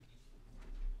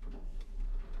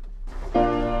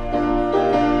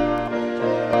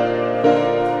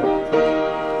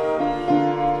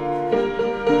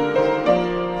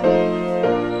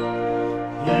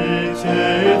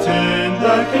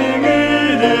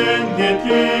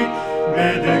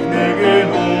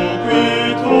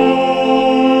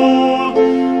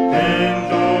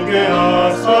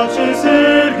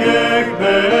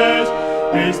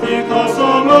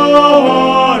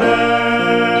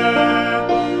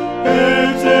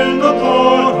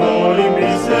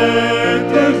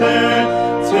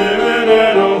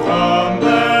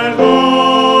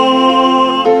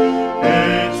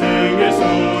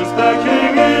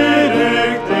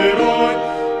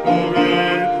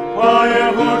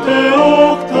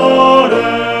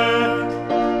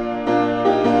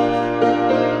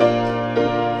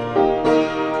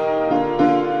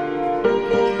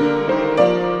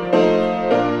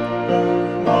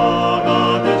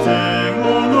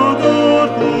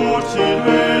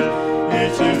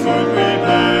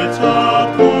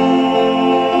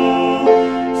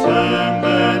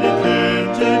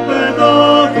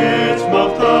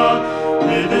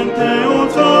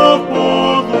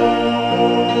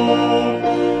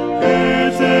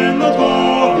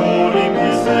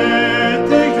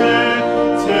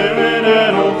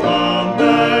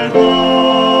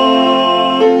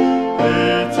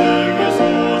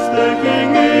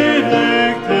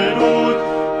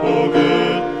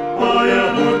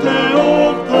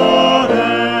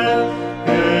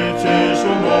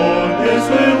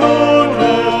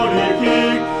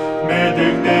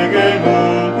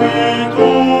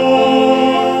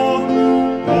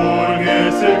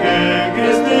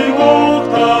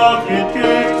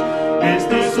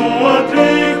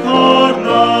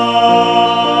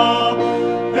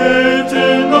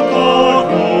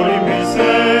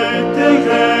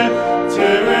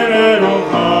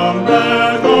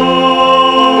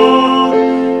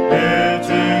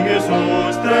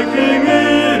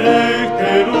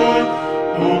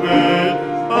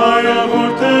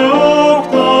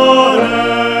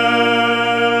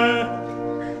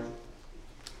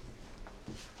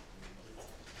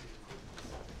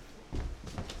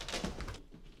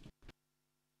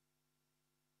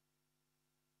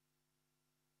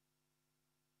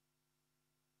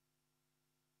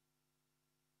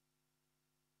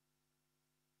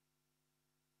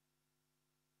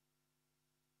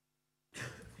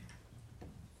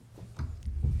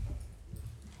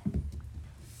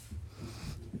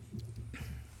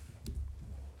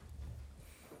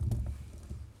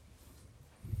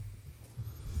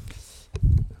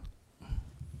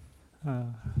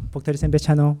복다리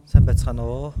샌배찬호.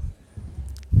 샌배찬호.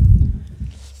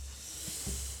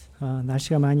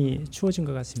 날씨가 많이 추워진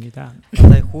것 같습니다.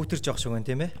 다들 호텔 적성은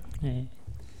때문에. 네,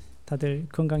 다들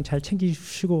건강 잘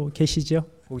챙기시고 계시죠?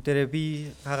 호텔에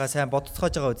비 가가서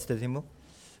버터가 어디다 대모?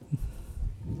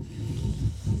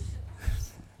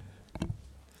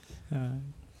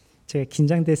 제가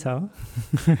긴장돼서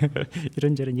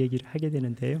이런저런 얘기를 하게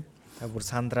되는데요. 우리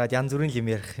산드라 얀주른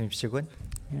리메르힘시군.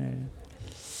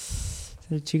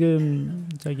 지금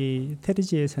저기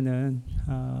테르지에서는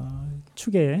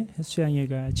축의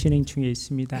수양회가 진행 중에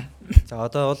있습니다. 자,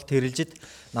 одоо бол тэрэлжид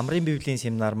намрын библийн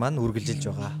семинар маань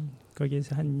үргэлжилж байгаа.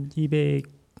 거기에서 한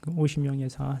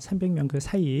 250명에서 300명 그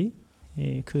사이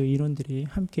그 인원들이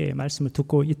함께 말씀을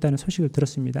듣고 있다는 소식을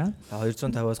들었습니다.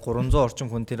 250-аас 300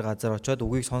 орчим хүн тэр газар очиод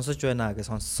үгийг сонсож байна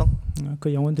гэж сонссон.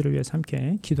 그 영혼들을 위해서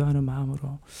함께 기도하는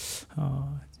마음으로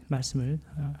말씀을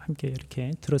함께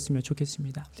이렇게 들었으면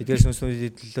좋겠습니다. тэдгээр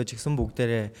сүнслүүдийн төлөө жигсэн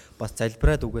бүгдээрээ бас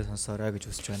залбираад үгээ сонсоорой гэж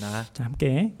хүсэж байна. 자,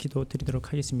 함께 기도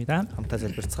드리도록 하겠습니다. 함께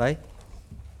залбирцгаая.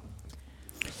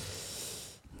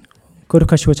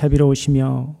 거룩하시고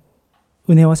자비로우시며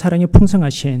은혜와 사랑이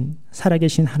풍성하신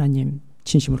살아계신 하나님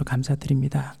진심으로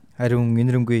감사드립니다. 하룡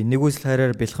인름гүй нигүүлсэлд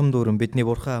хайраар бэлхэм дүүрэн бидний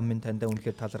бурхан амын таньда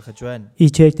үнэхээр талархаж байна. 이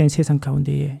죄악된 세상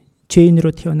가운데에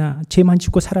죄인으로 태어나 죄만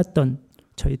짓고 살았던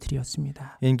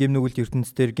저희들이었습니다. Энэ гим нүгэлт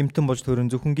ертөнцийн гимтэн болж төрөн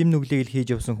зөвхөн гим нүглийг л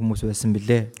хийж явсан хүмүүс байсан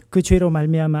билээ. 그 죄로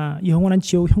말미암아 영원한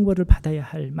지옥 형벌을 받아야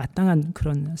할 마땅한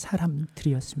그런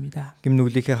사람들이었습니다. гим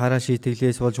нүглийнхээ хараа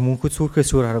шийтгэлээс болж мөнхөд сүрхээс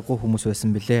сүр харахгүй хүмүүс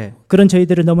байсан билээ. 그런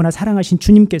저희들을 너무나 사랑하신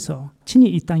주님께서 친히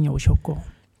이 땅에 오셨고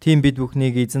тийм бид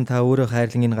бүхнийг эзэн та өөрөө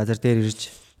хайрлан энэ газар дээр ирж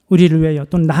우리를 위하여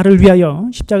또 나를 위하여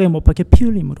십자가에 못 박혀 피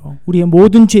흘림으로 우리의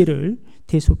모든 죄를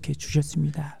대속해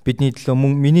주셨습니다. бидний төлөө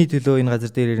мөн миний төлөө энэ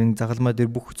газар дээр ирэн загалмай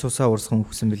дээр бүх цусаа урсган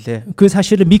өгсөн билээ. 그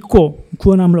사실을 믿고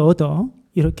구원함을 얻어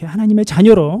이렇게 하나님의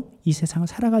자녀로 이 세상을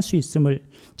살아갈 수 있음을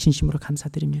진심으로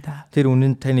감사드립니다. Тэр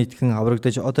үнэнд тань итгэн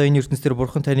аврагдаж одоо энэ ертөнцийн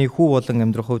бурхан таны хүү болон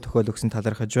амьдрах хөв тохиол өгсөн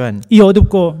талархаж байна. 이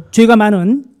어둡고 죄가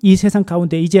많은 이 세상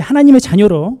가운데 이제 하나님의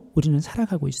자녀로 우리는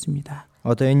살아가고 있습니다.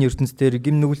 Одоо энэ ертөнцийн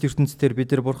гим нүгэлт ертөнцийн бид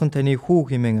нар бурхан таны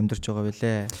хүү хэмээн амьдарч байгаа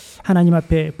билээ. 하나님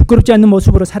앞에 부끄럽지 않는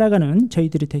모습으로 살아가는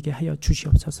저희들이 되게 하여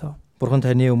주시옵소서. Бурхан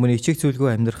таны өмнө ичиг зүйлгүй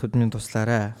амьдрахад минь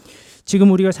туслаарай.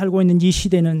 지금 우리가 살고 있는 이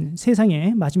시대는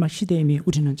세상의 마지막 시대임이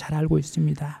우리는 잘 알고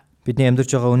있습니다. Бидний амьдарч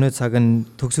байгаа өнөө цаг нь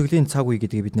төгсгөлийн цаг үе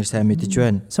гэдгийг бид нэр сайн мэдэж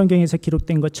байна. 성경에서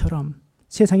기록된 것처럼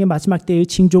세상의 마지막 때의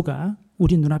징조가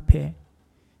우리 눈앞에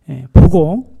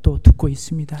보고 또 듣고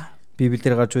있습니다.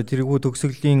 Библиэр гарч буй тэргүй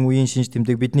төгсгөлийн үеийн шинж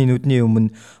тэмдэг бидний нүдний өмнө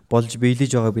болж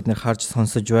биелэж байгааг бид нэр харж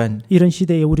сонсож байна. 이런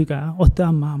시대에 우리가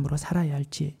어떠한 마음으로 살아야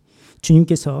할지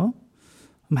주님께서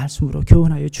말씀으로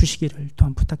교훈하여 주시기를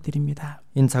또한 부탁드립니다.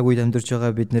 Энэ цаг үед амьдарч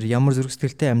байгаа бид нэр ямар зүрх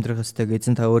сэтгэлтэй амьдрах ёстойг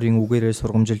эзэн та өөрийн үгээрээ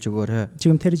сургамжилж өгөөрэй.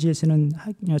 지금 테르지에서는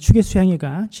주계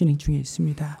수양회가 진행 중에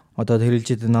있습니다. Одоо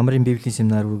тэрэлжид намрын библийн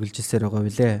семинар үргэлжилсээр байгаа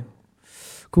билээ.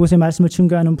 그곳에 말씀을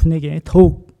증거하는 분에게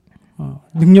더욱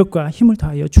능력과 힘을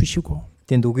더하여 주시고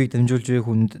Тэнд үгийг дамжуулж буй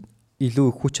хүнд илүү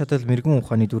их хүч чадал мэрэгэн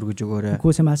ухааныг дүүргэж өгөөрэй.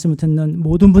 그곳에 말씀을 듣는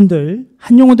모든 분들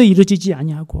한 영혼도 이루어지지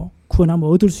아니하고 구원함을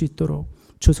얻을 수 있도록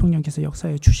주 성령께서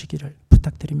역사해 주시기를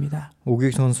부탁드립니다.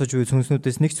 Үгийг сонсож буй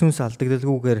сүнснүүдээс нэг сүнс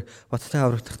алдагдalgүйгээр баттай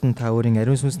аврагдахад нь та өөрийн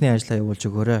ариун сүнсний ажлаа явуулж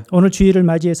өгөөрэй. 오늘 주일을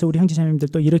맞이해서 우리 형제자매님들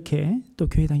또 이렇게 또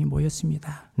교회당에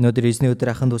모였습니다. Өнөөдөр эзний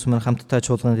өдөр ахын дус маань хамтдаа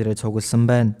чуулганд ирээд цугласан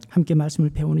байна. 함께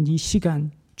말씀을 배우는 이 시간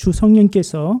주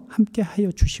성령께서 함께 하여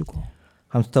주시고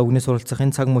Хамтдаа үгнээс суралцах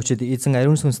энэ цаг мөчид эзэн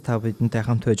ариун сүнс та бидэнтэй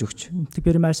хамт байж өгч.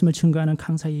 특별히 말씀을 증거하는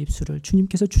강사의 입술을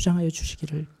주님께서 주장하여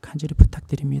주시기를 간절히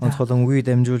부탁드립니다. Онцгойлон үгийг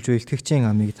дамжуулж буй итгэгчийн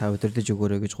амийг та удирдах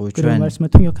өгөөрэй гэж гуйж 그런 байна.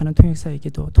 말씀을 통역하는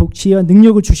통역사에게도 더욱 지혜와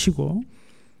능력을 주시고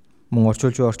Мөн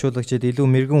орчуулж буй орчуулагчид илүү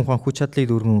мэрэгэн ухаан хүч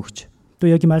чадлыг дүүргэн өгч. 또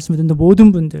여기 말씀을 듣는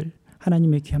모든 분들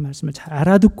하나님의 귀한 말씀을 잘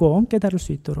알아듣고 깨달을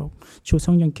수 있도록 주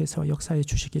성령께서 역사해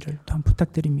주시기를 또한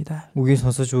부탁드립니다. Үгийг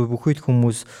сонсож буй бүх үед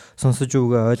хүмүүс сонсож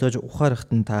үгээ ойлгож ухаарахт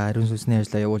нь та ариун сүнсний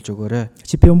ажлаа явуулж өгөөрэй.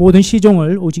 집회 모든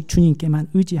시종을 오직 주님께만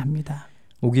의지합니다.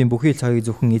 Үгийн бүхий цагийг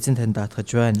зөвхөн эзэн танд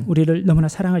даатгаж байна. 우리를 너무나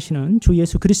사랑하시는 주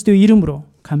예수 그리스도의 이름으로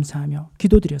감사하며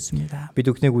기도드렸습니다. Бид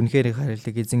бүхнийг үнэхээр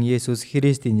хайрлаг эзэн Есүс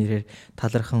Христийн нэрээр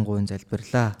талархан гуйн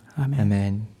залбирлаа. 아멘.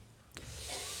 Амен.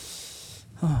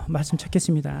 말씀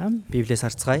찾겠습니다. Библиэс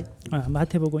харцгаая.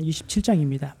 마태복음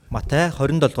 27장입니다. Матай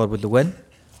 27 дугаар бүлэг байна.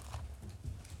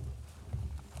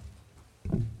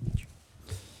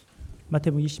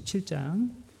 마태복음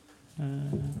 27장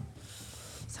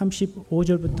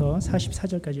 35절부터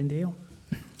 44절까지인데요.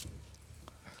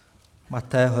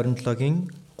 Матай 27-гийн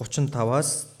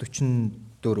 35-аас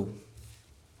 44.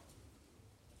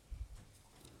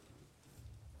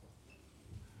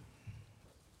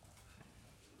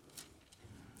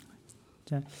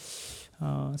 자,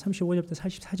 35절부터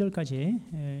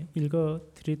 44절까지 읽어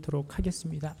드리도록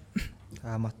하겠습니다.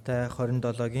 Матай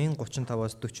 27-гийн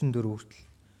 35-аас 44 хүртэл.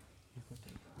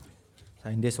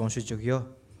 За эндээс уншиж өгье.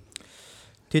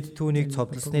 Тэд түүнийг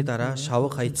цовдлсны дараа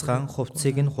шавг хаяцгаан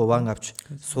хувцсыг нь хуваан авч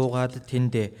суугаад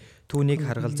тэндээ түүнийг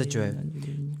харгалзаж байв.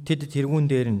 Тэд тэрүүн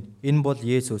дээр нь энэ бол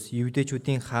Есүс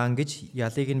Евдэчүүдийн хаан гэж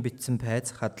ялыг нь бичсэн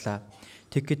пайз хадлаа.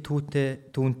 Тэгэхэд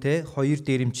түүнтэй хоёр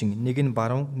дээрэмчин нэг нь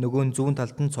баруун нөгөө нь зүүн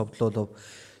талд нь цовдлуулав.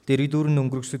 Дэрэгдүүрэн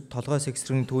өнгөрөсөд толгой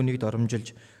сэгсрэн түүнийг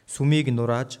доромжилж сүмийг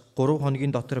нурааж 3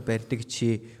 хоногийн дотор барьдаг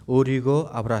чи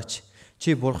өөрийгөө авраач.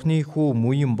 Чи бурхны хүү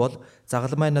муу юм бол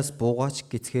загалмайнаас буугаач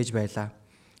гэцгээж байлаа.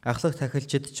 Ахлах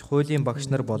тахилчид ч хуулийн багш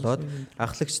нар болоод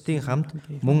ахлагчдын хамт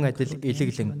мөн адил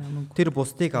илэглэн тэр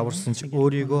бусдыг аварсан ч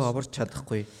өөрийгөө аварч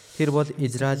чадахгүй. Тэр бол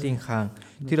Израилийн хаан.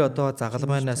 Тэр одоо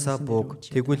загалмайнаасаа бууг.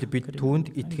 Тэгвэл бид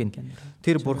түүнд итгэнэ.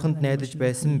 Тэр бурханд найдаж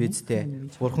байсан бидтэй.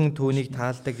 Бурхан түүнийг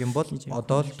таалдаг юм бол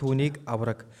одоо л түүнийг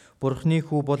авраг. Бурхны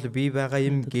хүү бол бий байгаа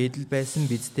юм гэдэл байсан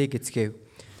бидтэй гэцгээв.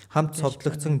 Хамт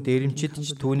цовдлогдсон дээрэмчид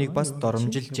ч түүнийг бас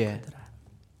доромжилжээ.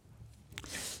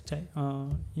 자,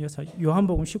 이어서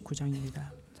요한복음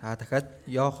 19장입니다. За дахиад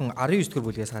Иохан 19 дугаар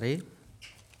бүлгээс харъя.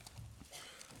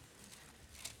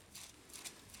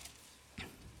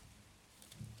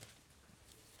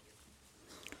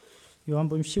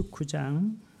 요한복음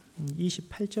 19장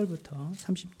 28절부터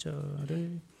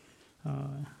 30절을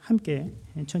함께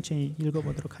천천히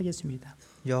읽어보도록 하겠습니다.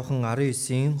 Иохан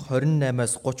 19-ийн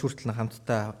 28-аас 30 хүртэл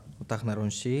хамтдаа удаахнаар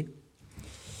уншийе.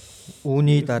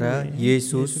 Үүний дараа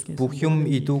Есүс бүх юм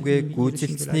идүүгээ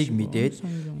гүйцэлцсэнийг мэдээд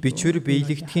бичвэр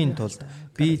биелэгдэхийн тулд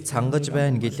би цангаж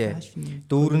байна гэлээ.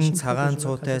 Дүүрэн цагаан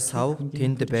цуутай сав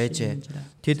тэнд байжээ.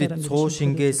 Тэд цуу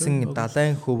шингээсэн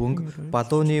далайн хөвөнг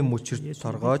балууны мөчөрт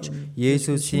торгоож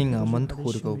Есүсийн аманд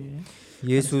хүргэв.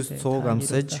 Есүс цууг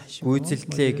амсаж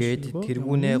гүйцэлдлээгээд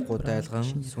тэргүүнээ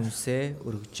гудайлган сүнсээ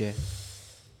өргөжээ.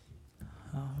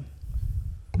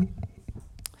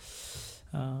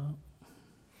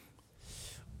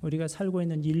 우리가 살고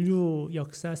있는 인류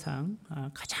역사상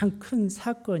가장 큰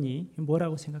사건이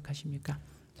뭐라고 생각하십니까?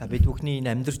 За бид бүхний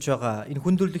энэ амьдарч байгаа энэ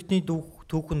хүндрэлтний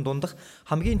түүхэн дундах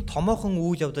хамгийн томоохон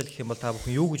үйл явдал гэх юм бол та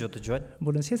бүхэн юу гэж бодож байна?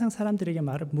 물론 세상 사람들에게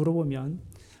말을 물어보면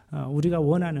우리가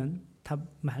원하는 답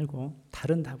말고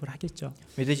다른 답을 하겠죠.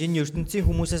 Мэдээж энэ ертөнцийн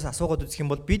хүмүүсээс асуугаад үзэх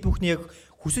юм бол бид бүхний яг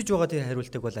хүсэж байгаа тэр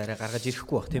хариултыг бол арай гаргаж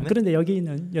ирэхгүй байх тийм ээ. 그런데 여기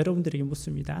있는 여러분들에게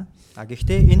묻습니다.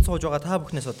 Гэхдээ энэ сууж байгаа та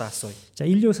бүхнээс удаа асууя. 자,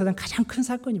 인류 역사상 가장 큰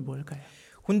사건이 뭘까요?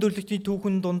 Хүн төрөлхтний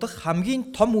түүхэн дундах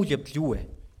хамгийн том үйл явдал юу вэ?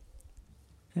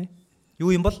 네?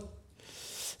 Юу юм бол?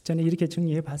 저는 이렇게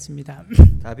정리해 봤습니다.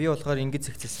 За би болохоор ингэж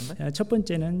зэгцэлсэн байна. 첫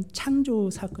번째는 창조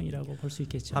사건이라고 볼 수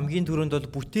있겠죠. хамгийн түрүүнд бол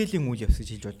бүтээлийн үйл явц гэж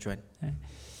хэлж болж байна.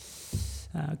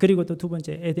 그리고 또 두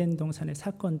번째 에덴 동산의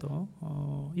사건도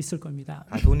있을 겁니다.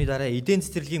 Түүний дараа эден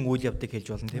цэцэрлэгийн үйл явдлыг хэлж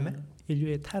болно тийм ээ.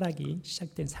 인류의 타락이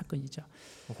시작된 사건이죠.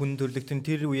 Хүн төрлөختөн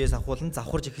тэр үеэс ахуулан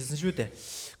завхарж эхэлсэн шүү дээ.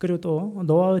 그리고 또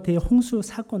노아의 대홍수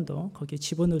사건도 거기에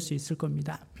집어넣을 수 있을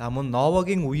겁니다. Мөн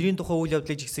Новагийн үерийн тухай үйл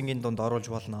явдлыг жигсэн энэ донд оруулж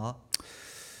болно.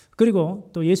 그리고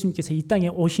또 예수님께서 이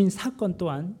땅에 오신 사건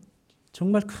또한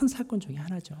정말 큰 사건 중에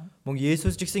하나죠. Мөн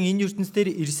Есүс жигсэн энэ ертөнц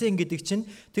дээр ирсэн гэдэг чинь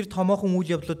тэр томоохон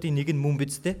үйл явдлуудын нэг нь мөн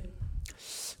биз дээ.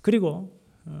 그리고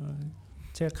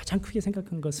제가 가장 크게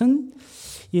생각한 것은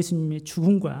예수님의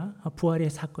죽음과 부활의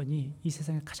사건이 이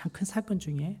세상의 가장 큰 사건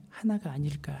중에 하나가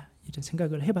아닐까 이런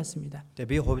생각을 해봤습니다.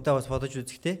 Би хувьдаа бас бодож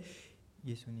үзэхдээ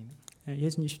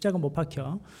예수님 십자가 못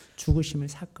박혀 죽으심의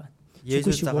사건, 예수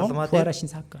죽으시고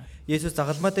부활하신 사건. Есүс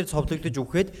загалмай дээр цовдлогдож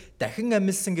үхээд дахин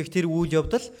амьсан гэх тэр үйл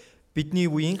явдал бидний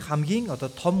үеийн хамгийн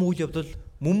том үйл явдал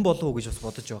мөн болов уу гэж бас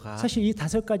бодож байгаа. 사실 이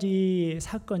 5가지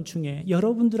사건 중에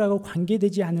여러분들하고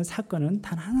관계되지 않은 사건은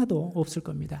단 하나도 없을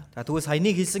겁니다. За тэгвэл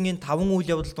саяны хэлсэн энэ 5 үйл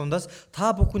явдал дундаас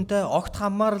та бүхэнтэй огт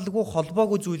хамааралгүй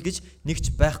холбоогүй зүйл гэж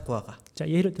нэгч байхгүй байгаа. 자,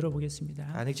 예를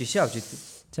들어보겠습니다. Нэг жишээ авч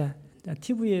идэх. 자,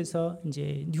 TV에서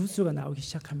이제 뉴스가 나오기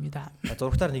시작합니다.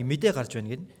 Зурагтаар нэг мэдээ гарч байна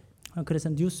гин. 그래서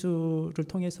뉴스를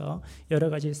통해서 여러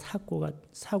가지 사고가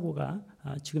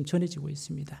지금 전해지고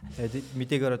있습니다.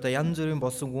 мэдээгээр одоо янз бүрийн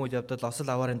болсон үйл явдал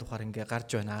осол аваарын тухайар ингээ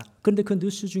гарч байна. 그런데 그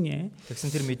뉴스 중에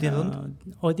тэгсэн тэр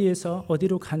мэдээнд 어디에서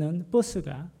어디로 가는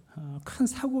버스가 큰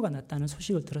사고가 났다는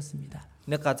소식을 들었습니다.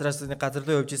 нэг газраас нэг газар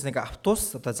руу явж ирсэн нэг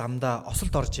автобус одоо замдаа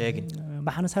осолд оржээ гин.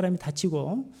 많은 사람이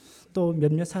다치고 또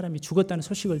몇몇 사람이 죽었다는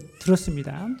소식을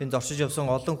들었습니다. Тэнд зорчиж явсан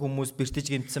олон хүмүүс бэртэж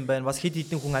гэмтсэн байна. Бас хэд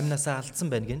хэдэн хүн амнасаа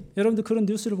алдсан байна гин. 여러분들 그런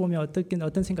뉴스를 보면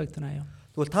어떤 생각 드나요?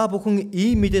 Тэгвэл та бүхэн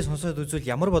ийм мэдээ сонсоод үзвэл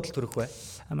ямар бодол төрөх вэ?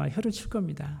 아마 혀를 칠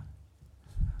겁니다.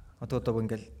 Одоо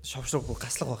ингээл шовшрог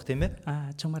гаслах бах тийм ээ.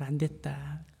 아, 정말 안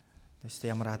됐다.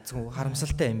 Тэстэй ямар азгүй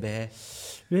харамсалтай юм бэ?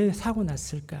 왜 사고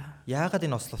났을까? Яагаад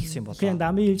энэ осол болсон юм болоо? 그냥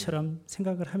남의 일처럼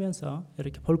생각을 하면서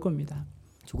이렇게 볼 겁니다.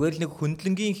 зүгээр л нэг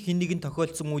хөндлөнгийн хин нэгэн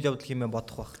тохиолдсон үйл явдал хэмээн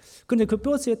бодох бах. 그런데 그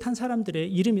버스에 탄 사람들의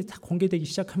이름이 다 공개되기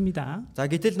시작합니다. За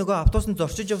гэтэл нөгөө автобусанд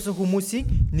зорчиж явсан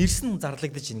хүмүүсийн нэрс нь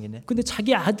зарлагдаж ийн гинэ. 근데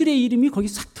자기 아들의 이름이 거기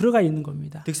싹 들어가 있는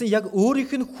겁니다. Тэгсэн яг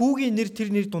өөрийнх нь хүүгийн нэр тэр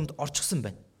нэр дунд орчихсон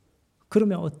байна.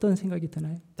 그러면 어떤 생각이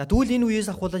드나요? За тэгвэл энэ үеэс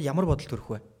ахуулаад ямар бодол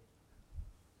төрөх вэ?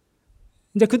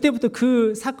 이제 그때부터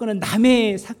그 사건은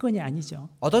남의 사건이 아니죠.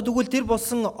 Одоо тэгвэл тэр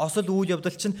болсон осол үйл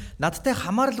явдал чинь надтай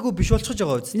хамааралгүй биш болчихж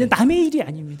байгаа үст. 이제 남의 일이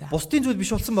아닙니다. Бусдын зүйл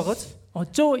биш болсон байгааз.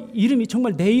 저 이름이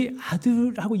정말 내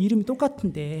아들하고 이름이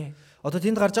똑같은데 Одоо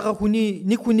тэнд гарч байгаа хүний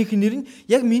нэг хүнийх нэр нь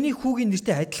яг миний хүүгийн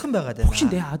нэртэй адилхан байгаад байна. 혹시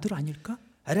내 아들 아닐까?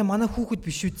 Арай манай хүүхэд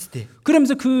биш үсттэй.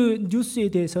 그러면서 그 뉴스에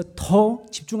대해서 더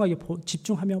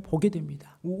집중하며 보게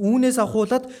됩니다. Үүнээс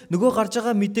ахуулаад нөгөө гарч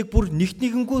байгаа мэдээг бүр нэгт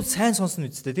нэгэнгүү сайн сонсно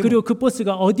үсттэй тийм үү? 그리고 그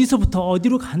버스가 어디서부터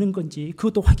어디로 가는 건지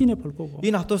그것도 확인해 볼 거고.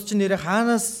 Энэ автобус чинь нэрээ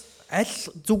хаанаас аль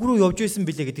зүг рүү явж байсан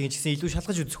бэлээ гэдгийг чинь илүү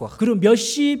шалгаж үзэх байх. 그리고 몇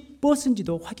시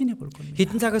버스인지도 확인해 볼 겁니다.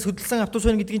 Хэдэн цагаас хөдөлсөн автобус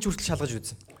байна гэдгийг ч хүртэл шалгаж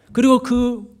үзнэ. 그리고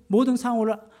그 모든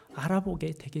상황을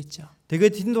알아보게 되겠죠.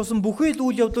 Тэгээд тэнд тусан бүхий л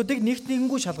үйл явдлуудыг нэгт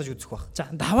нэгэнгүү шалгаж үзэх байх. 자,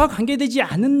 나와 관계되지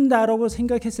않는다라고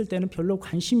생각했을 때는 별로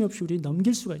관심이 없이 우리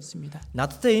넘길 수가 있습니다.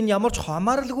 Надтай энэ ямар ч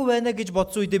хамааралгүй байна гэж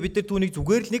бодсон үедээ бид нар түүнийг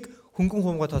зүгээр л нэг хөнгөн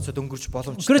хуумгаа тооцоод өнгөрч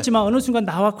боломжтой. 그렇지만 어느 순간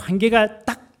나와 관계가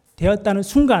딱 되었다는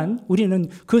순간 우리는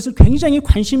그것을 굉장히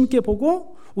관심 있게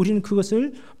보고 우리는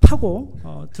그것을 파고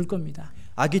들 겁니다.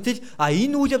 Гэтэл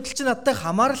энэ үйл явдал чинь надтай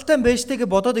хамааралтай байжтэй гэж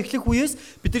бодоод эхлэх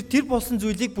үеэс бид тэр болсон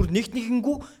зүйлийг бүр нэгт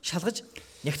нэгэнгүү шалгаж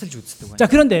нягтлж үздэг байна. 자,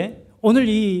 그런데 오늘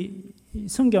이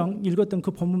성경 읽었던 그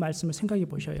본문 말씀을 생각해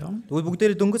보셔요. Тэгвэл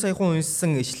бүгдээрээ дөнгөж саяхан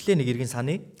уншсан ишлэлээ нэг иргэн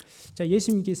саний. 자,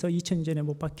 예수님께서 2000년 전에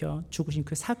못 박혀 죽으신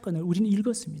그 사건을 우리는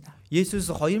읽었습니다.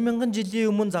 Есүс 2000 жилийн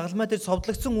өмнө загалмай дээр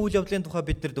цовдлогдсон үйл явдлын тухай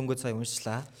бид нар дөнгөж сая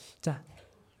уншлаа. 자,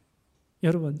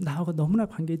 여러분 나하고 너무나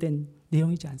관계된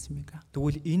내용이지 않습니까?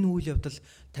 Тэгвэл энэ үйл явдал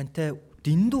тантай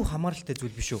дэндүү хамааралтай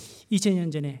зүйл биш үү?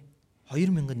 2000년 전에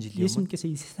 2000 жилийн өмнө 예수님께서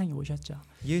이 세상에 오셨죠.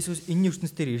 Есүс энэ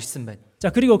ертөнцийн дээр ирсэн байна. 자,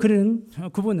 그리고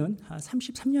그분은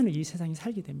 33년을 이 세상에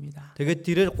살게 됩니다. Тэгээд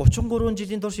тэрээр 33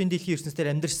 жилийн турш энэ дэлхийн ертөнцийн дээр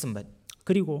амьдарсан байна.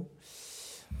 그리고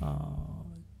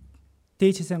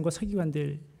대제사장과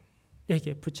서기관들의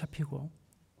그들에게 붙잡히고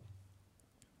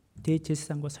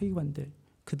대제사장과 서기관들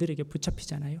그들에게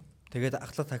붙잡히잖아요. Тэгээд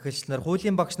ахлах тахилч нар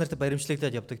хуулийн багш нарт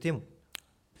баримтлагдаад явдаг тийм үү?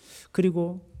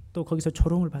 그리고 또 거기서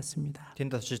조롱을 받습니다.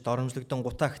 Тэнд очиж доромжлогдсон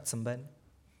гутаагдсан байна.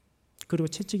 그리고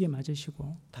채찍에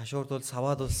맞으시고 Ташуурдвал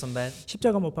саваадулсан байна.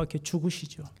 십자가 못 박혀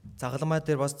죽으시죠. Загалмайн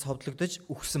дээр бас цовдлогдож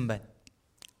үхсэн байна.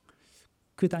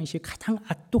 그 당시 가장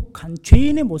악독한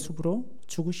죄인의 모습으로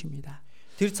죽으십니다.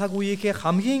 Тэр цаг үеийнхээ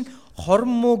хамгийн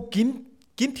хормоо гимт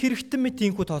хэрэгтэн мэт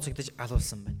тийхүү тооцогдож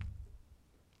алуулсан байна.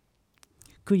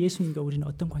 그 예수님과 우리는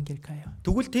어떤 관계일까요?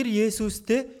 Тэгвэл тэр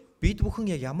Есүстэй бид бүхэн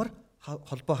яг ямар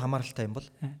холбоо хамааралтай юм бол?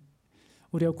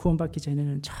 우리가 구원받기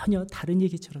전에는 전혀 다른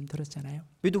얘기처럼 들었잖아요.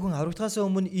 Бид бүхэн аврагдахаас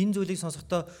өмнө энэ зүйлийг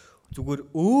сонсохдоо зүгээр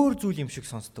өөр зүйл юм шиг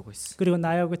сонсдог байсан. 그리고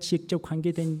나하고 직접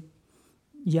관계된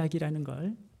이야기라는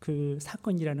걸, 그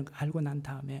사건이라는 걸 알고 난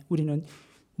다음에 우리는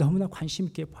너무나 관심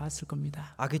있게 봤을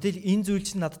겁니다. Гэтэл энэ зүйл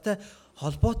чинь надтай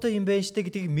холбоотой юм байна штэ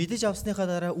гэдгийг мэдэж авсныхаа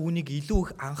дараа үүнийг илүү их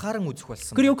анхааран үзэх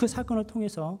болсон. 그리고 그 사건을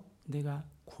통해서 내가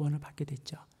구원을 받게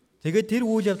됐죠. Тэгээд тэр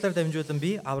үйл явдлаар дамжуулан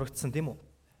би аврагдсан тийм үү?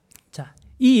 자,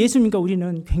 이 예수님과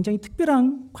우리는 굉장히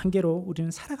특별한 관계로 우리는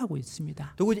살아가고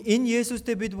있습니다. Тэгвэл энэ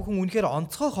Есүстэй бид бүхэн үнэхээр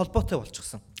онцгой холбоотой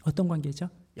болчихсон. 어떤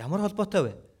관계죠? Ямар холбоотой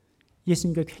вэ?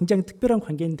 예수님과 굉장히 특별한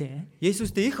관계인데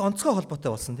Есүстэй их онцгой холбоотой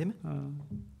болсон тийм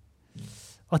ээ?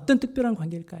 어떤 특별한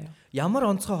관계일까요? Ямар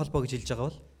онцгой холбоо гэж хэлж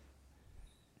байгаа бол?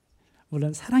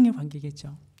 물론 사랑의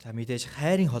관계겠죠. За мэдээж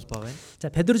хайрын холбоо байна. 자,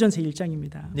 베드로전서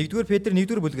 1장입니다. 1-р Петр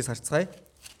 1-р бүлгээс харцгаая.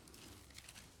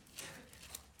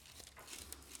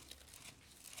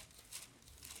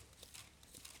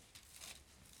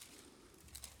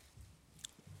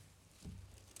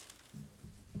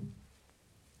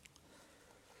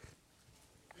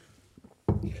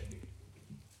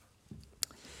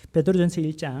 베드로전서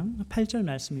 1장 8절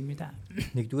말씀입니다.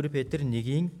 1-р Петр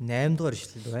 1-ийн 8-р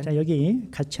ишлэл байна. 자,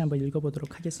 여기 같이 한번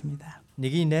읽어보도록 하겠습니다.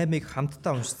 1-ийн 8-ыг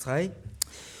хамтдаа уншицгаая.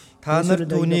 Та нар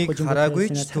түүнийг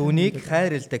хараагүй ч түүнийг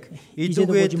хайрладаг.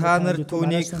 Идүүгээ та нар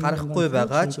түүнийг харахгүй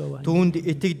байгаач түүнд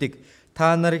итгэдэг.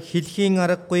 Та нар хэлхийн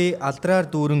аргагүй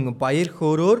алдраар дүүрэн баяр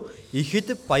хөөрөөр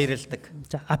ихэд баярладаг.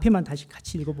 자, 앞에만 다시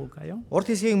같이 읽어볼까요? Урт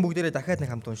хэсгийг бүгдээрээ дахиад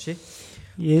нэг хамт уншия.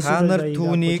 Та 예수를 нар 너희가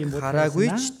түүнийг 보지 хараагүй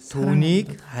못하였으나 ч түүнийг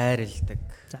사랑하도다. хайрладаг.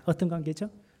 자, 어떤 관계죠?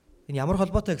 Энэ ямар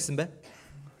холбоотой гэсэн бэ?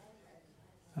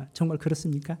 정말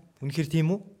그렇습니까? Үнэхээр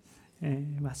тийм үү?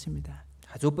 예, 맞습니다.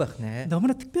 Зөв байх нэ.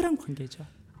 너무나 특별한 관계죠.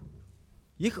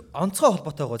 Их онцгой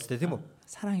холбоотой байгаа зү тийм үү?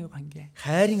 사랑의 관계.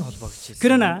 хайрын холбоо гэж хэлсэн.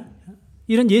 그러나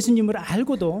이런 예수님을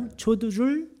알고도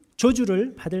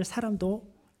저주를 받을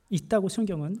사람도 있다고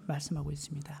성경은 말씀하고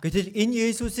있습니다. Гэтэл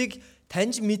энэ Есүсийг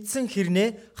таньж мэдсэн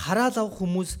хэрнээ хараал авах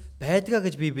хүмүүс байдгаа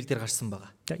гэж Библиэлд гарсан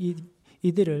байгаа. 자,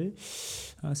 이들을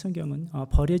성경은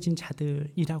버려진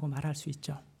자들이라고 말할 수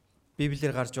있죠.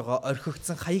 Библиэлд гарч байгаа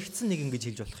орхигдсан, хаягдсан нэгэн гэж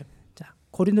хэлж болох юм. 자,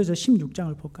 고린도전서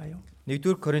 16장을 볼까요?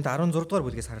 1-р Коринт 16 дугаар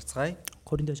бүлгээс харцгаая.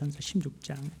 고린도전서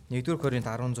 16장 1-р Коринт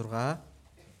 16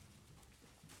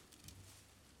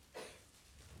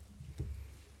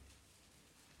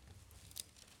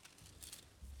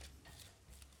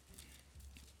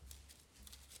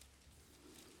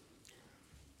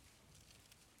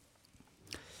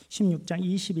 16장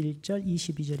 21절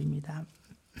 22절입니다.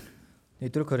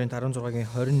 1-р Коринт 16-гийн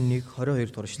 21,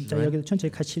 22 дугаар 자, ишлэл. 여기도 천천히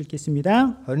같이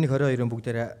읽겠습니다. 21, 22-ын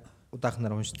бүгдээрээ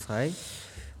удаахнаар уншицгаая.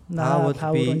 나 Таавал би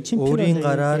바울은 өөрийн 친필로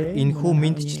гараар 너희에게 энэхүү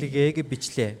문하오니 мэдчилгээг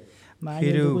бичлээ. 만일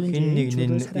Хэрэв 누구든지 хэн нэг 주를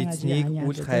нь 사랑하지 эзнийг үл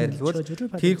아니하거든 хайрлвал 저주를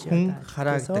тэр хүн 받을지어다.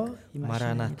 хараагдаг. 그래서 이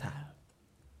마라나타. 말씀입니다.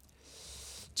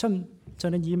 참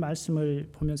저는 이 말씀을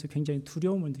보면서 굉장히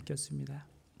두려움을 느꼈습니다.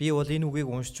 Би бол энэ үгийг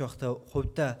уншиж байхдаа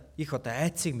хувьдаа их одоо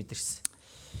айцыг мэдэрсэн.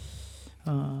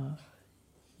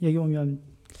 여기 보면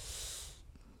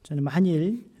저는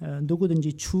만일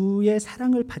누구든지 주의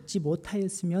사랑을 받지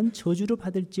못하였으면 저주를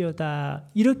받을지어다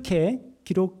이렇게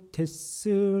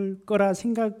기록됐을 거라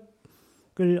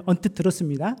생각을 언뜻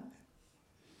들었습니다.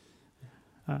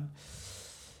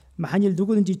 만일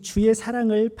누구든지 주의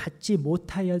사랑을 받지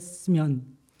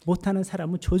못하였으면 못하는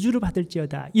사람은 저주를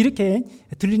받을지어다 이렇게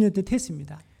들리는 듯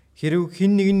했습니다. Хэрэв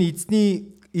хэн нэг нь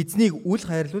эзнийг үл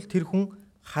хайрлвал тэр хүн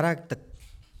хараагддаг.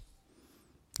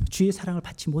 주의 사랑을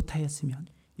받지 못하였으면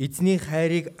Эзний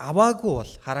хайрыг аваагүй бол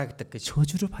хараагддаг гэж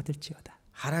저주를 받을지어다.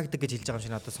 хараагддаг гэж хэлж байгаа юм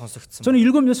шиг надад сонсогдсон. 저는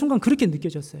읽으면 순간 그렇게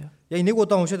느껴졌어요. Яг нэг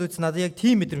удаа уншаад үзсэн надад яг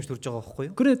тийм мэдрэмж төрж байгаа байхгүй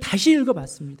юу? 그래서 다시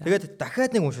읽어봤습니다. Тэгээд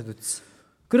дахиад нэг уншаад үзсэн.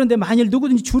 그런데 만일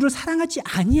누구든지 주를 사랑하지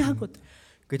아니하거든.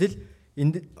 Гэтэл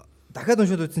энд дахиад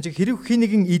уншаад үзсэн чинь хэрэв хэн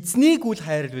нэгэн эзнийг үл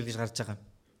хайрлвал гэж гарч байгаа юм.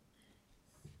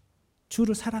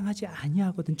 주를 사랑하지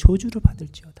아니하거든 저주를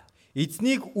받을지어다.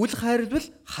 Эзнийг үл хайрлвал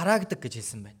хараагддаг гэж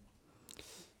хэлсэн байна.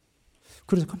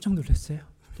 그래서 깜짝 놀랐어요.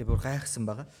 Тэгээ бүр гайхсан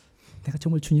байгаа. 내가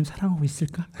정말 주님 사랑하고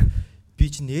있을까? Би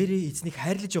ч нэрээ эзнийг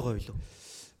хайрлаж байгаа юу?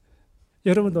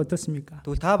 여러분도 어떻습니까?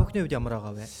 Тэгвэл та бүхний хувьд ямар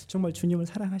байгаа вэ? 정말 주님을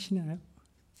사랑하시나요?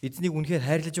 Эзнийг үнэхээр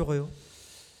хайрлаж байгаа юу?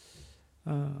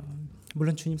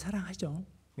 물론 주님 사랑하죠.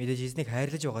 Мэдээж эзнийг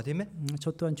хайрлаж байгаа тийм ээ?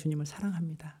 저 또한 주님을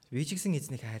사랑합니다. Би ч гэсэн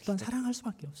эзнийг 또한 хайрлаж. 사랑할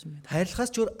수밖에 없습니다. хайрлахаас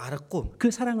ч өөр аргагүй. 그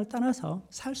사랑을 떠나서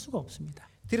살 수가 없습니다.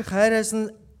 Тэр хайраас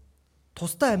нь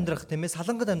тусдаа амьдрах тийм ээ?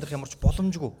 Салангад амьдрах ямар ч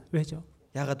боломжгүй. 왜죠?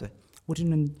 Яагаад вэ?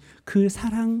 우리는 그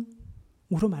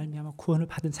사랑으로 말미암아 구원을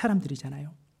받은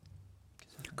사람들이잖아요.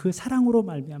 그 사랑으로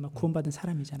말미암아 구원받은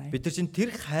사람이잖아요. Бид нар чинь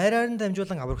тэр хайраар нь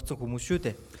дамжуулан аврагдсан хүмүүс шүү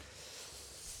дээ.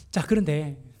 자,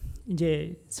 그런데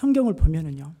이제 성경을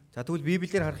보면은요. За тэгвэл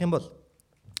Библиэр харах юм бол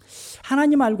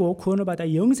하나님 알고 구원을 받아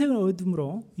영생을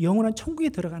얻음으로 영원한 천국에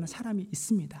들어가는 사람이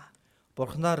있습니다.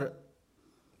 Бурхнаар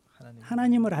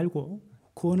하나님을 알고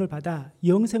구원을 받아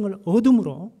영생을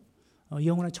얻음으로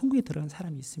영원한 천국에 들어간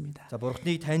사람이 있습니다. За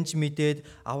Бурхныг таньж мэдээд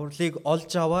авралыг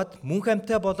олж аваад мөнх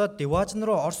амьтаа болоод деважн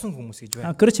руу орсон хүмүүс гэж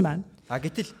байна. 그렇지만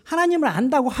Гэтэл 하나님을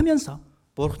안다고 하면서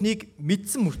Бурхныг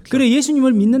мэдсэн мөртлөө 그리고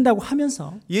예수님을 믿는다고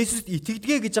하면서 Есүст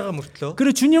итгэдэг гэж байгаа мөртлөө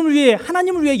그리고 주님을 위해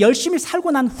하나님을 위해 열심히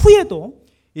살고 난 후에도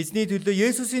эзний төлөө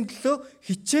Есүсийн төлөө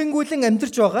хичээнгүйлэн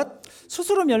амьдрч байгаад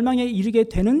스스로 멸망에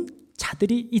이르게 되는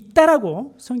자들이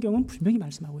있다라고 성경은 분명히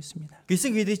말씀하고 있습니다.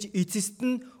 гисэн хэдийч эцэст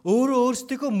нь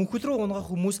өөрсдөө мөнхөл рүү унгах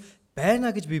хүмүүс байна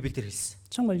гэж Библиэр хэлсэн.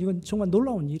 정말 이건 정말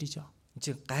놀라운 일이죠.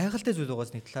 Чи гайхалтай зүйл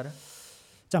байгаас нийтлаараа.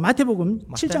 자, 마태복음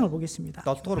 7장을 보겠습니다.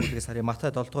 7 дугаар бүлгээс харъя. Матай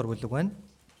 7 дугаар бүлэг байна.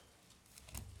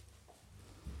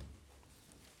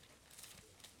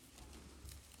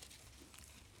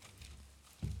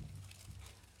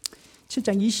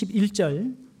 7장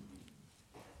 21절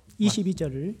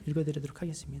 22절을 읽어드리도록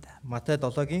하겠습니다. Матай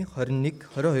 7-гийн 21,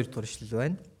 22 дугаар ишлэл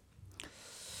байна.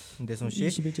 Эндээс уншия.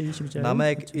 21절.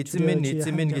 Намайг эзэн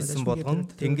минь гэсэн болгон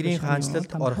Тэнгэрийн хаанчлалд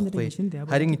орохгүй.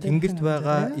 Харин тэнгэрт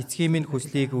байгаа эцгийн минь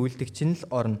хүслийг үйлдэгч нь л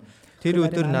орно. Тэр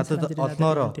өдөр надад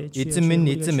олноороо эзэн минь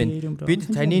бид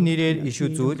таны нэрээр иш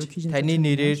үзүүлж, таны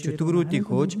нэрээр чөтгөрүүдийг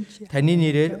хөөж, таны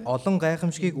нэрээр олон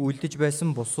гайхамшигыг үйлдэж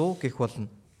байсан босуу гэх болно.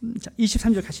 자,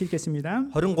 23절 같이 읽겠습니다.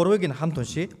 23-ыг нь хамт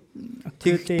уншия.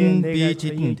 Тэгтэн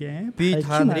би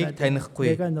та нарыг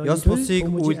танихгүй. Ёс бусыг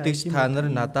үйлдэгч та нар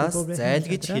надаас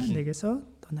зайлгэж хэлнэ. 내게서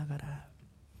떠나가라.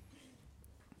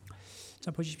 자,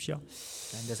 보십시오.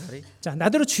 자,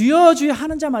 나더러 주여 주여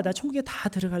하는 자마다 천국에 다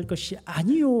들어갈 것이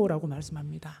아니요라고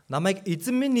말씀합니다. Намайг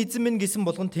эзэн минь гэсэн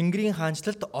болгон Тэнгэрийн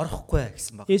хаанчлалд орохгүй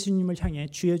гэсэн баг. 예수님을 향해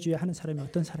주여 주여 하는 사람이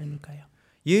어떤 사람일까요?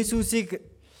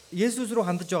 Есүс рүү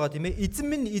хандаж байгаа тийм ээ.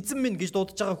 Эзэн минь гэж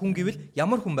дуудаж байгаа хүн гэвэл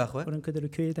ямар хүн байх вэ? 그런 그들을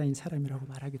교회 다닌 사람이라고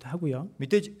말하기도 하고요.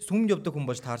 Мэдээж сүмд явдаг хүн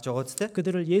болж таарж байгаа үстэй.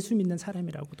 그들을 예수 믿는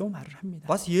사람이라고도 말을 합니다.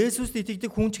 Бас Есүст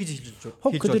итгэдэг хүн ч гэж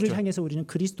혹 хэлж 그들을 байна. 향해서 우리는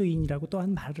그리스도인이라고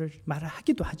또한 말을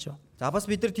하기도 하죠. За бас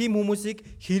бид нар тийм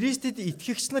хүмүүсийг Христэд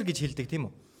итгэгч нар гэж хэлдэг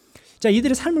тийм үү? 자,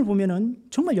 이들의 삶을 보면은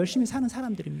정말 열심히 사는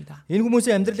사람들입니다. Энэ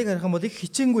хүмүүсийн амьдралыг харах юм бол их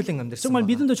хичээнгүйлэн амьдарсан. 정말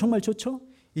믿음도 정말 좋죠.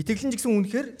 Итгэлэн гэсэн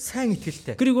үнэхээр сайн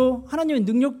итгэлтэй. 그리고 하나님의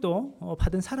능력도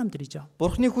받은 사람들이죠.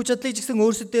 Бурхны хүч чадлыг гэсэн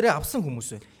өөрсдөө авсан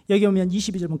хүмүүс вэ. 여기 오면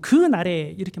 22절 보면 그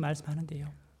날에 이렇게 말씀하는데요.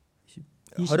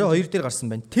 22 дээр гарсан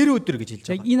байна. Тэр өдөр гэж хэлж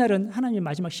байгаа. 이 날은 하나님의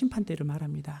마지막 심판 때를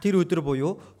말합니다. Тэр өдөр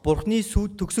буюу Бурхны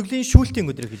төгсгөлийн шүүлтийн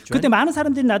өдрийг хэлж 그때 байна. 많은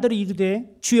사람들이 나더러 이르되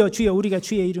주여 주여 우리가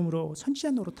주의 이름으로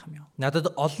선지자 노릇하며.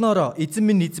 Надад олноороо эзэн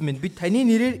минь бид таны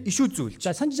нэрээр иш үзүүлж.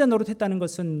 자, 선지자 노릇했다는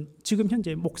것은 지금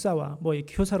현재 목사와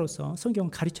교사로서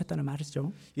성경을 가르쳤다는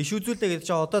말이죠. Иш үзүүлдэг гэж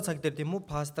одоо цаг дээр тийм үү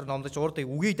пастор номдож урд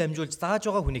үгийг дамжуулж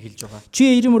зааж байгаа хүнийг хэлж байгаа.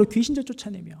 주의 이름으로 귀신들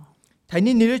쫓아내며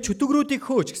Таны нэрээр чөтгөрүүдийг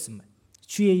хөөж гэсэн байна.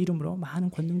 주의 이름으로 많은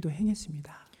권능도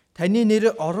행했습니다. Таны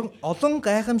нэрээр олон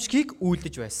гайхамшигыг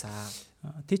үйлдэж байсан.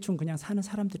 대충 그냥 사는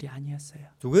사람들이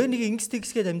아니었어요. Зүгээр нэг ингэс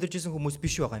тэгсгээд амьдарч исэн хүмүүс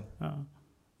биш байгаа юм.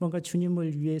 뭔가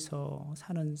주님을 위해서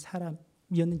사는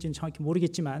사람이었는지는 정확히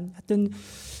모르겠지만 하여튼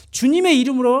주님의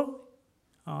이름으로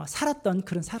살았던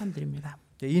그런 사람들입니다.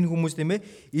 Энэ хүмүүс тийм ээ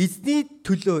эзний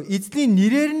төлөө эзний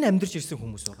нэрээр нь амьдарч ирсэн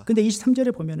хүмүүс байгаа. 근데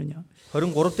 23절에 보면은요.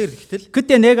 23 дээр ихтэл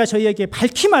그때 내가 저희에게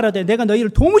밝히 말하되 내가 너희를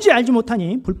도무지 알지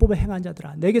못하니 불법을 행한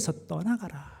자들아 내게서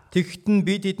떠나가라.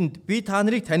 Тэгэхдээ би та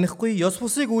нарыг танихгүй ёс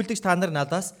бусыг үйлдэгч та нар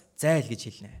надаас зайл гэж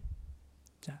хэлнэ.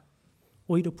 자,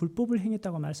 오히려 불법을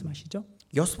행했다고 말씀하시죠.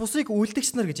 ёс бусыг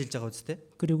үйлдэгч нар гэж хэлж байгаа үстэй.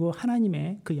 그리고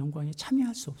하나님의 그 영광에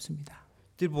참여할 수 없습니다.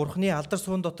 Тэр бурхны алдар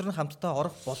суун дотор нь хамтдаа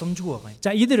орох боломжгүй байгаа юм. 자,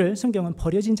 이들을 성경은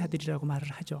버려진 자들이라고 말을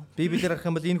하죠. Библиэр харах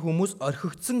юм бол энэ хүмүүс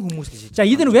орхигдсон хүмүүс гэж хэлж 자,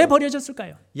 이들은 왜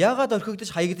버려졌을까요? яагаад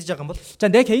орхигдож хаягдж байгаа юм бол 자,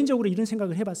 내 개인적으로 이런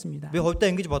생각을 해봤습니다. би хувьдаа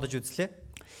ингэж бодож үзлээ.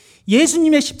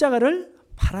 예수님의 십자가를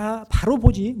바로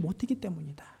보지 못했기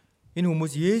때문이다. Энэ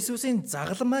хүмүүс Есүсийн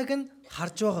загалмайг нь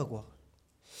харж байгаагүй.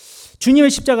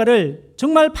 주님의 십자가를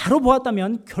정말 바로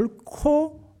보았다면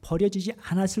결코 버려지지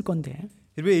않았을 건데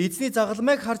хэрвээ эзний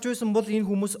загалмайг харж байсан бол энэ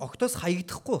хүмүүс огтоос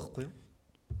хаягдахгүй байхгүй юу?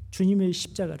 주님의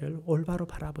십자가를 올바로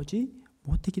바라보지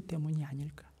못했기 때문이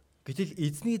아닐까. Гэтэл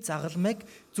эзний загалмайг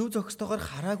зөв зохистойгоор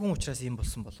хараагүй учраас ийм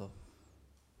болсон болов.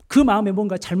 그 마음에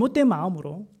뭔가 잘못된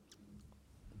마음으로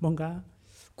뭔가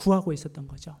구하고 있었던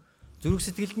거죠. Зүрх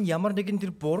сэтгэлд нь ямар нэгэн тэр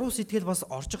буруу сэтгэл бас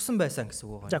орчихсон байсан гэсэн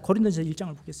үг байна. 자, 고린도전서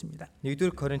 1장을 보겠습니다. 1-р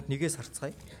Коринт 1-ээс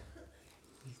харцгаая.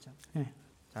 1장. 네.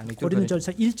 За 1-р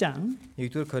고린도전서 1장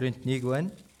 1-р Коринт 1 байна.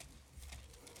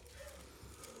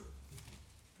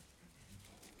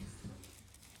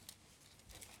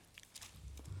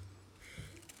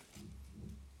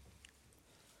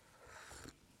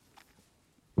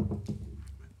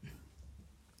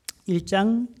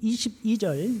 1장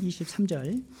 22절,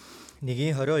 23절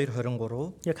 1-ийн 22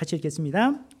 23 같이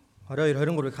읽겠습니다. 22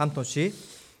 23-ыг хамт уншийе.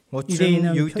 Учир нь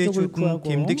юудэчүүд нь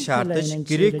тэмдэг шаардаж,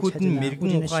 грекүүд нь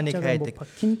мэрэгэн ухааныг хайдаг.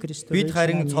 Бид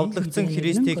харин цовдлогдсон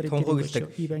Христийг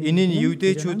тунхагладаг. Энэ нь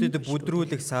юудэчүүдэд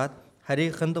бүдрүүлэх саад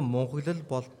харийнханд мунхаглал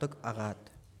болдог агаад.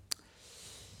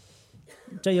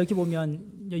 자, 여기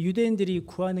보면 유대인들이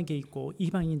구하는 게 있고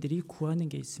이방인들이 구하는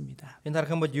게 있습니다. Энэ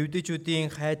харах юм бол юудэчүүдийн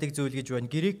хайдаг зүйл гэж байна.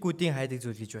 грекүүдийн хайдаг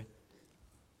зүйл гэж байна.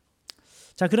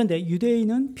 자, 그런데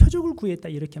유대인은 표적을 구했다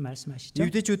이렇게 말씀하시죠.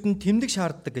 유대주үүд нь тэмдэг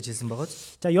шаарддаг гэж хэлсэн байгаа.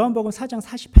 자, 요한복음 4장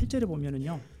 48절에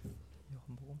보면은요.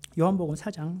 요한복음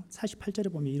 4장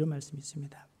 48절에 보면 이런 말씀이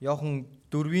있습니다. Иохан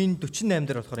 4-ийн 48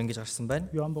 дээр болохоор ингэж гарсан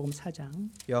байна. 요한복음 4장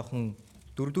Иохан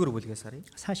 4-р бүлгээс харъя.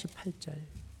 48절.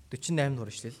 48 дугаар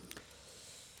ишлэл.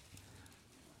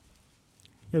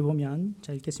 여기 보면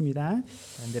자 읽겠습니다.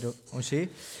 한 대로 уншия.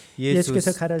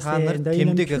 예수께서 가라사대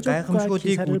너희는 표적과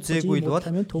기사를 보지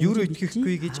못하면 도무지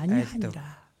믿지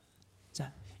아니하니라.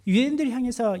 자, 유대인들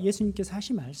향해서 예수님께서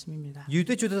하신 말씀입니다.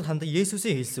 유대주들한테 한다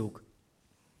예수의 хэлсэн үг.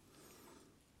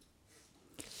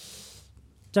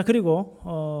 자, 그리고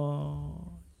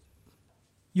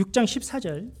 6장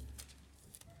 14절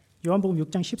요한복음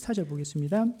 6장 14절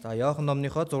보겠습니다. 자, 요한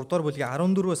номныхоо 6 дугаар бүлгийн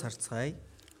 14-өөс харцгаая.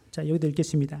 자, 여기도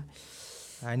읽겠습니다.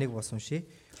 Энийг бас уншия.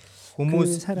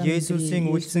 Хүмүүс Есүсийн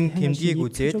үлсэн тэмдгийг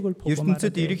үзээд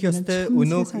ертөнцид ирэх ёстой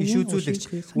өнөөх иш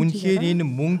үзүүлэгч үнэхээр энэ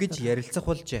мөн гэж ярилцах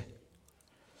болжээ.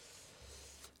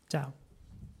 자,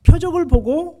 표적을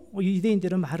보고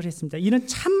유대인들은 말을 했습니다. 이는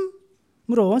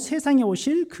참으로 세상에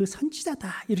오실 그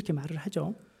선지자다 이렇게 말을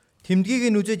하죠.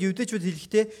 Тэмдгийг нь үзээд юудэчүүд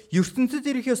хэлэхдээ ертөнцид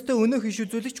ирэх ёстой өнөөх иш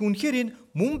үзүүлэгч үнэхээр энэ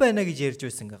мөн байна гэж ярьж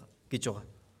байсан гэж байгаа.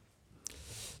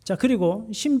 자, 그리고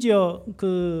심지어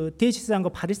그 대제사장과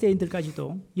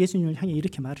바리새인들까지도 예수님을 향해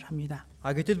이렇게 말을 합니다.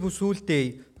 гэтэл бүр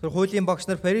сүүлдээ тэр хуулийн багш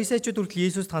нар фарисеучуд хүртэл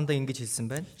Есүс тандаа ингэж хэлсэн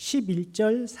байна.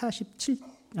 11장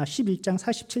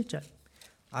 47절.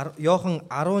 Иохан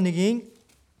 11-ийн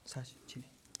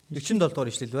 47 дугаар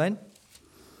ишлэл байна.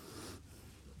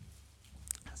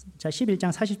 자, 11장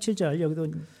 47절 여기도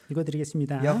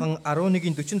읽어드리겠습니다. Иохан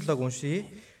 11-ийн 47-г уншия.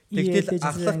 Тэгтэл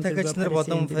ахлах дахиач нар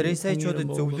болон фарисеучуудад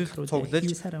зөвлөлт цуглаж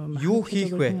юу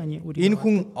хийх вэ? Энэ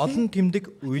хүн олон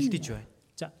тэмдэг үйлдэж байна.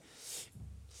 자,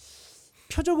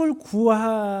 표적을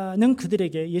구하는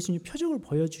그들에게 예수님 표적을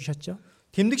보여주셨죠.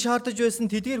 Тэмдэг шаардаж байсан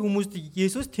тэдгээр хүмүүст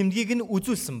Есүс тэмдгийг нь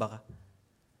үзүүлсэн байна.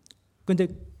 근데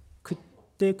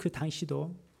그때 그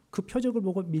당시도 그 표적을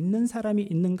보고 믿는 사람이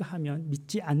있는가 하면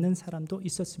믿지 않는 사람도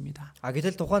있었습니다.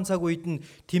 Гэтэл тухайн цаг үед нь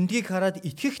тэмдгийг хараад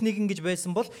итгэх нэгэн гэж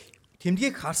байсан бол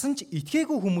тэмдгийг харсан ч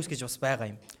итгээгүй хүмүүс гэж бас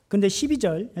байгаа юм. 근데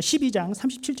 12장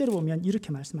 37절에 보면 이렇게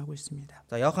말씀하고 있습니다.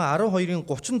 За, Иохан 12-ийн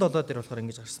 37 дээр болохоор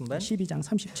ингэж гарсан байна. 12장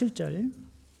 37절.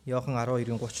 Иохан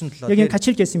 12-ийн 37 여기는 дээр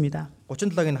같이 읽겠습니다.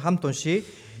 37-ыг хамт уншия.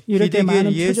 이렇게 많은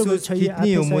표적을 Есүс 저희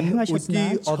тэдний 앞에서 өмнө 행하셨으나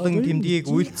өдий олон 저를 тэмдгийг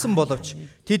믿지 үйлдсэн боловч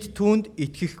тэд түүнд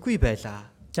итгэхгүй байлаа.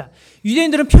 자,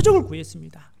 유대인들은 표적을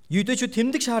구했습니다. 유대주д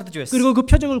тэмдэг шаардаж байсан. 그리고 그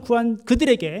표적을 구한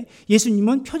그들에게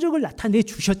예수님은 표적을 나타내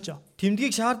주셨죠.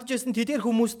 Тэмдгийг шаардаж байсан тэдгээр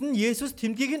хүмүүст нь Есүс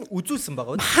тэмдгийг нь үзүүлсэн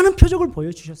байгаа. 많은 표적을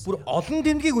보여주셨어요. Бүр олон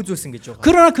тэмдгийг үзүүлсэн гэж байгаа.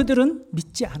 그러나 그들은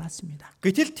믿지 않았습니다.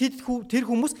 Гэтэл тэр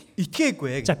хүмүүс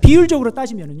итгээгүй. 자, 비율적으로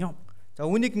따지면은요. За,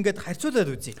 үүнийг ингээд харьцуулаад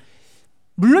үзье.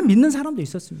 물론 믿는 사람도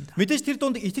있었습니다. Мэдээж тэр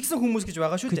дунд итгэсэн хүмүүс гэж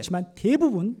байгаа шүү дээ. 그렇지만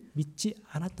대부분 믿지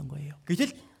않았던 거예요.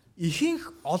 Гэтэл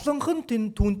ихэнх олонх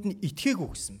нь түүнд нь итгээгүй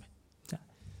гэсэн байна. 자,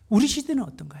 우리 시대는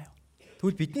어떤가요?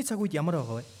 Тэгвэл бидний цаг үед ямар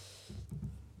байгаа вэ?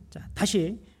 자,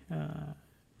 다시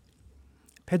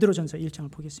베드로전서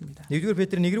 1장을 보겠습니다. 1-р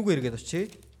Петр 1-рүүгээ эргээд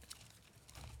очие.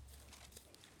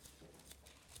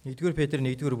 1-р Петр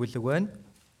 1-р бүлэг байна.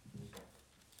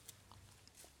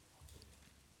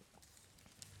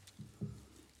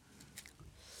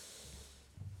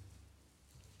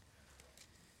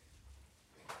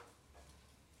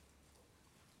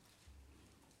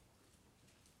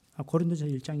 고린도서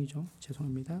 1장이죠.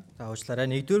 죄송합니다. За уучлаарай.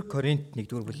 1-р Коринт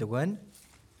 1-р бүлэг байна.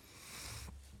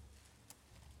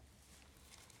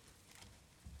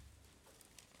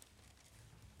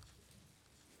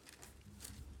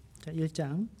 자,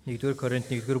 1장 1-р Коринт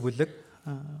 1-р бүлэг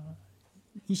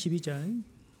 22절.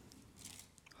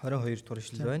 22 дугаар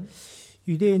ишлэл байна.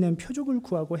 유대인은 표적을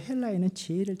구하고 헬라인은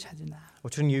지혜를 찾으나.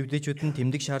 Учир нь евдээчүүд нь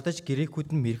тэмдэг шаардаж,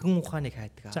 грекүүд нь мэрэгэн ухааныг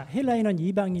хайдаг. 자, 헬라인은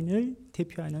이방인을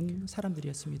대표하는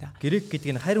사람들이었습니다. Грек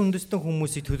гэдэг нь харь үндэстэн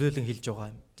хүмүүсийг төлөөлөн хэлж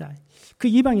байгаа юм. 자, 그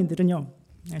이방인들은요,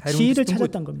 지혜를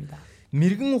찾았던 겁니다.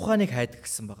 мэрэгэн ухааныг хайдаг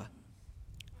гэсэн байгаа.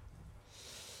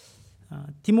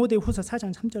 디모데후서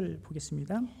 4장 3절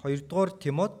보겠습니다. 2-р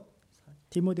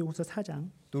디모데후서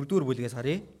 4장 4-р бүлгээс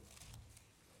харъя.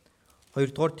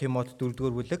 2-р Тимот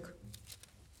 4-р бүлэг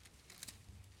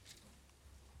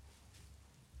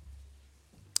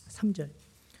 3절.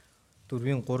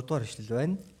 4-ийн 3-р ишлэл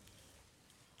байна.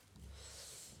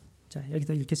 자,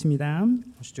 여기서 읽겠습니다.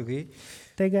 Уншиж өгье.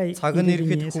 때가 Цаг нь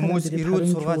ирэхэд хүмүүс эрүүл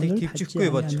сургаалыг төвчөхгүй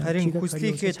болж харин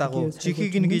хүслийнхээ дагуу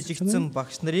чихийг нь гижигдсэн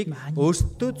багш нарыг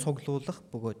өөрсдөө цуглуулах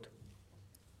бөгөөд.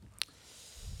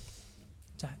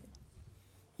 자,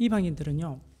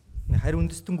 이방인들은요, харь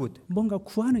үндэстэнгүүд 뭔가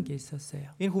구하는 게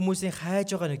있었어요. энэ хүмүүсийн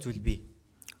хайж байгаа нэг зүйл бий.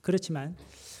 그렇지만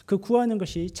그 구하는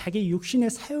것이 자기 육신의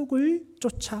사욕을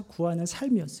쫓아 구하는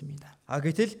삶이었습니다.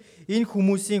 Гэтэл энэ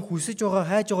хүмүүсийн хүсэж байгаа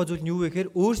хайж байгаа зүйл нь юу вэ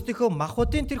гэхээр өөрсдийнхөө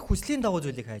махбодын тэр хүслийн дагуу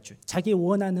зүйлийг хайж байна. 자기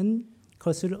원하는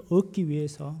것을 얻기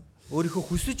위해서 өөрийнхөө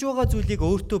хүсэж байгаа зүйлийг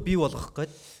өөртөө бий болгох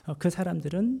гээд 그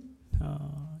사람들은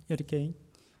이렇게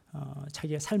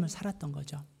자기의 삶을 살았던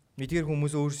거죠. эдгээр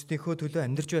хүмүүс өөрсдийнхөө төлөө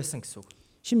амьдарч байсан гэсэн үг.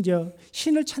 심지어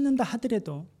신을 찾는다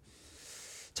하더라도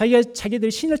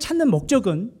자기들이 신을 찾는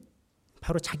목적은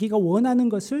바로 자기가 원하는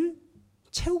것을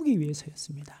채우기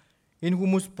위해서였습니다. Энэ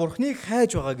хүмүүс бурхныг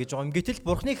хайж байгаа гэж байгаа юм. Гэтэл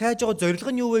бурхныг хайж байгаа зорилго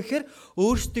нь юу вэ гэхээр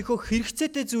өөрсдийнхөө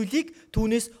хэрэгцээтэй зүйлийг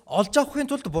түүнээс олж авахын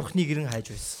тулд бурхныг ирэн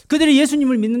хайж байсан. 그들이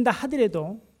예수님을 믿는다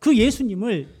하더라도 그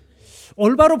예수님을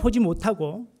올바로 보지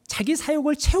못하고 자기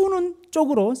사욕을 채우는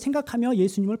쪽으로 생각하며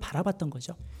예수님을 바라봤던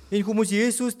거죠. Энэ хүмүүс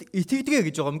Есүст итгэдэг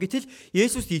гэж байгаа юм. Гэтэл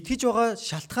Есүст итгэж байгаа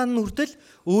шалтгаан нь хүртэл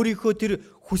өөрийнхөө тэр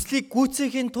хүслийг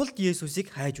гүйцээхийн тулд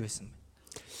Есүсийг хайж байсан.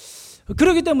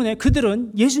 그렇기 때문에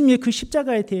그들은 예수님의 그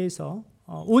십자가에 대해서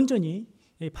온전히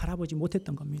바라보지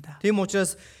못했던 겁니다. Тийм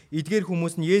учраас эдгээр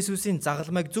хүмүүс нь Есүсийн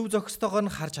загалмайг зөв зохистойгоор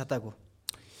нь харж чадаагүй.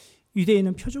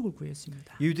 유대인은 표적을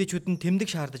구했습니다. евдээчүүд нь тэмдэг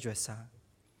шаардаж байсан.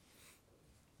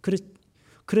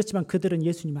 그렇지만 그들은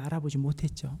예수님을 알아보지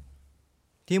못했죠.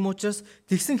 Тийм учраас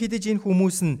тэгсэн хэдиж энэ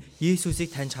хүмүүс нь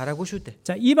Есүсийг таньж хараагүй шүү дээ.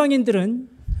 자, 이방인들은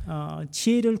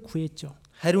지혜를 구했죠.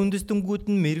 харь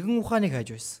үндэстэнгүүд нь мэрэгэн ухааныг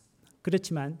хайж байсан.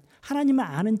 그렇지만 하나님을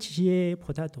아는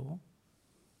지혜보다도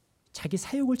자기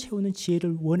사욕을 채우는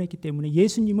지혜를 원했기 때문에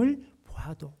예수님을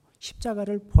보아도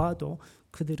십자가를 보아도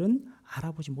그들은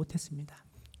알아보지 못했습니다.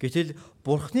 Гэтэл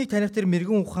бурхныг таних тэр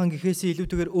мэрэгэн ухаан гэхээсээ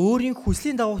илүүтэйгээр өөрийн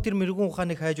хүслийн дагуу тэр мэрэгэн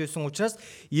ухааныг хайж байсан учраас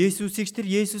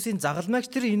Есүсийн загалмайг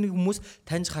тэр энэ хүмүүс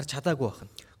таньж харж чадаагүй байна.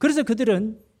 그래서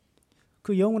그들은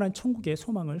그 영원한 천국의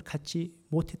소망을 갖지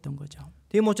못했던 거죠.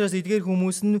 Тийм учраас эдгээр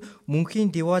хүмүүс нь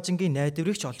мөнхийн диваажингийн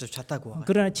найдварыг ч олж чадаагүй байна.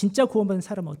 그러나 진짜 구원받은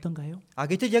사람은 어떤가요?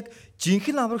 Гэтэл яг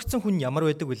жинхэнэ аврагдсан хүн ямар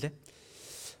байдаг вүлээ?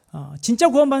 진짜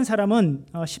구원받은 사람은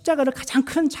십자가를 가장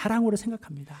큰 자랑으로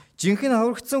생각합니다. жинхэнэ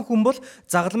аврагдсан хүн бол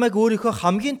загалмайг өөрийнхөө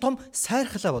хамгийн том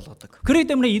сайрхлаа болгодог. 그렇기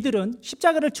때문에 이들은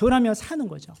십자가를 전하며 사는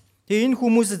거죠. Энэ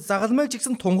хүмүүс загалмайг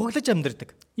жигсэн тунхаглаж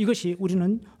амьдардаг. 이것이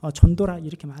우리는 전도라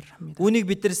이렇게 말을 합니다. Үүнийг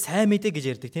бид нар сайн мэдээ гэж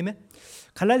ярьдаг, тийм ээ?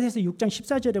 갈라디아서 6장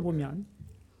 14절에 보면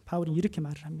바울이 이렇게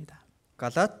말을 합니다.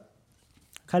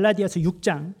 갈라디아서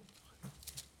 6장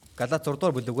Галаат 6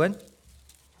 дугаар бүлэг байна.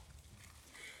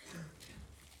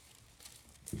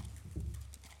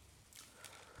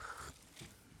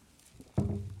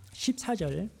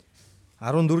 14절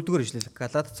 14 дугаар ишлэл.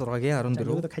 Галаат 6-гийн 14.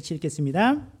 이것도 같이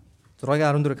읽겠습니다.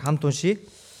 6-гийн 14-ыг хамт уншия.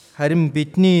 Харин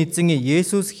бидний эзэн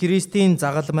Есүс Христийн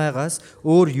загалмайгаас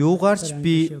өөр юугаарч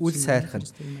би үл сайрхна.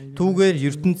 Түүгээр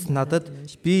ертөнц надад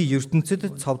би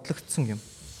ертөнцөд цовдлогдсон юм.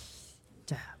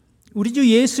 자, 우리 주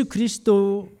예수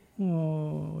그리스도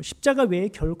십자가 외에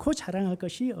결코 자랑할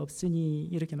것이 없으니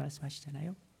이렇게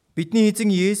말씀하시잖아요. Бидний эзэн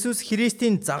Есүс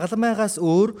Христийн загалмайгаас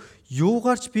өөр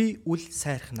юугаарч би үл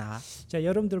сайрхнаа. 자,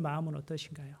 여러분들 마음은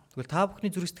어떠신가요? Тэгвэл та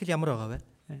бүхний зүрх сэтгэл ямар байгаа вэ?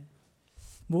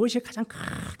 무엇이 가장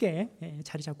크게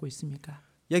자리 잡고 있습니까?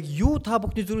 Яг юу та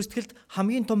бүхний зүрх сэтгэлд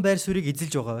хамгийн том байр суурийг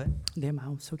эзэлж байгаа вэ? 내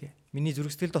마음 속에 Миний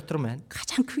зүрх сэтгэл дотор маань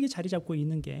가장 크게 자리 잡고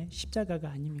있는 게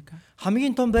십자가가 아닙니까?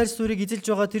 хамгийн том байр суурийг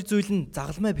эзэлж байгаа тэр зүйл нь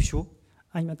загалмай биш үү?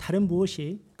 아니면 다른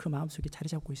무엇이 그 마음속에 자리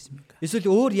잡고 있습니까? Эсвэл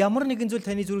өөр ямар нэгэн зүйл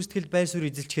таны зүрх сэтгэл байр суурь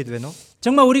эзэлчихэд байна уу?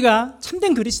 정말 우리가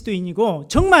참된 그리스도인이고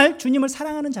정말 주님을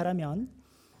사랑하는 자라면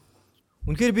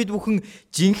Үнэхээр бид бүхэн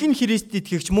жинхэнэ Христэд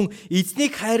итгэгч мөн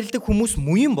эзнийг хайрладаг хүмүүс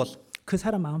мөн юм бол 그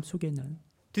사람 마음속에는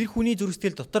тэр хүний зүрх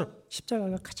сэтгэл дотор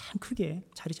십자가가 가장 크게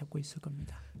자리 잡고 있을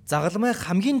겁니다. загалмай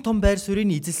хамгийн том байр суурийг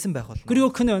эзэлсэн байх болно.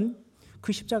 그리고 그는 그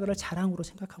십자가를 자랑으로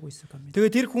생각하고 있을 겁니다. Тэгээ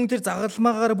тэр хүн тэр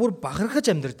загалмаагаар бүр бахархаж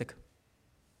амьдардаг.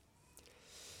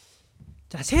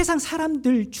 자, 세상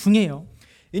사람들 중에요.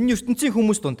 Энэ ертөнцийн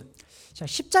хүмүүс донд 자,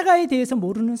 십자가에 대해서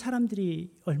모르는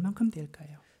사람들이 얼만큼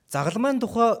될까요? загалмайн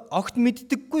тухай огт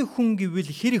мэддэггүй хүн гэвэл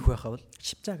хэрэг байх вэ?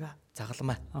 십자가.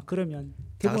 Загалмай. 그러면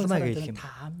대부분 자갈마이가 사람들은 이렇게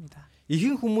다 압니다.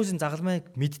 Ихэнх хүмүүсийн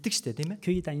загалмайг мэддэг штэ тийм ээ.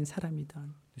 교회 다닌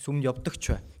사람이든 Сүмд явдагч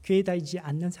бай. 교회 다니지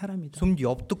않는 사람이든 Сүмд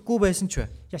явдаггүй байсан ч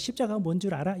бай. 야, 십자가가 뭔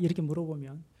줄 알아? 이렇게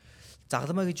물어보면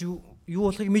Загалмай гэж юу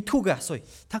болохыг мэдхүүгээ асууя.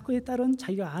 다 그에 따른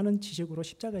자기가 아는 지식으로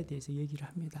십자가에 대해서 얘기를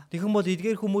합니다. Тэгэх юм бол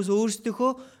эдгээр хүмүүс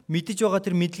өөрсдийнхөө мэдэж байгаа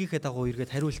тэр мэдлэгийн дагуу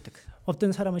эргээд хариулдаг.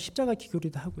 어떤 사람은 십자가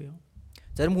기교리도 하고요.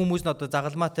 Зарим хүмүүс нь одоо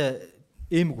загалмаатай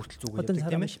эм хүртэл зүг 어떤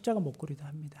явдаг тийм 사람은 ээ. 십자가 목걸이도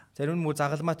합니다. Зарим нь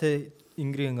загалмаатай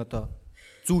ингрийн одоо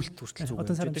зүйлт хүртэл зүг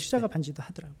어떤 사람은 явдаг. 십자가 반지도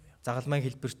하더라고요. Загалмайн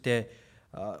хэлбэртэй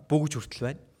бөгж хүртэл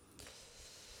байна.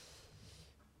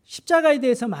 십자가에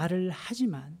대해서 말을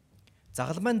하지만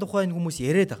Загалмайн тухай энэ хүмүүс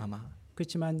яриад байгаамаа.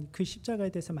 그렇지만 그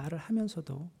십자가에 대해서 말을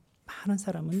하면서도 많은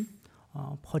사람은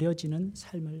버려지는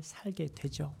삶을 살게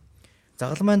되죠.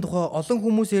 Загалмайн тухай олон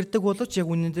хүмүүс ярьдаг боловч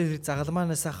яг үнэндээ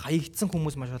загалмаанаас хаягдсан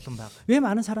хүмүүс маш олон байна. 왜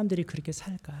많은 사람들이 그렇게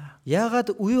살까?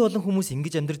 Яагаад үе олон хүмүүс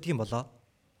ингэж амьдардаг юм болоо?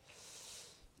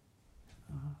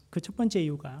 그 첫 번째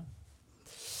이유가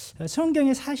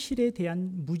성경의 사실에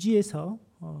대한 무지에서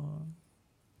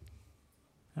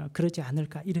그러지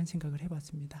않을까 이런 생각을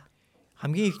해봤습니다.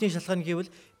 Хамгийн ихний шалтгаан гэвэл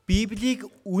Библийг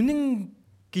үнэн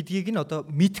гэдгийг нь одоо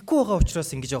мэдхгүй байгаа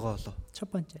учраас ингэж байгаа болоо. 첫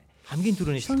번째. Хамгийн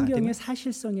түрүүний шалтгаан тийм 성경의 ээ.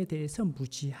 사실성에 대해서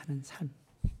무지하는 삶.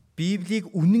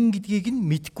 Библийг үнэн гэдгийг нь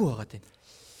мэдхгүй байгаа тийм.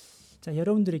 자,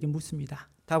 여러분들에게 묻습니다.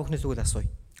 Та бүхнээс үгэл асууя.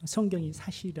 성경이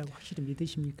사실이라고 확실히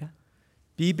믿으십니까?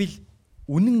 Библи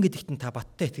үнэн гэдэгт нь та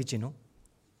баттай итгэж гин үү?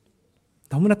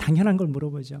 너무나 당연한 걸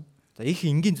물어보죠. За их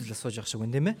энгийн зүйл асууж явах шиг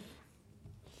байна тийм ээ.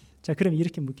 자, 그럼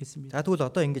이렇게 묻겠습니다. За тэгвэл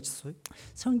одоо ингэж асууя.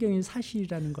 성경이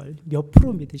사실이라는 걸 몇 프로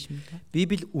믿으십니까?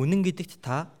 Библи үнэн гэдэгт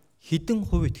та хэдэн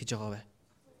хувь итгэж байгаа вэ?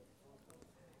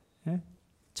 예?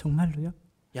 정말로요?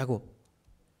 Яг уу?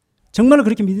 정말로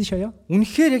그렇게 믿으셔요?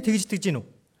 Үнэхээр яг тэгж итгэж гин үү?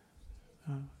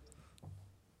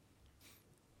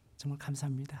 정말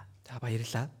감사합니다. За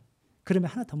баярлалаа. 그러면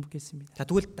하나 더 묻겠습니다. За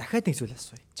тэгвэл дахиад нэг зүйл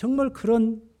асууя. 정말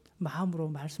그런 마음으로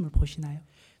말씀을 보시나요?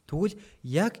 Тэгвэл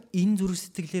яг энэ зүрх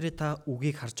сэтгэлээрээ та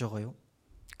үгийг харж байгаа юу?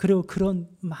 그리고 그런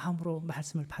마음으로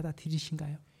말씀을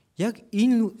받아들이신가요? Яг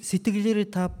энэ сэтгэлээрээ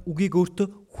та үгийг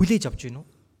өөртөө хүлээж авч гин үү?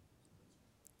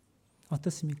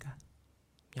 어떻습니까?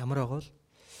 Ямар байгаа бол?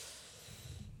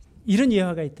 이런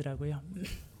예화가 있더라고요.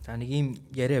 За нэг ийм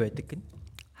яриа байдаг гин.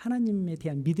 하나님에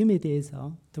대한 믿음에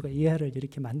대해서 누가 예화를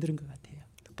이렇게 만드는 것 같아요.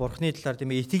 Бурхны талаар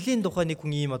тийм ээ итгэлийн тухай нэг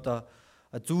хүн ийм одоо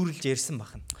зүүрлж ярьсан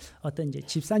бахна. 어떤 이제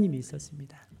집사님이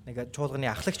있었습니다. Нэг чуулганы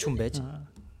ахлагч хүн байж.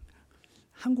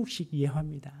 한국식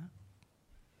예화입니다.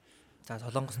 За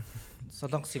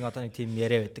солонгосын одоо нэг тийм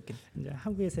яриа байдаг гин. 이제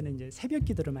한국에서는 이제 새벽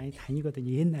기도를 많이 다니거든요,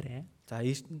 옛날에. За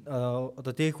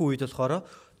одоо дээхүү үед болохоор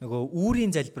нөгөө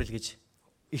үүрийн залбирал гэж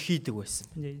их хийдэг байсан.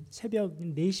 이제 새벽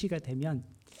 4시가 되면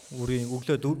Үүрийн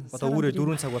өглөө одоо үүрээ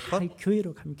 4 цаг болохоор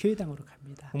교회로 가면 교회당으로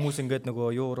갑니다. хүмүүс ингээд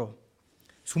нөгөө юу руу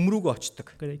сүм рүүгээ очдог.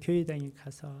 그래 교회당에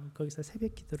가서 거기서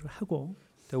새벽 기도를 하고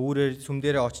Тэгээ үүрээр сүм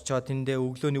дээрээ очичоод тэндээ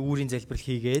өглөөний үүрийн залбирал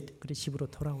хийгээд 그래 집으로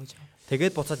돌아오죠.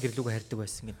 тэгээд буцаад гэрлүүгээ харьдаг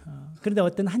байсан гин. 그런데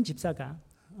어떤 한 집사가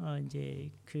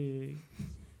이제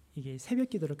이게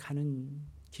새벽 기도를 가는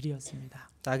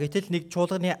길이었습니다. За гэтэл нэг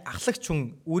чуулганы ахлагч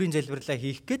хүн үүрийн залбирлаа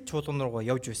хийх гээд чуулган руугаа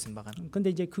явж байсан байгаа.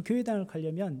 근데 이제 그 교회당을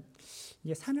가려면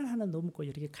이제 산을 하나 넘고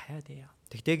이렇게 가야 돼요.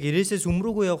 Тэгтээ гэрээсээ сүм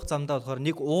рүүгээ явах замдаа болохоор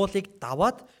нэг уулыг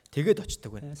даваад тэгээд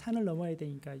очдог байна. 산을 넘어야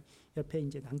되니까 옆에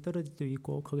이제 낭떠러지도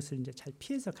있고 거기서 이제 잘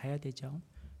피해서 가야 되죠.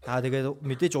 Тэгээд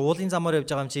мэдээж уулын замаар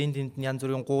явж байгаа юм чи энд тэнд янз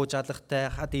бүрийн гууж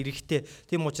алахтай хад эрэхтэй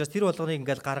тийм учраас тэр болгоныг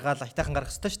ингээл гаргаал айтайхан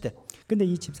гаргах хэрэгтэй шүү дээ. 근데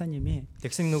이 집사님이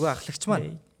Тэгсэн нөгөө ахлагч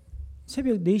маань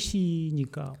새벽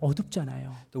 4시니까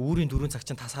어둡잖아요. үүрийн 4 цаг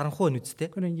чинь тас харанхуй байна үсттэй.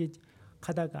 그래 이제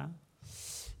가다가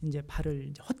이제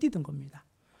발을 이제 헛디딘 겁니다.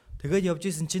 Тэгээд явж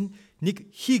исэн чинь нэг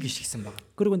хий гიშгсэн баг.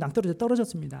 그리고 낭떠러지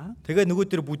떨어졌습니다. Тэгээд нөгөө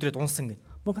тэр бүдрээд унсан гин.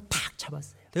 뭔가 탁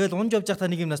잡았어요. Тэгээд унж явж байхдаа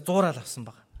нэг юмнаас зуураад авсан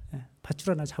баг.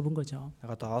 밧줄 하나 잡은 거죠.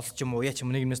 Яг одоо олж юм уу яа ч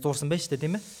юм нэг юмнаас дуурсан байж тээ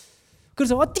тийм ээ.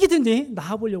 그래서 어떻게든지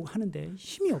나와보려고 하는데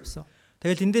힘이 없어.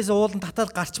 Тэгэл эндээс уулан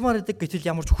татаад гарчмаар идэг гэтэл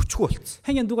ямар ч хүчгүй болцсон.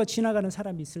 행여 누가 지나가는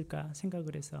사람이 있을까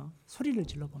생각을 해서 소리를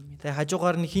질러 봅니다. Тэгээ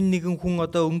хажуугаар нь хин нэгэн хүн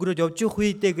одоо өнгөрөөд явж явах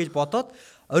үедээ гэж бодоод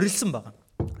орилсон байгаа.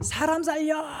 사람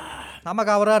살려!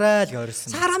 Намайг авраарай гэж орилсон.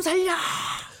 사람 살려!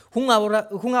 Хүн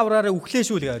авраарай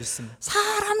үхлээшүүл гэж орилсон.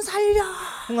 사람 살려!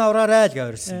 Хүн авраарай гэж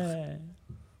орилсон.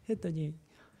 했더니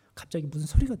갑자기 무슨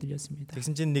소리가 들렸습니다.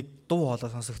 Тэгсэн чинь нэг дуу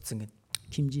хоолой сонсогдсон гин.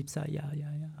 김집사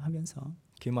야야야 하면서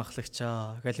Ким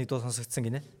ахлагчаа гэж нэг дуу сонсогдсон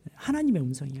гинэ. 하나님의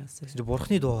음성이었어요. Тэгсэн чинь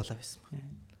бурхны дуу хоолой байсан.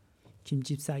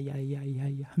 김집사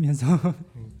야야야야 하면서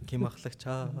Ким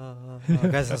ахлагчаа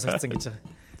гэж сонсогдсон гэж байгаа.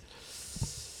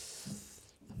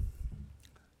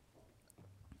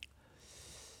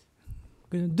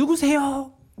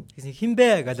 누구세요? Тэгсэн хин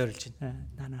бэ гэж орилж байна.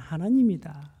 나는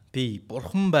하나님이다. Би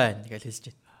бурхан байна гэж хэлж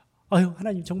байна. 아유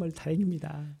하나님 정말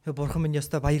다행입니다. Бурхан минь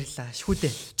ястаа баярлалаа.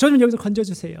 Шүүдээ. 저는 여기서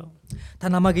건져주세요. Та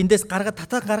намайг эндээс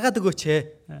гаргаад өгөөч.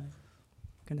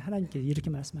 근데 하나님께 이렇게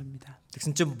말씀합니다.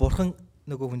 Тэгсэн чинь бурхан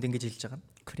нөгөө хүнд ингэж хэлж байгаа.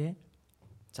 그래?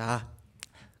 За.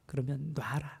 그러면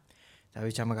놔라. За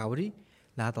би чамайг аврий.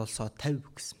 Наад олсоо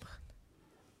 50 гэсэн байна.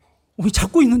 우리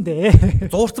잡고 있는데.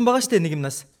 Зуурсан байгаа штэ нэг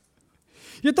юмнаас.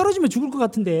 얘 떨어지면 죽을 것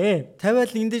같은데.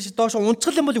 50-аад эндээс доош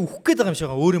унцгал юм бол үхэх гээд байгаа юм шиг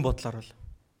байгаа. Өөрийн бодлоор бол.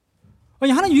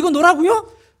 아니 하나님 이거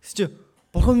놓으라고요? Чи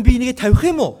бурхан би энийг тавих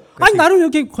юм уу? 아니 나를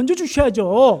이렇게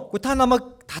건져주셔야죠. Гэхдээ та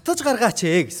намайг татаж гаргаач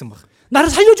гэсэн баг. 나를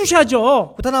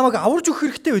살려주셔야죠. Та намайг аварж өгөх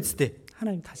хэрэгтэй үсттэй.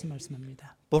 하나님 다시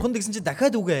말씀합니다. Бурхан гэсэн чинь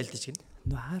дахиад үгээ айлдаж гин.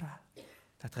 놔라.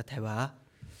 Татгаа тавиа.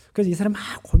 그래서 이 사람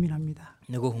막 고민합니다.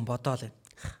 Нөгөө хүн бодоол.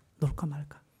 놓을까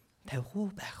말까. Тавих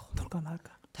уу байх уу? 놓을까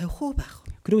말까. Тавих уу байх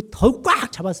уу? 그리고 더욱 꽉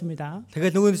잡았습니다.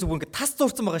 Тэгээд нөгөөөөс бүр ингээ тас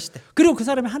зурцсан байгаа штэ. 그리고 그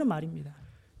사람이 하는 말입니다.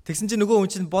 Тэгсэн чинь нөгөө хүн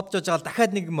чинь бодож байгаа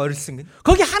дахиад нэг юм орилсон гин.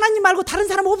 거기 하나님 말고 다른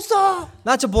사람 없어.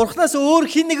 Наа чи бурхнаас өөр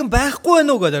хин нэгэн байхгүй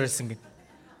байна уу гэж орилсон гин.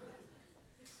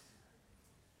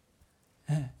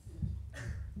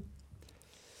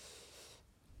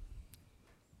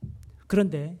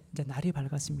 그런데 이제 날이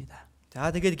밝았습니다. За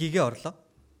тэгээд 기계 орлоо.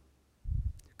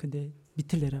 근데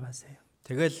밑을 내려봤어요.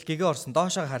 Тэгэл 기계 орсон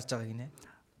доошоо харж байгаа гинэ.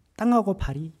 땅하고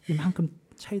발이 이만큼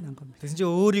차이 난 겁니다. Тэгсэн чинь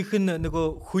өөрийнх нь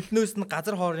нөгөө хөлнөөс нь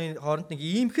газар хооронд нэг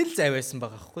ийм хэл зай байсан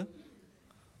байгаа байхгүй.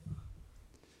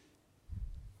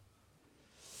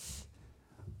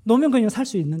 놓으면 그냥 살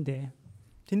수 있는데.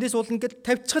 Тэндээс уулна гэд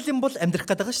тавьчихал юм бол амьдрах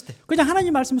гээд байгаа шүү дээ. 그냥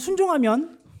하나님 말씀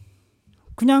순종하면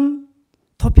그냥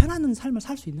더 편안한 삶을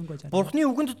살 수 있는 거잖아요. Бурхны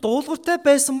үгэнд дуулууртай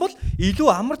байсан бол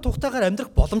илүү амар тухтайгаар амьдрах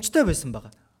боломжтой байсан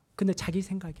байгаа. 근데 자기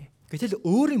생각에 Гэтэл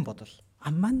өөрийн бодол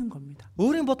안 맞는 겁니다.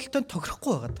 өөрийн бодолтой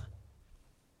тохирохгүй байгаа.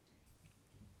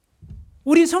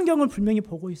 우리 성경을 분명히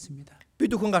보고 있습니다.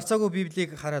 Бид өхөн гарцаагүй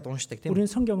Библийг хараад уншдаг тийм үү? 우리는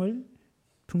성경을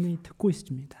분명히 듣고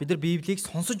있습니다. Бид нар Библийг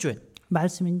сонсож байна.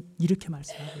 말씀은 이렇게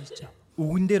말씀하고 있죠.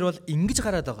 Үгэн дээр бол ингэж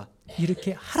гараад байгаа.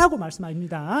 이렇게 하라고 말씀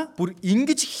아닙니다. Бүр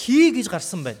ингэж хий гэж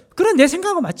гарсан байна. 그런 내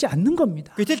생각과 맞지 않는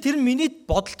겁니다. Гэтэл тэр нь миний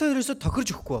бодолтой ерөөсө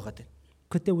тохирж өгөхгүй байгаа дээ.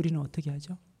 그때 우리는 어떻게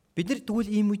하죠? Бид нар тэгвэл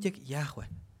ийм үед яг яах вэ?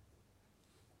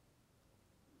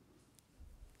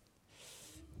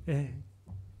 예.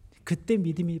 그때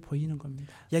믿음이 보이는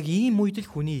겁니다. Яг ийм үед л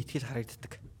хүний итгэл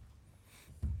харагддаг.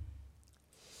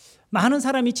 많은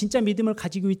사람이 진짜 믿음을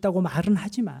가지고 있다고 말은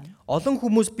하지만 Олон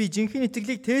хүмүүс би жинхэнэ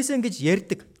итгэлийг тээсэн гэж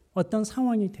ярьдаг. 어떤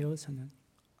상황이 되어서는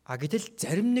Гэтэл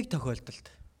зарим нэг тохиолдолд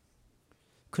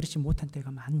그렇지 못한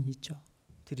때가 많이 있죠.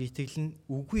 тэр итгэл нь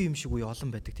үгүй юм шиг үе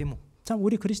олон байдаг тийм үү? 참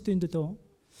우리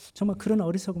그리스도인들도 정말 그런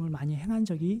어리석음을 많이 행한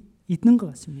적이 있는 것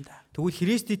같습니다. Тэгвэл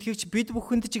Христ итгэгч бид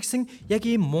бүхэнд ч гэсэн яг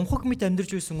ийм мунхаг мэт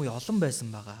амьдарч байсан үе олон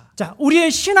байсан байгаа. 자,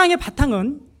 우리의 신앙의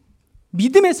바탕은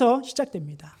믿음에서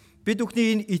시작됩니다. Бид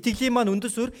бүхний энэ итгэлийн маань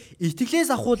үндэс өөр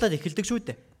итгэлээс ахуулаад эхэлдэг шүү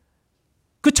дээ.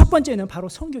 그 첫 번째는 바로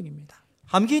성경입니다.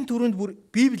 Хамгийн түрүүнд бүр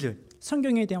Библи байна.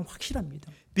 성경에 대한 확실한 믿음.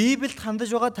 Библиэд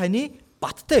хандаж байгаа таны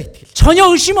баттай итгэл. 전혀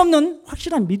의심 없는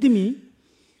확실한 믿음이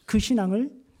그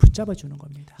신앙을 붙잡아 주는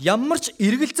겁니다. Ямар ч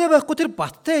эргэлзээ байхгүй тэр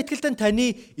баттай итгэлтэй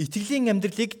таны итгэлийн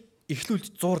амьдралыг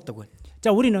эхлүүлж зуурдаг байна.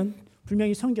 자, 우리는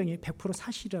분명히 성경이 100%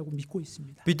 사실이라고 믿고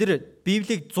있습니다. Бид нар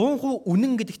Библийг 100%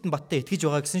 үнэн гэдэгт нь баттай итгэж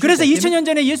байгаа гэсэн шүү. 그래서 2000년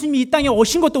전에 예수님이 이 땅에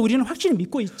오신 것도 우리는 확실히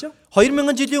믿고 있죠.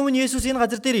 2000 жилийн өмнө Есүс энэ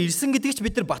газар дээр ирсэн гэдэгт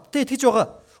бид нар баттай итгэж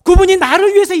байгаа. 그분이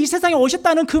나를 위해서 이 세상에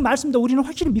오셨다는 그 말씀도 우리는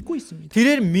확실히 믿고 있습니다.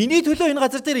 Тэрээр миний төлөө энэ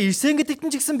газар дээр ирсэн гэдэгт нь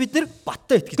ч гэсэн бид нар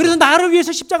баттай итгэж 그래서 байгаа. 나를 위해서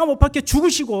십자가 못 박혀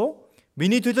죽으시고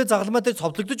Миний төлөө загалмай дээр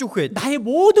цовдлогдож өгөхөд 나의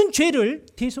모든 죄를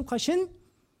대속하신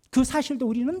그 사실도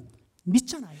우리는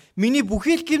믿잖아요. миний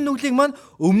бүхий л гим нүглийг маань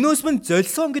өмнөөс мань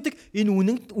золсон гэдэг энэ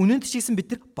үнэнд ч гэсэн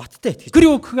бид нар баттай итгэж.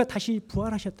 그리고 그가 다시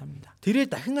부활하셨답니다. Тэрээр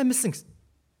дахин амьсан гэсэн.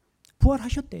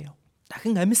 부활하셨대요.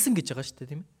 Дахин амьсан гэж байгаа шүү дээ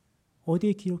тийм ээ.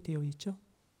 어디에 기록되어 있죠?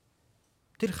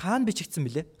 Тэр хаана бичигдсэн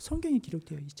бilé? 성경에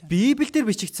기록되어 있잖아요. Библиэлд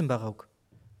бичигдсэн байгаа үг.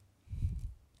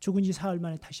 죽은 지 사흘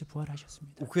만에 다시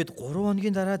부활하셨습니다. Үхээд 3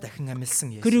 хоногийн дараа дахин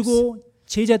амьдсан Есүс. 그리고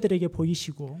제자들에게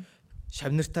보이시고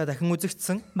Шавнартаа дахин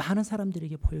үзэгдсэн. 많은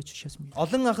사람들에게 보여주셨습니다.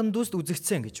 Олон анхан дүүст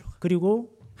үзэгдсэн гэж байна.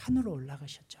 그리고 하늘로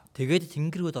올라가셨죠. Тэгээд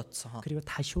тэнгэрүүд оцсон. 그리고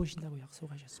다시 오신다고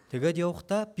약속하셨습니다. Тэгээд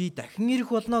явахдаа би дахин ирэх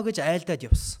болно гэж айлдаад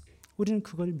явсан. 우리는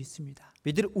그걸 믿습니다.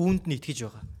 Бид нар үүнд нь итгэж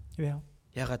байгаа. 왜요?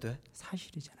 Яагаад вэ?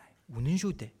 사실이잖아요. Үнэн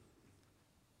шүү дээ.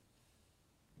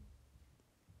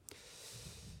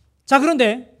 자,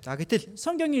 그런데 За гэтэл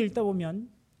성경을 읽다 보면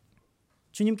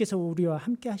주님께서 우리와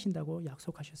함께 하신다고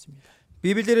약속하셨습니다.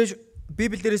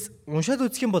 Библиэлээс уншаад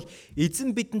үзэх юм бол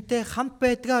эзэн бидэнтэй хамт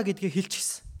байдгаа гэдгийг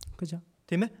хэлчихсэн. 그죠?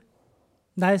 Тийм ээ?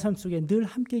 나의 삶 속에 늘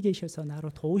함께 계셔서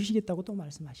나로 도우시겠다고 또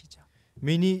말씀하시죠.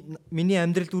 Миний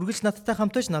амьдралд үргэлж надтай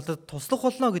хамтаж надад туслах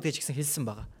болно гэдгийг ч гэсэн хэлсэн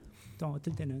байгаа. 또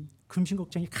어떨 때는 금신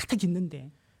걱정이 가득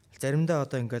있는데 Заримдаа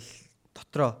одоо ингээл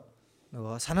дотроо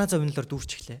нөгөө санаа зовнилоор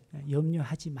дүүрчихлээ.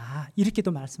 염려하지 마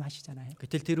이렇게도 말씀하시잖아요.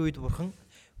 Гэтэл тэр үед бурхан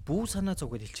бүү санаа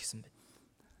зовгээд хэлчихсэн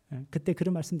байна. 그때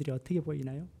그런 말씀들이 어떻게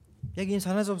보이나요? Яг ийм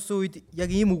санаа зовсон үед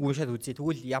яг ийм үг уншаад үзье.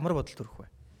 Тэгвэл ямар бодол төрөх вэ?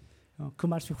 그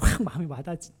말씀이 확 마음에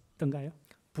와닿던가요?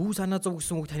 Бүү санаа зов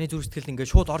гэсэн үг таны зүрх сэтгэлд ингээд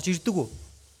шууд орж ирдэг үү?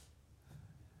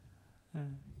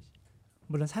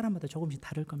 물론 사람마다 조금씩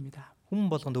다를 겁니다. Хүн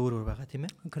болгонд өөр өөр байгаа тийм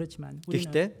ээ. 그렇지만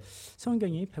우리는 Гэхдээ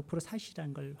성경이 100%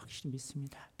 사실이라는 걸 확실히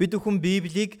믿습니다. бид хүн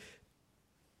Библийг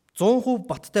 100%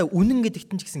 баттай үнэн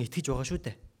гэдэгт нь ч гэсэн итгэж байгаа шүү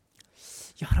дээ.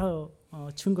 여러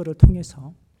증거를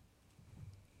통해서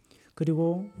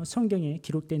그리고 성경에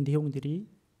기록된 내용들이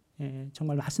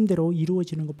정말 말씀대로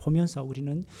이루어지는 거 보면서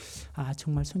우리는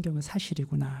정말 성경은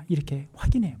사실이구나 이렇게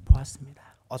확인해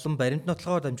보았습니다. Олон баримт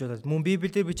нотлохоор дамжуулаад мөн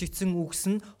Библиэлд бичигдсэн үгс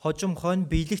нь хожим хойно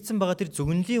биелэгдсэн байгаа тэр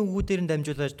зөвнөлийн үгүүдээр нь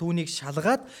дамжуулаад түүнийг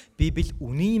шалгаад Библи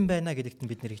үнэн юм байна гэдэгт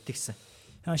нь бид нэр итгэсэн.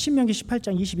 신명기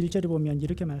 18장 21절에 보면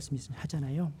이렇게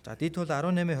말씀하잖아요. За дээд бол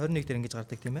 18:21 дээр ингэж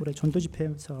гардаг тийм ээ. 올해 전도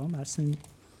집회에서 말씀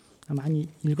많이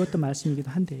읽었던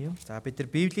말씀이기도 한데요. За бид нар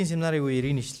Библийн семинарын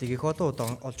үеэр энэ ишлэгийг их олон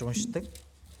удаа олж уншдаг.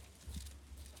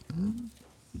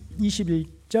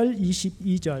 21절,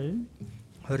 22절.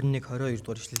 21, 22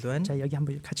 дугаар ишлэл байна. 자, 여기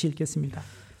한번 같이 읽겠습니다.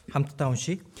 Хамтдаа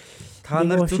уншийе. Та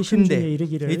нар зүрхэндээ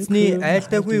эзний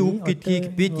айлтаагүй үг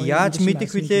гэдгийг бид яаж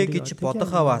мэдэх вүлээ гэж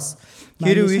бодох аваас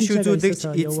хэрв иш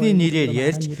үзүүлэгч эзний нэрээр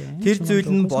ярьж тэр зүйл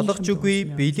нь болгож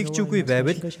үгүй, биелэгч үгүй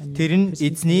байвал тэр нь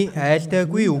эзний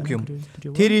айлтаагүй үг юм.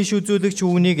 Тэр иш үзүүлэгч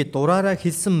үүнийг дураараа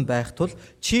хэлсэн байх тул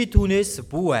чи түүнээс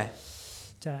бүү.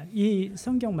 자, 이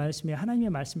성경 말씀이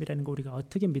하나님의 말씀이라는 거 우리가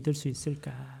어떻게 믿을 수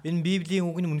있을까? Энэ Библийн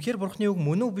үг нь үнэхээр Бурхны үг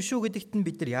мөн үү биш үү гэдэгт нь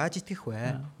бид нар яаж итгэх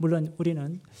вэ? 물론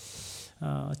우리는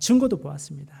증거도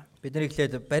보았습니다. Бид нар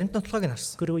эхлээд баримт нотлохыг нь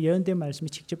харсан. 그리고 예언된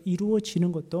말씀이 직접 이루어지는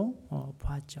것도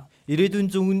보았죠. Ирээдүйн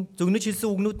зөвнөж хэлсэн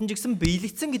үгнүүд нь ч гэсэн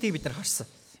биелэгдсэн гэдгийг бид нар харсан.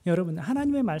 여러분,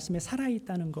 하나님의 말씀에 살아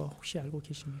있다는 거 혹시 알고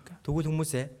계십니까? Тэгвэл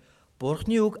хүмүүсээ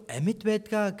Бурхны үг амьд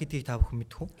байдгаа гэдгийг та бүхэн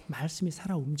мэдэх үү? 말씀이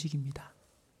살아 움직입니다.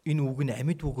 Энэ үг нь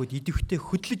амьд бөгөөд идэвхтэй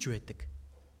хөдлөж байдаг.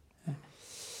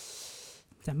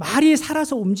 자, 말이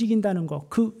살아서 움직인다는 거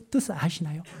그 뜻을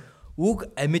아시나요? Үг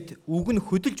амьд, үг нь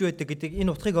хөдөлж байдаг гэдэг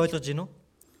энэ утгыг ойлгож байна уу?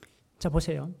 자,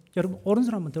 보세요. 여러분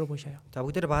오른손 한번 들어보셔요. За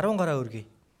бүгдээ баруун гараа өргөе.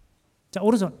 자,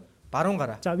 오른손. Баруун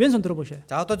гараа. 자, 왼손 들어보셔요.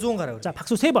 За одоо зүүн гараа өргөе. 자,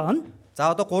 박수 3번.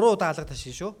 За одоо 3 удаа алга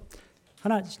ташиж шүү.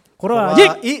 하나,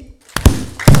 고라지.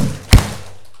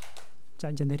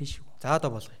 자, 이제 내리시고. За одоо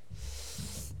болгоё.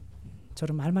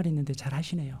 저런 말만 있는데 잘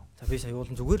하시네요. За би сая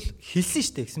уулын зүгээр л хэлсэн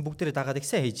шүү дээ гэсэн бүгдээрээ дагаад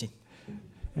ихсэн хийж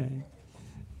байна.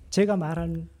 제가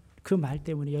말한 그 말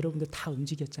때문에 여러분들 다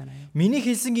움직였잖아요. Миний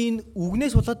хэлсэн энэ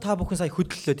үгнээс болоод та бүхэн сая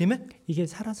хөдлөлөө тийм ээ? 이게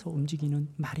살아서 움직이는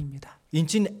말입니다. Энд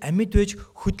чинь амьд байж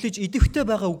хөдлөж идэвхтэй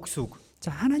байгаа үг гэсэн үг. 자,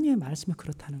 하나님의 말씀은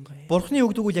그렇다는 거예요. Бурхны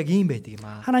үг тэгвэл яг ийм байдаг юм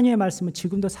аа. 하나님의 말씀은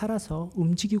지금도 살아서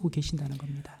움직이고 계신다는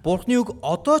겁니다. Бурхны үг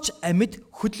одоо ч амьд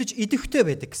хөдлөж идэвхтэй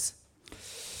байдаг гэсэн.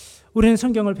 우리는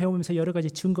성경을 배우면서 여러 가지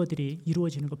증거들이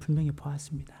이루어지는 거 분명히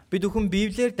보았습니다. Бид бүхэн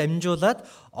Библиэр дамжуулаад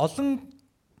олон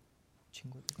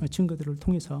증거들을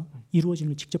통해서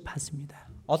이루어지는 걸 직접 봤습니다.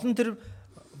 олон тэр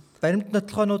баримт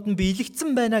нотлохоонууд нь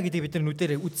биелэгдсэн байна гэдгийг бид нар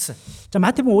нүдээр үзсэн. 자,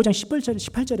 마태복음 5장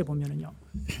 18절에 보면은요.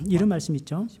 이런 말씀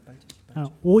있죠.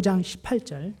 5장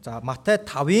 18절. За Матай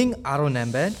 5-ын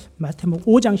 18 байна. 마태복음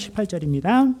 5장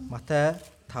 18절입니다. Матай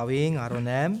 5-ын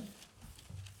 18.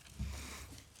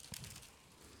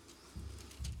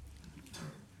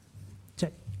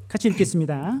 같이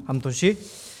읽겠습니다. Хамт уншия.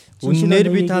 Үннээр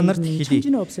би та нарт хэлье.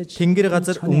 Тэнгэр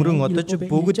газар өмрөн одож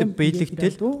бүгд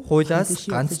биелэгтэл хуйлаас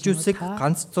ганц жүсэг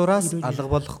ганц зураас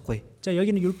алга болохгүй. 자,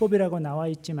 여기는 율법이라고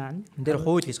나와 있지만 энэ дээр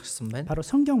хууль гэж гарсан байна. 바로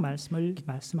성경 말씀을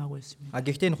말씀하고 있습니다.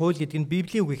 Гэхдээ энэ хууль гэдэг нь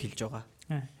Библийн үгийг хэлж байгаа.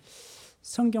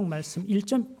 성경 말씀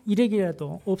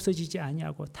 1.1액이라도 없어지지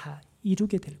아니하고 다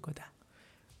이루게 될 거다.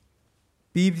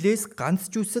 Библиэс ганц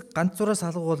ч үсэг ганц зураа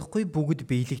салга болохгүй бүгд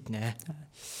биелэгдэнэ.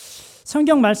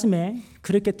 성경 말씀에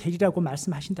그렇게 되리라고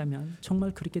말씀하신다면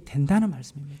정말 그렇게 된다는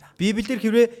말씀입니다. Библиэр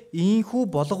хэрвээ ийхүү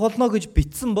болгоолно гэж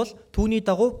бичсэн бол түүний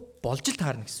дагуу болж л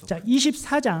таарна гэсэн. 자,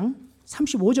 24장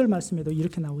 35절 말씀에도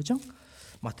이렇게 나오죠.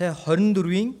 Матай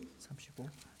 24-ийн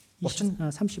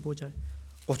 35절.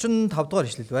 35 дугаар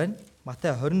ишлэл байна.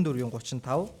 Матай 24-ийн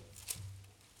 35.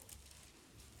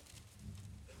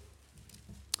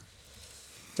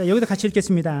 자, 여기도 같이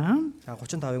읽겠습니다. За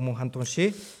 35-ыг мөн ханд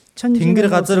уншия. 천지는 Тэнгэр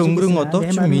газар өнгөрөн 없어지겠으나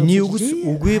одовч 내 말은 миний 없어지지 үгс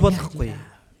үгүй болохгүй.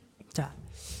 자,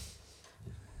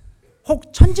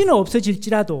 혹 천지는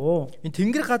없어질지라도 Энэ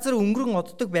тэнгэр газар өнгөрөн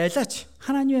оддог байлаач.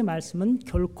 하나님의 말씀은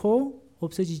결코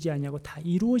없어지지 아니하고 다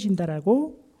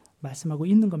이루어진다라고 말씀하고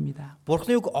있는 겁니다.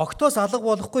 Бурхны үг огтоос алга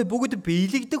болохгүй бүгд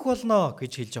биелэгдэх болно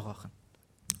гэж хэлж байгаа юм.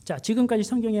 자, 지금까지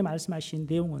성경에 말씀하신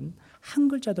내용은 한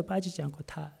글자도 빠지지 않고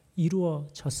다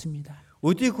이루어졌습니다.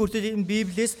 Өдийг хүртэл энэ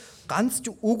Библиэс ганц ч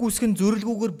үг үсгэн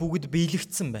зөрөлгүйгээр бүгд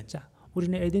биелэгдсэн байна. 자,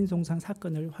 우리는 에덴 동산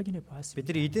사건을 확인해 보았습니다. Бид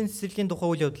нар эдийн засгийн тухай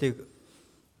үйл явдлыг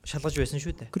шалгаж байсан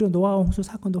шүү дээ. 그리고 노아 홍수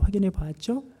사건도 확인해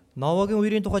보았죠. Новагийн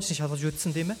үерийн тухай ч шалгаж үзсэн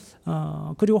тийм ээ.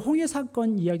 그리고 홍해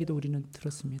사건 이야기도 우리는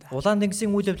들었습니다. Улаан тэнгисийн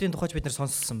үйл явдлын тухай ч бид нар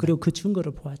сонссон байна. 그리고 그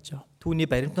증거를 보았죠. Түүний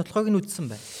баримтлагыг нь үзсэн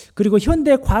байна. 그리고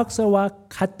현대 과학서와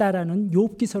같다라는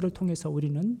욥기서를 통해서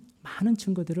우리는 많은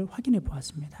증거들을 확인해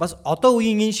보았습니다. Бас одоо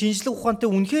үеийн энэ шинжлэх ухаантай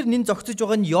үнэхээр нэн зохицож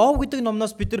байгаа нь Йов гэдэг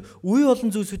номноос бид нар үе олон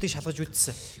зүйлсүүдийг шалгаж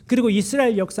үзсэн. 그리고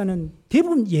이스라엘 역사는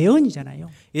대부분 예언이잖아요.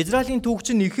 Израилийн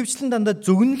түүхчин ихэвчлэн дандаа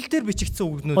зөвнөлтөөр бичигдсэн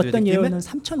үгнүүд байдаг 어떤 тийм ээ. 예언은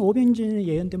 3,500년 전에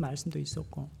예언된 말씀도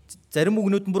있었고 Зарим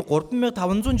үгнүүд нь бүр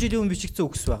 3500 жилийн өмнө бичигдсэн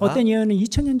үгс байгаа. 어떤 예언은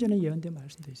 2,000년 전에 예언된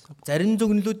말씀도 있었고 Зарим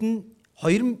зөвнөлүүд нь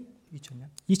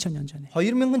 2,000년 전에.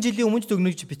 2000 жилийн өмнө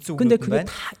зөвнөж бичсэн 근데 үгнүүд 그게 байна.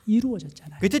 다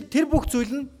이루어졌잖아요. Гэтэл тэр бүх зүйл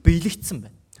нь биелэгдсэн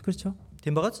байна. 그렇죠?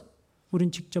 Тийм багаз?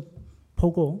 우린 직접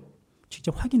보고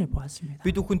직접 확인해 보았습니다.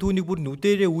 Бид бүхэн түүнийг бүр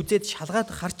нүдэрээ үзээд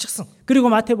шалгаад харчихсан.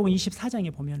 그리고 마태복음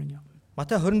 24장에 보면은요.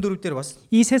 Матай 24 дээр бас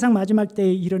이 세상 마지막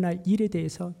때에 일어날 일에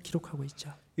대해서 기록하고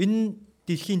있죠. энэ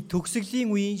дэлхийн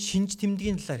төгсгөлийн үеийн шинж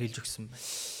тэмдгийн талаар хэлж өгсөн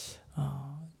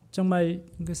байна. 정말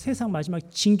그 세상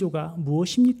마지막 징조가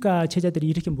무엇입니까? 제자들이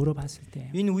이렇게 물어봤을 때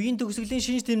Энэ үеийн төгсгөлийн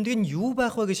шинж тэмдэг нь юу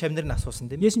байх вэ гэж шамнар нь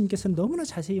асуусан тийм ээ. 예수님께서는 너무나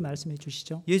자세히 말씀해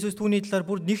주시죠. Есүс түүний талаар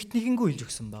бүр нэгт нэхэнгүү хэлж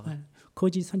өгсөн байна.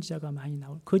 거짓 선지자가 많이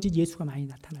나올, 거짓 예수가 많이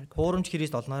나타날 거다. Хуурамч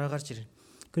Христ олноороо гарч ирнэ.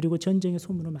 그리고 전쟁의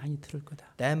소문을 많이 들을 거다.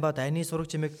 Дайн ба дайны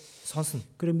сураг чимээг сонсно.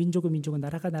 그리고 민족은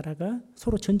나라가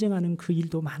서로 전쟁하는 그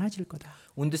일도 많아질 거다.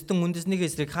 Үндэстэн үндэснийг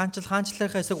эсрэг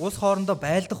хаанчлалынхаа эсрэг улс хоорондоо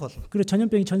байлдах болно. 그리고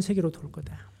전염병이 전 세계로 돌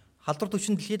거다. Халдвар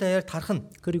төвчин дэлхийд даяар тархна.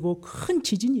 그리고 큰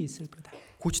지진이 있을 거다.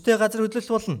 Хүчтэй газар хөдлөлт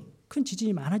болно. 큰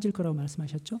지진이 많아질 거라고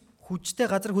말씀하셨죠. Хүчтэй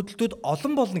газар хөдлөлтүүд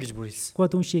олон болно гэж бүр хэлсэн. 그와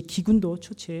동시에 기근도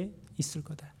초체에 있을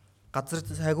거다. Газар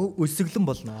сайгүй өлсгөлэн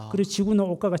болно. 그리고 지구는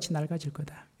옷과 같이 낡아질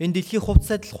거다. Энэ дэлхийн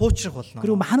хувц сайдл хуучрах болно.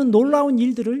 그리고 많은 놀라운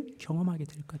일들을 경험하게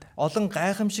될 거다. Олон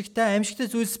гайхамшигтай аимшигтай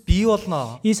зүйлс бий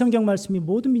болно. 이 성경 말씀이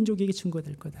모든 민족에게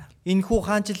증거될 거다. Энэхүү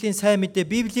хаанчлалын сайн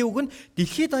мэдээ Библийн үг нь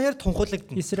дэлхийд даяар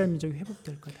тунхаглагдана. 이스라엘 민족이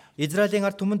회복될 거다. Израилийн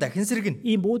ард түмэн дахин сэргэнэ.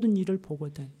 이 모든 일을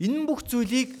보거든. Энэ бүх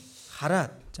зүйлийг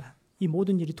хараад 자, 이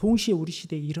모든 일이 동시에 우리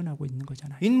시대에 일어나고 있는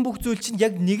거잖아요. энэ бүх зүйл чинь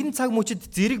яг нэгэн цаг мөчид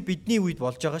зэрэг бидний үед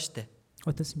болж байгаа шүү дээ.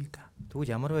 어떻습니까?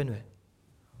 Тэгвэл ямар байна вэ?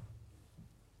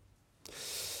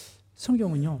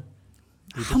 성경은요.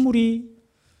 아무리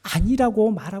아니라고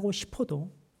말하고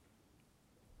싶어도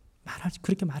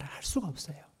그렇게 말을 할 수가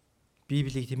없어요.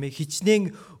 Библийг тийм ээ хичнээн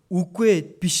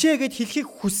үгүй бишээ гэд хэлхийг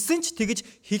хүссэн ч тэгэж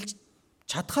хэлж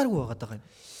чадхааргүй байгаа юм.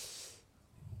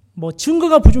 뭐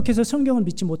증거가 부족해서 성경을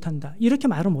믿지 못한다. 이렇게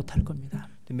말을 못 할 겁니다.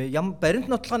 Тийм ээ баримт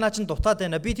нотлогоо наа чин дутаад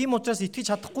байна. Би тийм учраас итгэж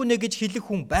чадахгүй нэ гэж хэлэх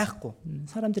хүн байхгүй.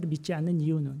 사람들이 믿지 않는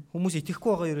이유는 Хүмүүс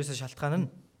итгэхгүй байгаа ерөөсөө шалтгаан нь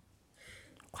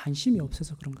관심이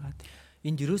없어서 그런 것 같아요.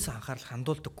 энд ерөөсөө анхаарал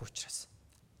хандуулдаггүй учраас.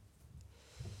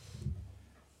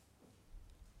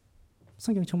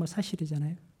 성경 정말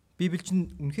사실이잖아요. Библи чинь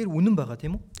үнэхээр үнэн байгаа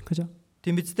тийм үү? 그죠?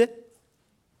 Тийм биз дээ?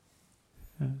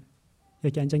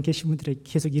 여기 앉아 계신 분들에게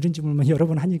계속 이런 질문만 여러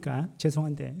번 하니까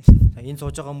죄송한데. За энэ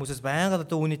сууж байгаа хүмүүсээс байнга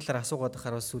одоо үүний талаар асуугаад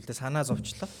байхаар бас сүлдээ санаа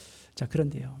зовчлоо. 자,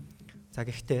 그런데요. За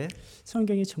гэхдээ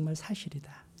성경이 정말 사실이다.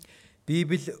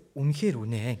 Библи үнэхээр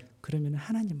үнэ. 그러면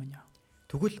하나님은요.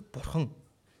 Тэгвэл бурхан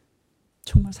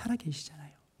정말 살아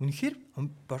계시잖아요. үнэхээр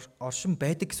оршин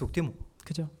байдаг гэсэн үг тийм үү?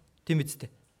 그죠? Тийм биз дээ?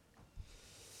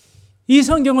 이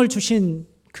성경을 주신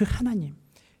그 하나님.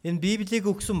 Энэ Библийг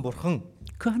өгсөн бурхан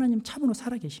그 하나님 참으로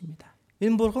살아 계십니다.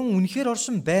 энэ бурхан үнэхээр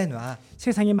оршин байна ба.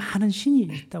 세상에 많은 신이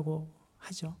있다고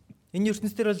하죠. Энэ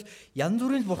ертөнцийн бол янз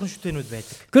бүрийн бурхан шүтэнүүд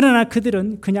байдаг. 그러나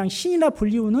그들은 그냥 신이나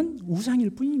불리우는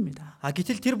우상일 뿐입니다.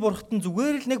 Гэтэл тэр бурхад нь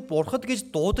зүгээр л нэг бурхад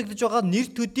гэж дуудагдж байгаа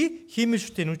нэр төдий хиймэл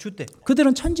шүтэнүүд шүү дээ.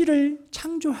 그들은 천지를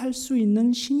창조할 수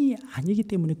있는 신이 아니기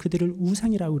때문에 그들을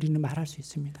우상이라고 우리는 말할 수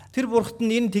있습니다. Тэр бурхад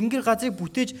нь энэ тэнгэр газрыг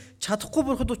бүтээж чадахгүй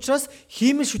бурхад учраас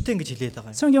хиймэл шүтэн гэж хэлээд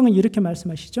байгаа юм. 성경은 이렇게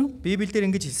말씀하시죠. Библиэлд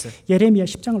ингэж хэлсэн. 예레미야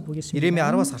 10장을 보겠습니다. Иеремия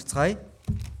 10-аас харцгаая.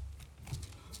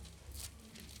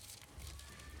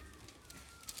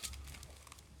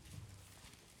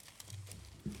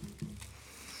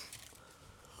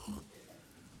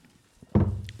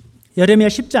 예레미야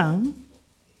 10장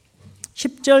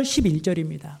 10절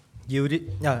 11절입니다.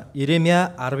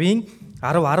 Иеремия 10-ийн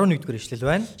 10-11-р эшлэл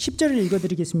байна. 10절을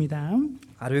읽어드리겠습니다.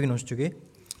 10-ыг нь уншиж өгье.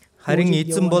 Харин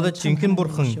эзэн бол жинхэнэ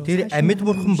бурхан, тэр амьд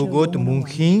бурхан бөгөөд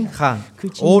мөнхийн хаан.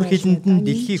 Уур хилэнд нь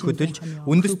дэлхий хөдөлж,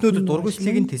 үндэстнүүд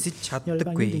дургуйслыг нь тэсэж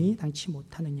чаддаггүй.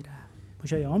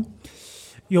 보셔요.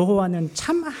 여호와는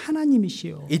참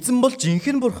하나님이시요. эзэн бол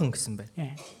жинхэнэ бурхан гэсэн байна.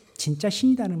 예, 진짜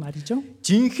신이라는 말이죠.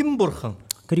 жинхэнэ бурхан.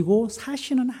 그리고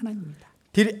사시는 하나님입니다.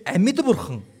 тэр амьд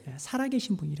бурхан. 예,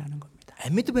 살아계신 분이라는 겁니다.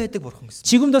 амьд байдаг бурхан гэсэн.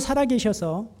 지금도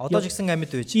살아계셔서 Одоо ч гэсэн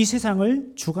амьд байж. 이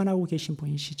세상을 주관하고 계신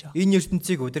분이시죠. Энэ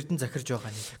ертөнцийг удирдан захирж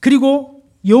байгаа нь. 그리고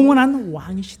영원한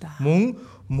왕이시다.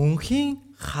 мөнхийн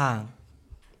хаан.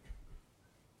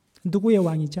 누구의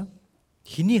왕이죠?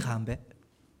 Хиний хаан бэ?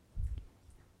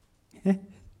 예?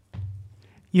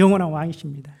 영원한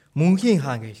왕이십니다. мөнхийн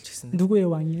хаан гэж хэлчихсэн. 누구의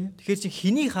왕이에요? Тэгэхээр чи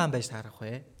хиний хаан байж таарах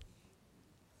вэ?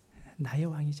 나의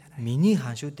왕이잖아요. миний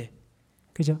хаан шүү дээ.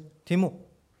 그죠? Тийм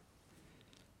үү?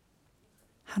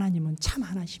 하나님은 참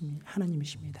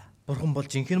하나님이십니다. бурхан бол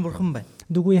жинхэнэ бурхан байна.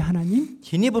 누구의 하나님?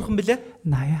 Хиний бурхан бэлээ?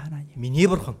 나의 하나님. миний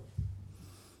бурхан.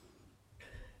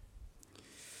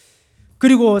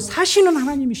 그리고 사시는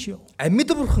하나님이시요. амьд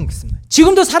бурхан гэсэн байна.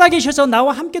 지금도 살아계셔서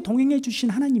나와 함께 동행해 주신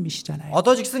하나님이시잖아요.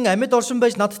 Одоо ч гэсэн амьд оршин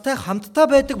байж надтай хамтдаа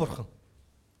байдаг бурхан.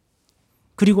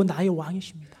 그리고 나의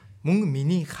왕이십니다. Мөн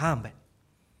миний хаан байна.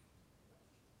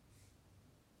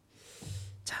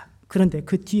 자, 그런데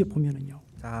그 뒤에 보면은요.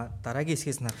 За дараагийн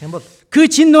хэсгээс харах юм бол 그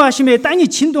진노하심에 땅이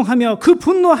진동하며 그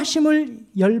분노하심을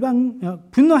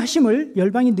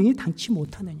열방인 등이 당치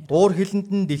못하느니라. уур хилэнд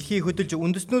нь дэлхий хөдөлж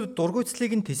үндэстнүүд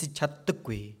дургуйцлыг нь тэсэж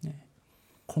чаддаггүй. 네.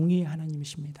 공의의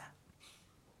하나님이십니다.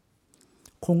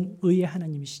 공의의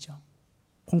하나님이시죠.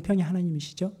 공평의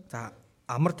하나님이시죠. За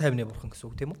амар тайвны бурхан гэсэн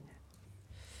үг тийм үү?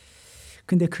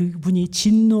 근데 그분이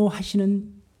진노하시는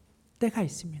때가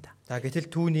있습니다. За гэтэл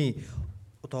түүний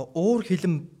одоо уур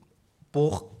хилэн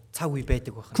буух цаг үе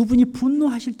байдаг байна. 그분이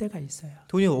분노하실 때가 있어요.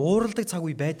 түүний ууралдаг цаг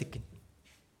үе байдаг гин.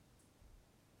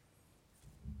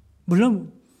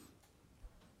 물론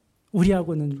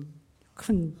우리하고는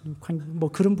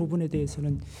뭐 그런 부분에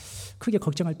대해서는 크게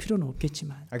걱정할 필요는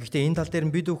없겠지만. Гэхдээ энэ тал дээр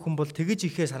нь бид бүхэн бол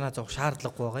тэгэж ихээр санаа зовх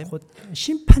шаардлагагүй байгаа юм. 곧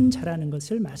심판자라는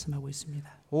것을 말씀하고 있습니다.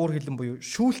 уур хилэн буюу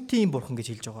шүүлтийн бурхан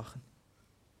гэж хэлж байгаа юм.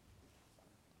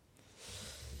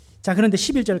 자, 그런데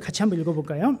 11절 같이 한번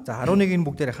읽어볼까요? За 11-ийн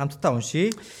бүгдээр хамтдаа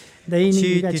уншийе.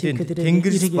 너희는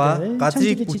тэнгэрс ба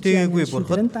газрыг бүтээгээгүй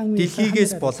бурхад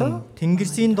дэлхийгээс болон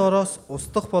тэнгэрсийн дороос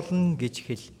устдах болно гэж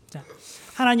хэл. 자,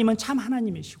 하나님은 참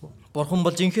하나님이시고 Бурхан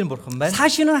бол жинхэнэ бурхан байна.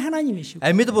 사시는 하나님이시고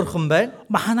Амьд бурхан байна.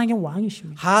 만왕의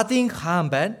왕이십니다. Хаадын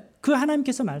хаан байна. 그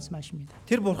하나님께서 말씀하십니다.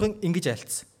 Тэр бурхан ингэж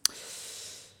альцсан.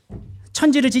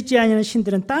 천지를 짓지 아니하는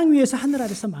신들은 땅 위에서 하늘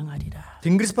아래서 망하리라.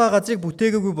 Тэнгэрс ба газрыг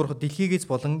бүтээгээгүй бурхад дэлхийгээс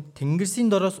болон тэнгэрсийн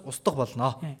дороос устдах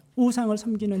болно. 예, 우상을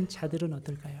섬기는 자들은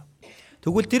어떨까요?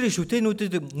 Тэгвэл тэр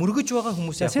шүтэнүүдэд мөргөж байгаа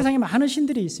хүмүүс яах вэ? 세상에 많은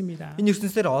신들이 있습니다. Энэ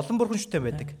ертөнцийн олон бурхан шүтэн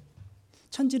байдаг.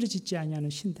 천지를 짓지 아니하는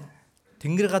신들.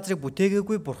 Тэнгэр газрыг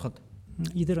бүтээгээгүй бурхад.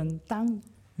 이들은 땅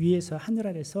위에서 하늘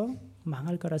아래서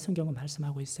망할 거라 성경은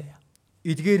말씀하고 있어요.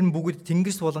 Эдгээр нь бүгд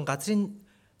тэнгэрс болон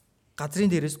газрын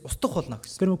дээрээс устдах болно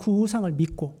гэсэн. 그러면 그 우상을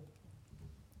믿고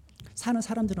사는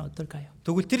사람들은 어떨까요?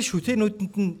 Тэгвэл тэр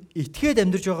шүтэнүүдэнд нь итгээд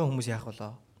амьдарч байгаа хүмүүс яах вэ?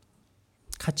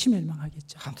 같이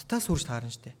멸망하겠죠. Хамтдаа сүрж таарна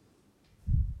штэ.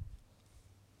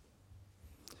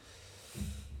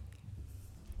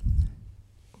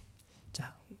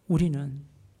 자, 우리는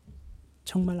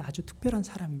정말 아주 특별한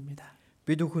사람입니다.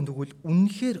 Бид бүхэн тэгвэл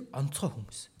үнэхээр онцгой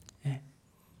хүмүүс. 예,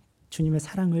 주님의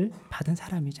사랑을 받은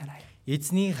사람이잖아요.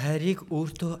 Эзний хайрыг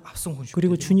өөртөө авсан хүн шүү.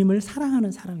 그리고 주님을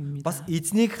사랑하는 사람입니다. Бас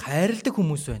эзнийг хайрладаг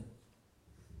хүмүүс байна.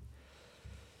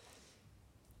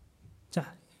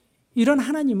 자, 이런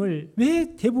하나님을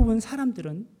왜 대부분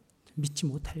사람들은 믿지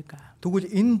못할까?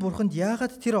 Тэгвэл энэ бурханд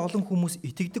яагаад тэр олон хүмүүс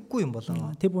итгэдэггүй юм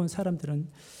болоо? 대부분 사람들은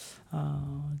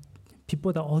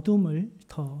빛보다 어둠을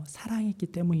더 사랑했기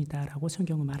때문이다라고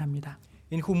성경은 말합니다.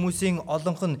 Энэ хүмүүсийн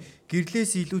олонх нь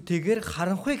гэрлээс илүүтэйгээр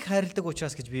харанхуйг хайрладаг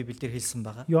учраас гэж Библиэлд хэлсэн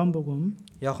байгаа. 요한복음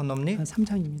Иохан номны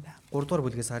 3장입니다. 3 дугаар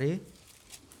бүлгээс харъя.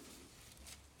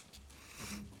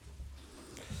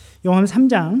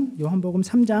 요한복음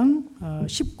 3장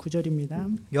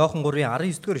 19절입니다. Иохан 3-ын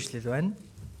 19 дугаар ишлэл байна.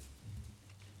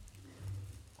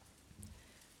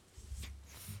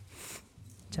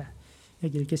 자,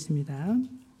 여기 읽겠습니다.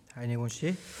 Хайныг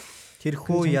уншия.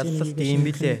 Тэрхүү ялалт ийм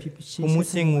билээ.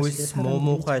 Хүмүүсийн үйлс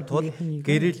муухай тул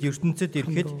гэрэл ертөнцөд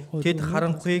ирэхэд тэд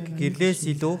харанхуйг гэрлээс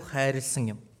илүү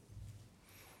хайрлсан юм.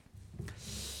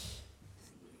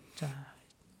 자,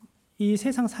 이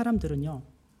세상 사람들은요,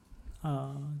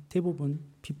 대부분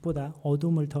빛보다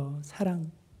어둠을 더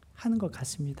사랑하는 것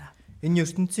같습니다. Энэ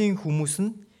ертөнцийн хүмүүс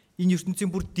нь энэ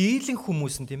ертөнцийн бүр дийлэн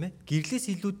хүмүүс нь тийм ээ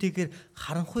гэрлээс илүүтэйгээр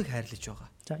харанхуйг хайрлаж байгаа.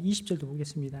 자, 20절도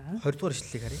보겠습니다. 20 дугаар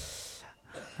ишлэлийг харъя.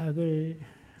 악을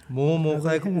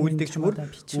Муухайг үйлдэгч бүр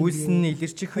үйлс нь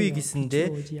илэрчихвэ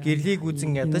гэсэндээ гэрлийг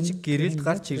үзэн ядаж гэрэлд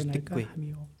гарч ирдэггүй.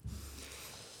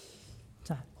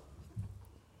 자,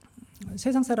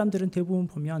 세상 사람들은 대부분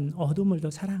보면 어둠을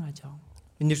더 사랑하죠.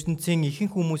 Энэ ертөнцийн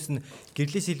ихэнх хүмүүс нь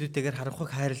гэрлээс илүүтэйгээр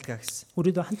харанхуйг хайрладаг гэсэн.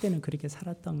 우리도 한때는 그렇게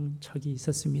살았던 적이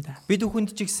있었습니다. Бид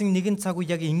бүхэнд ч гэсэн нэгэн цаг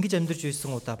үе яг ингэж амьдарч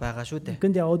байсан удаа байгаа шүү дээ.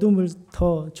 근데 어둠을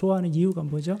더 좋아하는 이유가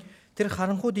뭐죠? Тэр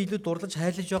харанхууд илүү дурлаж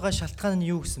хайрлаж байгаа шалтгаан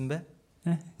нь юу гэсэн бэ?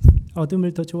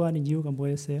 어둠을 더 좋아하는 이유가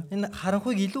뭐였어요? Энэ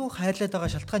харанхуйг илүү хайрлаад байгаа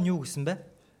шалтгаан юу гэсэн бэ?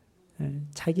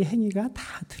 자기 행위가 다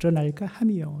드러날까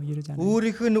함이요 이러잖아요.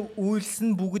 Өөрийнх нь үйлс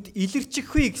нь бүгд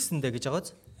илэрчихвэ гэсэндэ гэж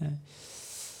байгааз.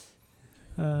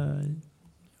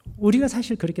 우리가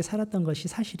사실 그렇게 살았던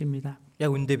것이 사실입니다.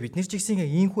 Яг үндэ бид нар ч гэсэн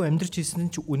ийхүү амьдарч ирсэн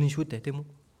нь үнэн шүү дээ, тийм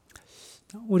үү?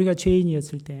 우리가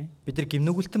죄인이었을 때 бид нар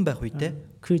гимнүгэлтэн байх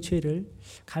үедээ 그 죄를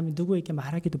감히 누구에게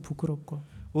말하기도 부끄럽고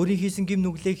өөрийн хийсэн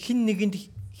гимнүглийг хэн нэгэнд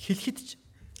хэлэхэд ч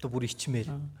또 бүр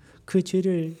ичмээр 그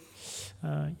죄를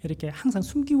이렇게 항상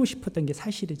숨기고 싶었던 게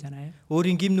사실이잖아요.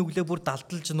 өөрийн гимнүглээ бүр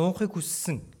далдалж нуухыг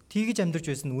хүссэн тэгж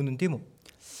амьдарч байсан үнэн тийм үү?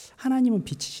 하나님은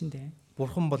빛이신데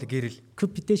бурхан бол гэрэл.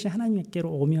 그 빛 대신 하나님께로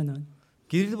오면은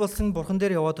гэрэл болсон бурхан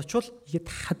дээр яваад очвол 이게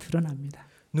다 드러납니다.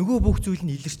 нөгөө бүх зүйл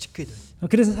нь илэрчих гээд байна.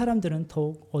 그래서 사람들은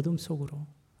더욱 어둠 속으로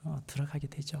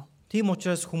들어가게 되죠. Тийм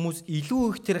учраас хүмүүс илүү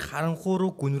их тэр харанхуй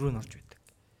руу гүн рүү орж байдаг.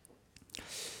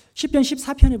 시편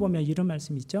 14편에 보면 이런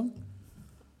말씀 있죠.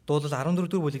 Дуулал 14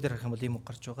 дугаар бүлэг дээр харах юм бол ийм үг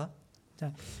гарч байгаа.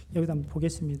 자, 여기다 한번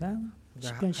보겠습니다.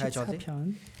 시편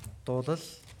 14편. Дуулал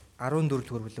 14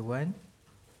 дугаар бүлэг байна.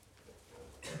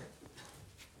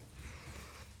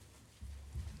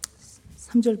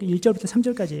 3절 1절부터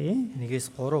 3절까지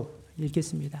 1-3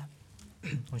 읽겠습니다.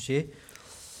 уншия.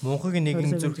 Мунхаг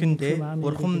нэгэн зүрхэндээ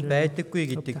бурхан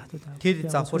байдаггүй гэдэг. Тэр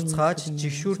завхарцгааж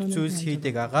жигшүүрт зүйлс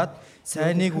хийдэг агаад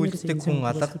сайныг үйлддэг хүн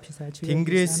алга.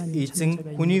 Тэнгэрээс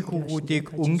эзэн хүний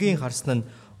хүүгүүдийг өнгийн харсан нь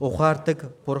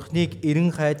ухаардаг бурхныг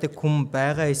эрен хайдаг хүн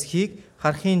байгаа эсхийг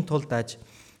харахын тулд аж.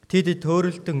 Тэд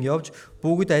төөрөлдөн явж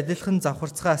бүгд адилхан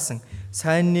завхарцгаасан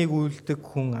сайныг үйлддэг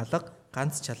хүн алга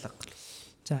ганц чалга.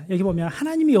 자, 여기 보면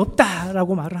하나님이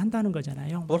없다라고 말을 한다는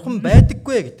거잖아요. бурхан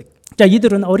байдаггүй гэдэг. 자,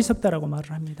 이들은 어리석다라고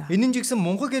말을 합니다. Энэ жигсэн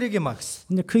мунхаг эрэгэ макс.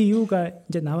 근데 그 이유가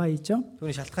이제 나와 있죠.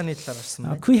 түүний шалтгааны талаар гарсан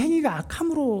байна. 그 행위가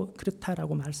악함으로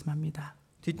그렇다라고 말씀합니다.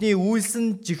 Тэдний үйлс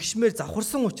нь жигшмээр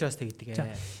завхарсан учраас тэгдэг. 자,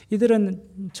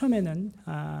 이들은 처음에는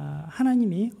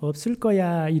하나님이 없을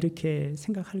거야 이렇게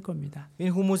생각할 겁니다. Энэ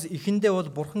хүмүүс ихэндээ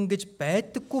бол бурхан гэж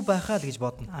байдаггүй байхаа л гэж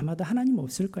бодно. 아마도 하나님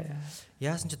없을 거야.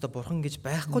 Яасан ч одоо бурхан гэж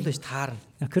байхгүй л гэж таарна.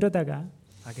 그러다가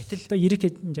гэтэл 또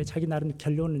이렇게 이제 자기 나름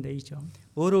결론을 내죠.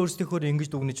 өөрөө өөрсдийнхөө ингэж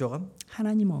дүгнэж байгаа.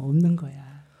 하나님은 없는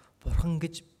거야. бурхан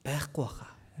гэж байхгүй байхаа.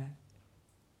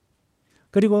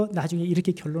 그리고 나중에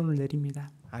이렇게 결론을 내립니다.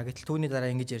 гэтэл түүний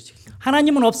дараа ингэж ярьж эхэллээ.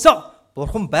 하나님은 없어.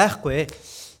 бурхан байхгүй.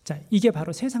 자, 이게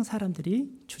바로 세상 사람들이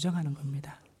주장하는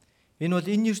겁니다. Энэ бол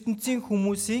энэ ертөнцийн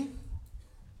хүмүүсийн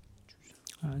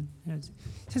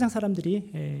세상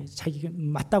사람들이 자기가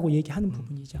맞다고 얘기하는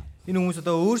부분이죠. энэ хүмүүс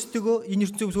одоо өөрсдөө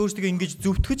энэ ертөнцөөс өөрсдөө ингэж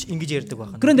зөвтгөж ингэж ярьдаг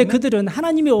байна. 그런데 그들은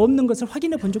하나님이 없는 것을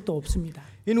확인해 본 적도 없습니다.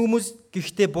 Энэ хүмүүс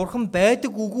гэхдээ бурхан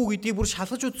байдаг үгүй гэдгийг бүр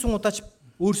шалгаж үзсэн удаач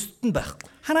өөрсдөд нь байхгүй.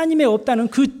 하나님의 없다는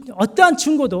그 어떠한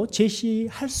증거도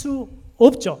제시할 수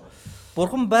없죠.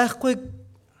 бурхан байхгүй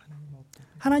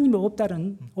하나님이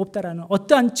없다라는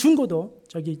어떠한 증거도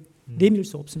저기 내밀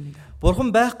수 없습니다. бурхан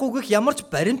байхгүй гэх ямар ч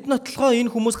баримт нотлохоо энэ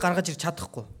хүмүүс гаргаж ирж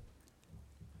чадахгүй.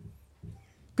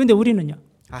 근데 우리는요.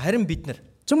 харин бид нар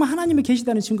정말 하나님이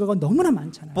계시다는 증거가 너무나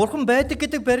많잖아요. бурхан байдаг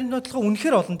гэдэг баримт нотлохоо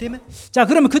үнэхээр олон тийм ээ. 자,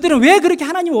 그러면 그들은 왜 그렇게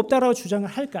하나님 없다라고 주장을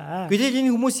할까? Гэтэл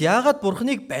энэ хүмүүс яагаад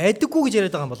бурханыг байдаггүй гэж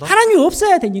яриад байгаа юм болоо? 하나님이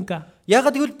없어야 되니까.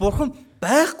 яагаад гэвэл бурхан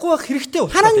байхгүй байх хэрэгтэй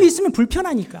болчихсон. 하나님이 있으면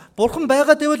불편하니까. Бурхан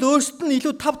байгаа гэвэл өөрсдөд нь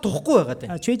илүү тав тухгүй байгаа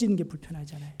дээ. 죄 짓는 게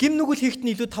불편하잖아요. Гим нүгэл хийхэд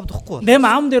нь илүү тав тухгүй байна. 내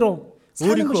마음대로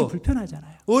사는 것이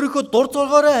불편하잖아요. өөрийнхөө дур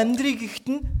зоргоороо амьдрыг гэхэд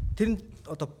нь тэр нь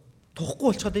одоо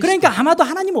тухгүй болчиход байна. 그러니까 아마도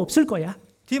하나님은 없을 거야.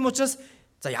 Тийм учраас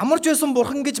за ямар ч байсан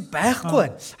бурхан гэж байхгүй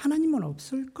байна. 하나님은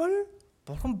없을 걸.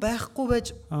 бурхан байхгүй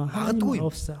байж магадгүй юм.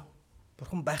 없어.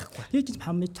 бурхан байхгүй. 이렇게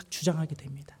밤에 딱 주장하게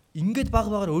됩니다. Ингээд баг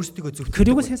багаар өөрсдөө зөвхөн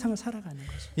그리고 세상을 살아가는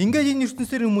거죠. ингээд энэ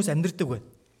ертөнцийн хүмүүс амьдардаг байна.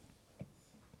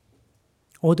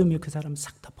 어둠이 그 사람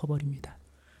싹 덮어버립니다.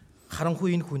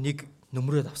 харанхуй энэ хүнийг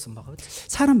нөмрөөд авсан байгаа биз.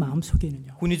 사람 마음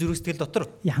속에는요. хүний зүрх сэтгэл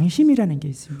дотор 양심이라는 게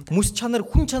있습니다. мэс чанар,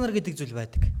 хүн чанар гэдэг зүйл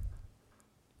байдаг.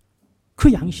 그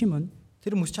양심은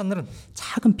тэр мэс чанар нь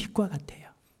작은 빛과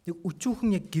같아요. яг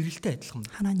өчүүхэн яг гэрэлтэй адилхан.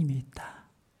 하나님이 있다.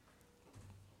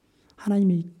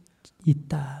 하나님이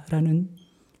있다라는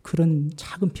그런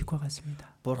작은 빛과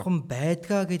같습니다. бурхан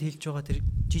байдгаа гэж хэлж байгаа тэр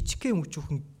жижигхэн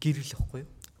өчүүхэн гэрэл ихгүй юу?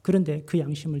 그런데 그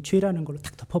양심을 죄라는 걸로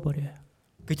탁 덮어버려요.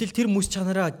 гэтэл тэр мэс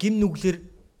чанараа гим нүглэр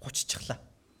хоччихлаа.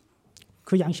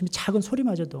 그 양심이 작은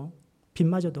소리마저도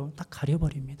빛마저도 딱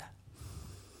가려버립니다.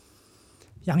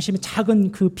 양심이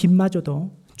작은 그 빛마저도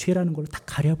죄라는 걸로 딱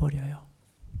가려버려요.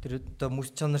 тэр одоо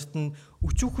мэс чанарт нь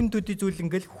өчүүхэн төдий зүйл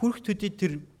ингээл хүрх төдий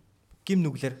тэр гим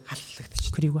нүглэр халлагдчих.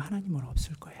 그리고 하나님은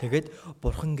없을 거예요. тэгээд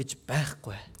бурхан гэж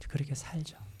байхгүй. 그렇게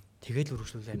살죠. тэгээд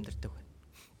үргэлжлүүл амьдардаг байна.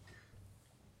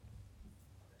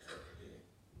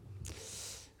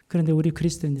 그런데 우리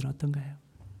그리스도인들은 어떤가요?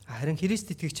 харин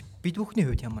Христ итгэгч бид бүхний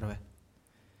хувьд ямар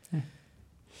вэ?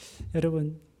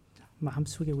 여러분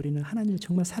마음속에 우리는 하나님이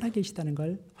정말 살아계시다는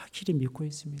걸 확실히 믿고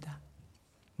있습니다.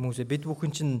 Мөсө бид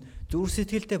бүхэн чинь зүрх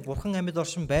сэтгэлдээ бурхан амьд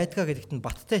оршин байдгаа гэдэгт нь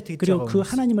баттай итгэж 그리고 байгаа 그 хүмүүс.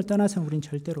 하나님을 떠나서 우리는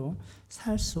절대로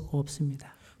살 수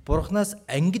없습니다. Бурханаас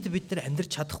ангид бид нар амьдрч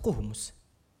чадахгүй хүмүүс.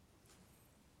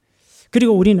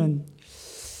 그리고 우리는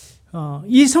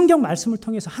이 성경 말씀을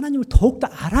통해서 하나님을 더욱더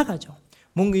알아가죠.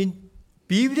 Мөн энэ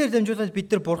Библиэр дамжуулаад бид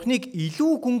нар бурхныг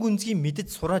илүү гүн гүнзгий мэдэж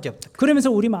сураад явдаг.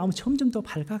 그러면서 우리 마음은 점점 더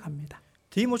밝아갑니다.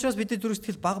 Тийм учраас бидний зүрх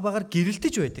сэтгэл баг багаар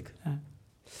гэрэлтэж байдаг.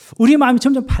 우리 마음이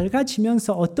점점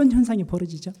밝아지면서 어떤 현상이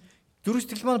벌어지죠? Зүрх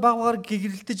сэтгэл маань баг багаар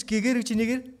гэрэлтэж гэгэрэж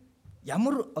нэгээр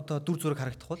ямар одоо дүр зураг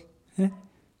харагдах бол?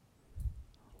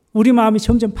 우리 마음이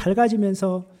점점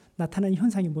밝아지면서 나타나는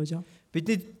현상이 뭐죠?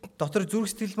 Бидний дотор зүрх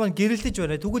сэтгэл маань гэрэлтэж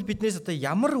байна. Тэгвэл биднээс одоо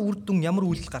ямар үр дүн, ямар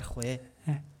үйлдэл гарах вэ?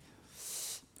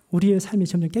 우리의 삶이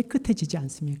점점 깨끗해지지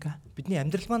않습니까? Бидний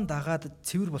амьдрал маань дагаад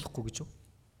цэвэр болохгүй гэж юу?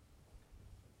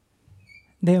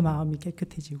 내 마음이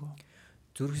깨끗해지고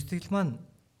зүрх сэтгэл маань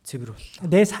цэвэр боллоо.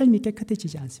 내 삶이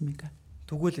깨끗해지지 않습니까?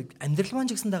 Тэгвэл амьдрал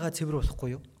маань ч гэсэн дагаад цэвэр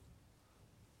болохгүй юу?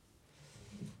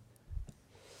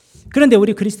 그런데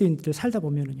우리 그리스도인들 살다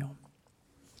보면은요.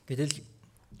 Гэтэл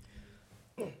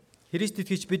Христ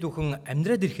итгэж бид бүхэн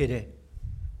амьдраад ирэхээр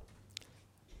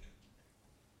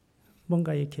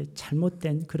뭔가 이렇게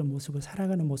잘못된 그런 모습을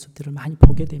살아가는 모습들을 많이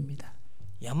보게 됩니다.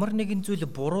 ямар нэгэн зүйл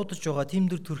буруудаж байгаа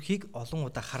тэмдэг төрхийг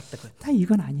олон удаа хардаг байна. 다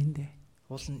이건 아닌데.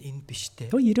 Уул нь энэ биш дээ.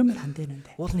 너 이러면 안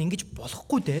되는데. Уул нь ингэж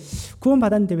болохгүй дээ.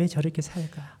 구원받았는데 왜 저렇게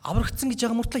살까? Аврагдсан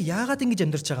гэж байгаа мөртлөө яагаад ингэж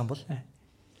амьдарч байгаа юм бол?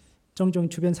 종종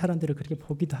주변 사람들을 그렇게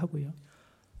보기도 하고요.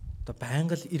 Одоо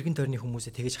байнга л эргэн тойрны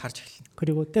хүмүүсээ тэгэж харж эхэлнэ.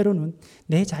 그리고 때로는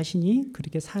내 자신이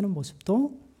그렇게 사는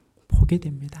모습도 보게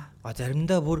됩니다.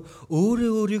 Заримдаа бүр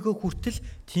өөрийгөө хүртэл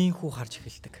тийхүү харж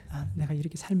эхэлдэг. 내가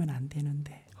이렇게 살면 안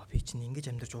되는데. Би чинь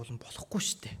ингэж амьдарч уулан болохгүй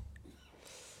шүү дээ.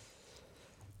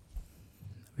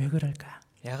 왜 그럴까?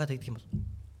 Яагаад гэдэг юм бол?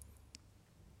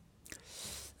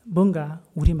 뭔가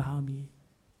우리 마음이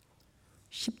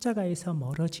십자가에서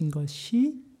멀어진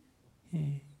것이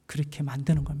그렇게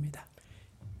만드는 겁니다.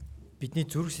 Бидний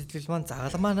зүрх сэтгэл маань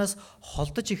загалмаанаас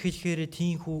холдож эхлэхээр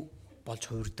тийхүү болж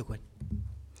хувирдаг байна.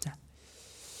 자,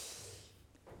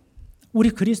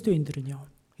 우리 그리스도인들은요.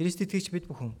 Христ итгэгч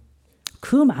бид бүхэн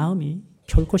그 마음이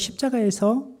결코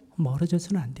십자가에서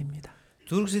멀어져서는 안 됩니다.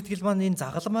 зүрх сэтгэл маань энэ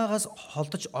загалмаагаас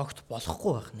холдож огт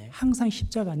болохгүй байх нэ. 항상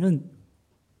십자가는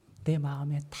내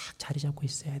마음에 딱 자리 잡고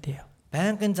있어야 돼요.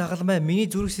 Байнгын загалмай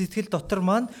миний зүрх сэтгэл дотор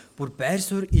маань бүр байр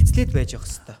суурь эзлээд байж явах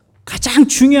хэрэгтэй. 가장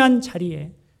중요한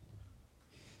자리에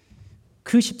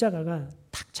그 십자가가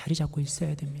딱 자리 잡고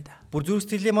있어야 됩니다. Бүр зүрх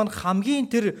сэтгэлийн маань хамгийн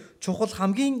тэр чухал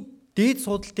хамгийн дээд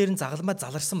суудал дээр нь загалмай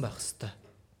заларсан байх хэрэгтэй.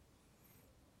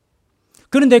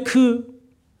 그런데 그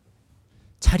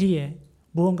자리에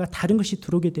무언가 다른 것이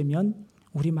들어오게 되면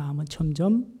우리 마음은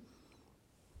점점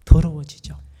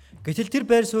더러워지죠. Гэтэл тэр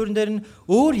байр суурин дээр нь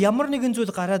өөр ямар нэгэн зүйл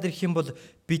гараад ирэх юм бол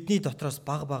бидний дотроос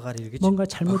баг багаар эргэж 뭔가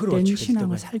잘못된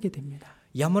신앙을 살게 됩니다.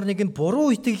 ямар нэгэн буруу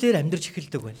итгэлээр амьдрч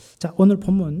эхэлдэг байна. 자, 오늘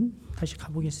본문 다시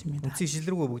가보겠습니다. Үндсийн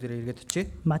шилрүүгөө бүгдээрээ эргээд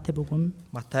очие. 마태복음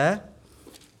Матай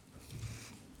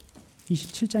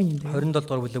 27장인데요. 27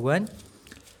 дугаар бүлэг байна.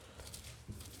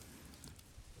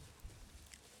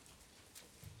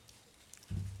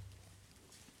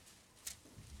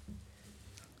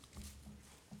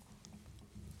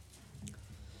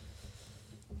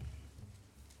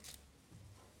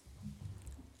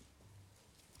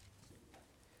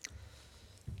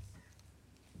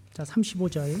 자,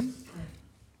 35절.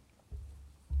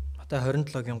 Матай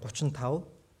 27-гийн 35.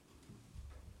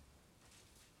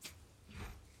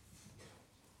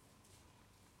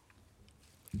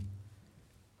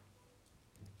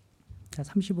 자,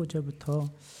 35절부터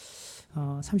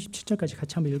 37절까지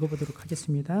같이 한번 읽어보도록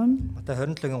하겠습니다. Матай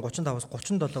 27-гийн 35-аас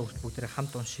 37 хүртэл бүгдээрээ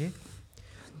хамт уншийе.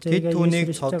 Тэд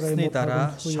түүнийг цовдлсны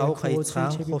дараа шавх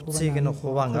хаяцгаан хувцсыг нь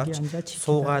хуваан авч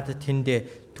суугаад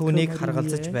тэндээ түүнийг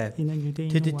харгалзаж байв.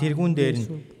 Тэд тэргүүн дээр нь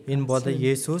энэ бол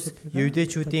Есүс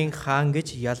Юудэчүүдийн хаан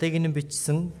гэж ялыг нь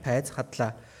бичсэн пайз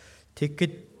хадлаа.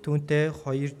 Тэгэхэд түүнтэй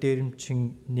хоёр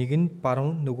дээрэмчин нэг нь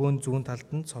баруун нөгөө нь зүүн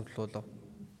талд нь цовдлуулав.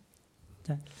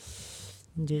 자,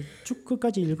 이제 쭉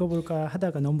끝까지 읽어볼까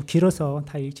하다가 너무 길어서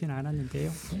다 읽지는 않았는데요.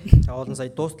 자, 오늘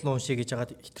사이 дуустал уншия гэж байгаа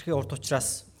хитрхи урт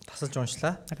учраас тасалж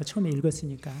уншлаа. 아까 처음에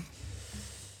읽었으니까.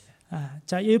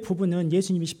 자, 이 부분은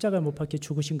예수님이 십자가에 못 박혀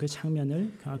죽으신 그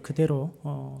장면을 그대로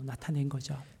나타낸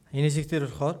거죠. Энэ хэсгээр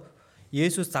болохоор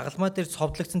Есүс загалмай дээр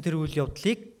цовдлогдсон тэр үйл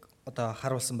явдлыг одоо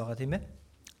харуулсан байгаа тийм ээ.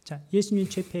 자, 예수님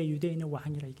죄패 유대인의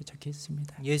왕이라 이렇게 적혀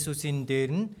있습니다. Есүсийн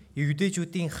дээр нь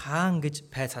Юудэчүүдийн хаан гэж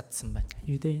пайз хадсан байна.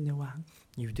 유대인의 왕.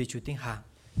 Юудэчүүдийн хаан.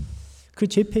 그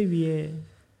죄패 위에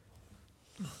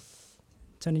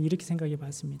저는 이렇게 생각해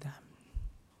봤습니다.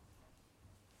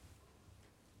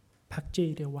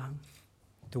 박제일의 왕.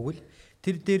 Тэгвэл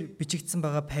тэр дээр бичигдсэн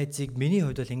байгаа пайзыг миний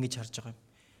хувьд бол ингэж харж байгаа юм.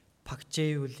 Пак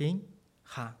Жэюүлийн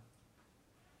хаан.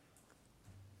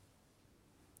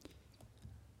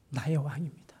 나의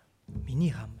왕입니다.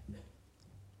 миний хаан.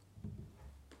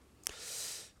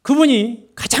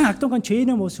 그분이 가장 악독한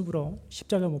죄인의 모습으로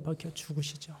십자가에 못 박혀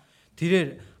죽으시죠.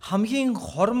 Тэрээр хамгийн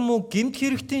хорон муу гэмт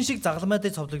хэрэгтэн шиг загалмай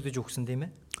дээр цовдлогдож өгсөн тийм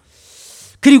ээ.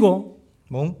 그리고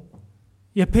Мөн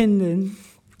옆에 있는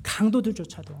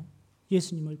강도들조차도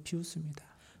예수님을 비웃습니다.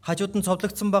 хажууд нь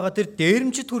цовдлогдсон байгаа тэр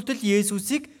дээрэмчид хүртэл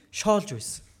Есүсийг шоолж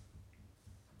байсан.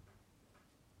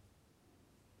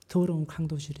 더러운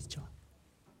강도실이죠.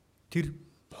 Тэр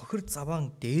бохир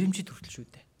заваан дээрэмчид хүртэл шүү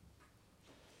дээ.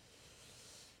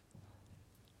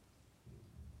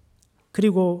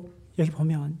 그리고 여기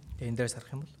보면 Энэ дээр сарах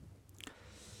юм бол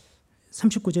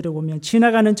 39절에 보면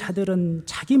지나가는 자들은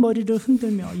자기 머리를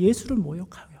흔들며 예수를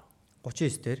모욕하여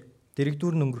 39 дээр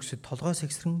дэрэгдүүр нь өнгөрсөд толгой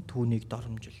сэгсрэн түүнийг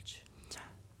доромжилж.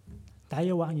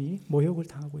 나의 왕이 모욕을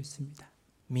당하고 있습니다.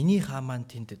 Миний хаан маань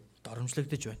тэнд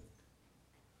доромжлогдож байна.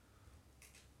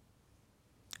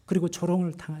 그리고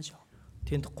조롱을 당하죠.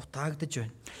 Тэнд гутаагдж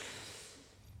байна.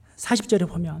 40절에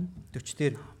보면 40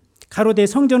 дээр 가로되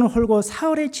성전을 헐고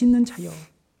사흘에 짓는 자여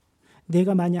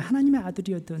내가 만약 하나님의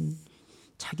아들이었던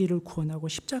자기를 구원하고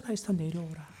십자가에서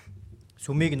내려오라.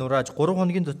 сүмийг нурааж 3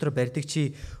 хоногийн дотор барьдаг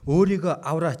чи өөрийгөө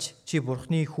авраач чи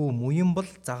бурхны хүү муян бол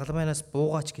загалмайнаас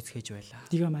буугаач гэж хэлж байлаа.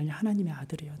 네가 만약 하나님의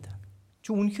아들이었다.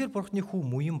 Чи үнэхээр бурхны хүү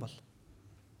муян бол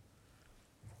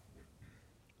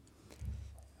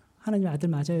하나님의 아들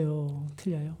맞아요.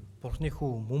 틀려요? бурхны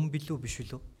хүү мөн билүү биш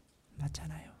үлээ?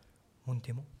 맞잖아요. Мөн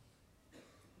тийм үү?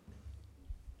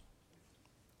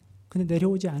 근데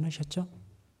내려오지 않으셨죠?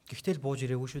 Гэхдээ л бууж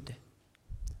ирээгүй шүү дээ.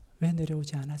 왜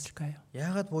내려오지 않았을까요?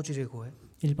 Яагаад бууж ирээгүй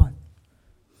вэ? 1번.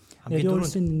 хамгийн 내려올 дөрөв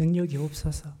수 있는 능력이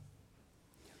없어서.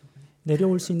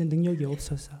 내려올 수 있는 능력이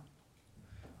없어서.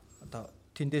 одоо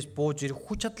тэндээс бууж ирэх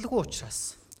хүч чадалгүй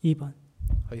учраас. 2번.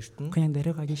 Хоёрт нь 그냥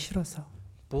내려가기 싫어서.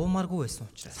 буумааргүй байсан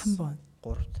учраас. 3번.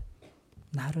 Гуравт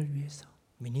나를 위해서.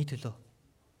 миний төлөө.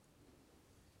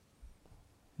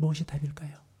 무엇이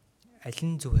답일까요? Аль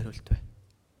нь зөв хариулт вэ?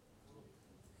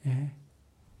 예.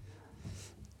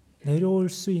 내려올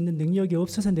수 있는 능력이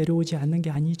없어서 내려오지 않는 게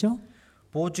아니죠?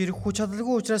 Бууж ирэх хүч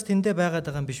чадалгүй учраас тэндээ байгаад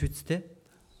байгаа юм биш үсттэй.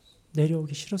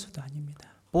 내려오기 싫어서도 아닙니다.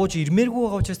 Бууж ирмээргүй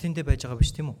байгаа учраас тэндээ байж байгаа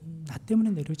биш тийм үү? 나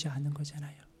때문에 내려오지 않는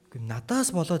거잖아요. Гэм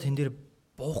надаас болоод тэн дээр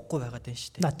буухгүй байгаад байна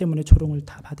шүү дээ. 나 때문에 조롱을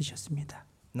다 받으셨습니다.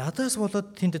 Надаас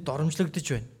болоод тэнд доромжлогдож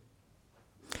байна.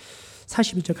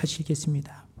 42절 같이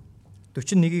읽겠습니다.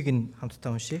 41-ийг нь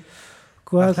хамтдаа уншийе.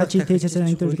 그와 같이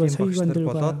대제사장들과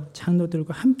서기관들과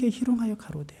장로들과 함께 희롱하여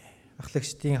가로되.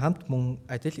 Ахлагчдын хамт мөн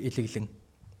адил илэглэн.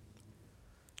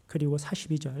 그리고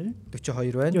 42절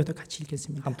 42 байна. 이것도 같이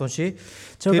읽겠습니다. хамт уншийе.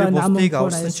 Тэр бусдыг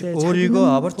авсан ч өөрийгөө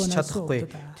аварч чадахгүй.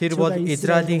 Тэр бол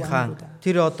Израилийн хаан.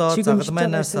 Тэр одоо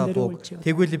загалмайнаас бууг.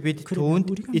 Тэгвэл бид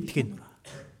түүнд итгэнэ.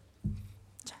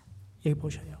 자, 여기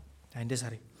보셔요. Эндээс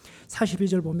харъя.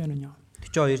 42절 보면은요.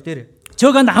 42 дээр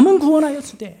저가 남은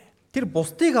구원하였으되 Тэр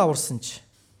бусдыг аварсан ч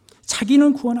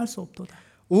자기는 구원할 수 없도다.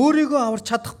 өөрийгөө аварч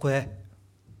чадахгүй.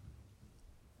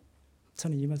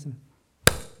 저는 이 말씀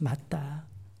맞다.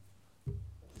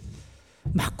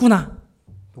 맞구나.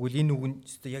 Тэгвэл энэ үг нь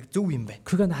яг зөв юм байна.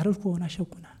 그가 나를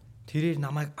구원하셨구나. Тэрээр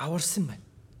намайг аварсан байна.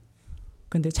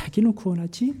 근데 자기는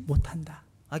구원하지 못한다.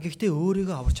 Гэхдээ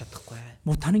өөрийгөө аварч чадахгүй.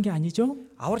 못하는 게 아니죠?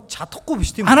 Аварч чадахгүй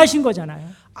биш тийм 안 үү? 하신 거잖아요.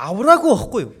 Авраагүй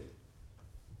байхгүй юу?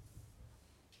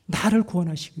 나를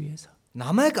구원하시기 위해서.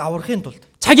 Намайг аврахын тулд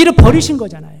자기를 버리신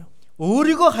거잖아요.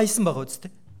 өөрийгөө хайсан байгаа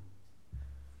үстэй.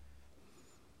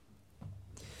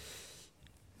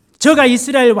 저가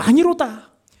이스라엘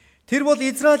왕이로다. Тэр бол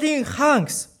Израилийн хаан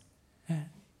гэсэн.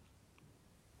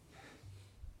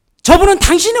 저분은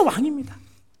당신의 왕입니다.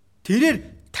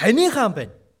 Тэрээр таны хаан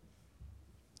байна.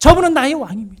 저분은 나의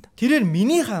왕입니다. Тэрээр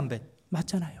миний хаан байна.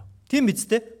 맞잖아요. Тийм биз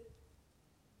дээ?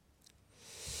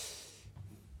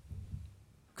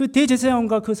 그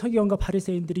대제사장과 그 서기관과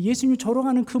바리새인들이 예수님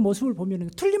조롱하는 그 모습을 보면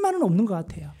틀린 말은 없는 것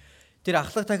같아요. Тэр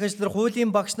ахлах дахиачлар,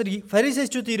 хуулийн багш нар,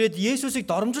 фарисеучуд ирээд Есүсийг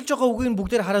доромжилж байгаа үгийг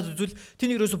бүгдээр хараад үзвэл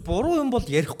тэний ерөөсө буруу юм бол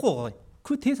ярихгүй байгаа.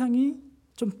 그 대상이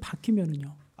좀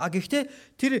바뀌면은요. Гэхдээ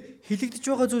тэр хилэгдэж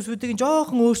байгаа зүйлсүүдийг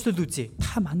жоохон өөрчлөлт үзье.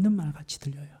 다 맞는 말 같이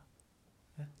들려요.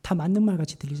 다 맞는 말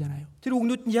같이 들리잖아요. Тэр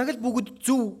үгнүүд нь яг л бүгд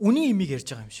зөв үнийн имийг ярьж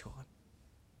байгаа юм шиг байна.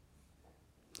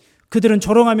 그들은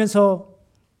조롱하면서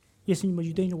예수님은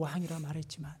유대인의 왕이라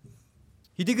말했지만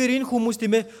Хэдийгээр энэ хүмүүс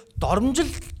тийм ээ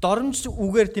доромж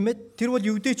үгээр тийм ээ тэр бол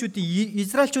юудэчүүдийн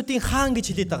израилчуудын хаан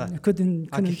гэж хэлээд байгаа. 그는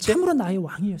참으로 나의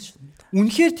왕이었습니다.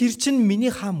 Үнэхээр тэр чинь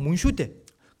миний хаан мөн шүү дээ.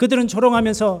 그들은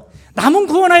조롱하면서 남은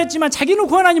구원하였지만 자기는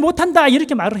구원하지 못한다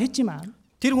이렇게 말을 했지만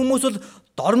Тэр хүмүүс бол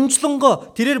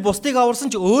доромжлонгоо тэрээр бусдыг аварсан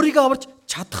ч өөрийгөө аварч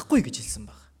чадахгүй гэж хэлсэн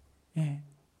баг. 예,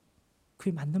 그게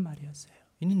맞는 말이었어요.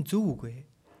 Энэ нь зөв үг ээ.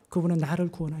 그분은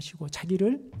나를 구원하시고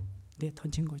자기를 내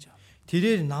던진 거죠.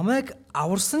 тэрээр намайг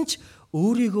аварсан ч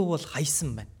өөрийгөө бол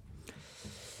хайсан байна.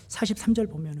 43절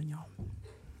보면은요.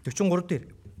 43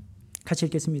 дээр 같이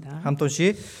읽겠습니다. хамт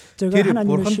уншия. 제가 Тэр 하나님을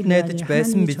бурханд найдаж 신뢰하니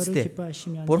байсан 하나님이 биз 저를 дээ.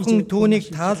 기뻐하시면 Бурхан 이제 түүнийг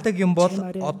구원하실지라. таалдаг юм бол 제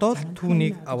말에 одоо л 나는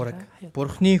түүнийг 하나님의 авраг. 아들이라 하였다.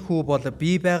 Бурханы хүү бол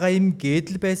би байгаа юм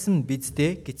гэдэл байсан биз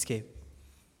дээ гэцгээв.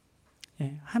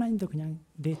 예, 하나님도 그냥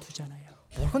내두잖아요.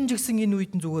 Бурхан ч гэсэн энэ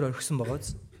үед нь зүгээр орхисон байгаа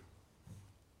биз.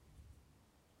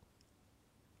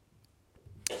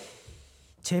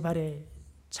 제 말에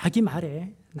자기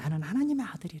말에 나는 하나님의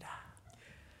아들이라.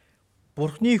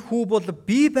 Бурханы хүү бол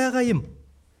би байгаа юм.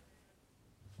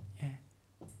 예,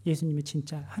 예수님이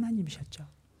진짜 하나님이셨죠.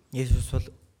 Есүс бол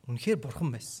үнэхээр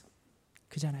бурхан байсан.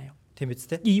 그잖아요. Тийм биз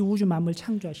дээ. 이 우주 만물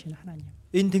창조하신 하나님.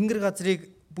 Энэ тэнгэр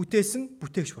газрыг бүтээсэн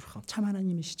бүтээгч бурхан. 참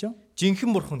하나님이시죠.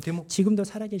 Жинхэнэ бурхан тийм үү? 지금도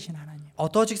살아계신 하나님.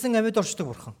 Одоо ч гэсэн амьд оршдог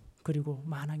бурхан. 그리고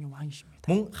만왕의 왕이십니다.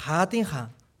 Мөн хаадын хаан.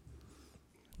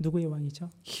 누구의 왕이죠?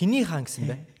 Хиний хаан гэсэн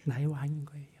бэ? 예, 나의 왕인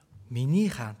거예요. Миний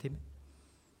хаан тийм ээ.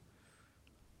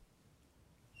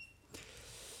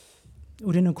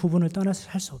 우리는 그분을 떠나서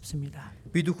살 수 없습니다.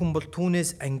 Бид бүхэн бол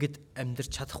түүнээс ангид амьдрч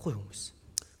чадахгүй хүмүүс.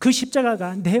 그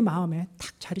십자가가 내 마음에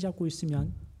탁 자리 잡고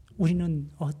있으면 우리는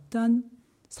어떠한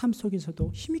삶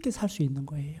속에서도 힘있게 살 수 있는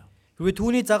거예요. Хэрвээ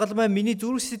түүний загалмайн миний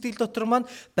зүрх сэтгэл дотор маань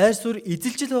байр суурь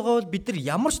эзэлжил байгаа бол бид нар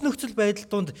ямар ч нөхцөл байдал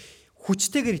донд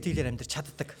хүчтэйгээр итгэлээр амьдрч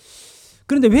чаддаг.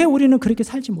 그런데 왜 우리는 그렇게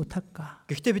살지 못할까?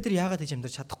 Гэхдээ бид нар яагаад гэж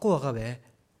амьдрч чадахгүй байгаа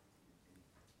вэ?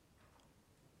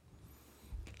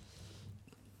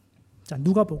 자,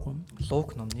 누가복음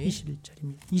Лук номны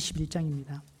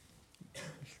 21장입니다.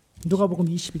 누가복음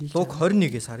 21장. Лук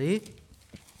 21-ээс харъя.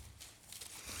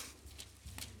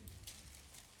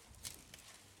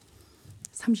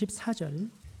 34절.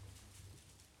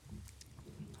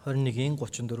 21-ийн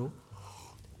 34.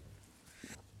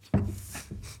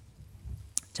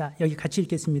 자, 여기 같이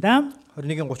읽겠습니다.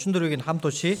 21-ийн 34-ыг нь хамт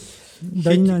уншия.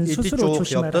 너희는 идэж 스스로 уух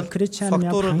조심하라. явдал 그렇지 않으면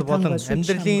согтуурал болон 방탕과 술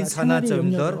амьдралын 취함과 санаа 생활의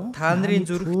зовнилоор 염려로 та нарын 마음이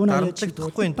зүрх 둔하여지고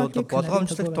дарамтлагдахгүй тулд 뜻밖의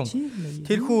болгоомжлогтун. 그날이 다가오같이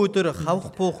Тэрхүү өдөр хавх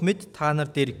буух мэд та нар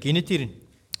дээр гинэт ирнэ.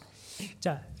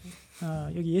 자,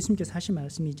 여기 예수님께서 하신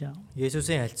말씀이죠.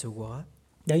 Есүсийн альц үг байгаа.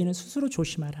 너희는 스스로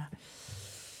조심하라.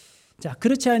 자,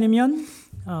 그렇지 않으면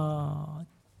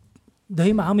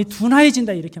너희 마음이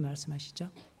둔하여진다 이렇게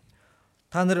말씀하시죠.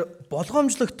 Та нар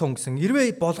болгоомжлогтун гэсэн.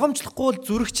 Хэрвээ болгоомжлохгүй бол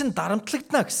зүрх чинь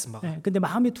дарамтлагдана гэсэн байна. 네, 근데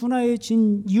마음이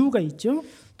둔하여진 이유가 있죠.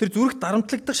 Тэр зүрх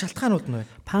дарамтлагдах шалтгаанууд нь байна.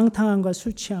 방탕함과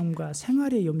술 취함과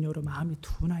생활의 염려로 마음이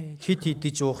둔하여져. Хит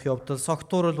хидэж уух явдал,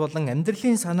 согтуурал болон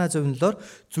амьдралын санаа зовнилоор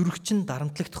зүрх чинь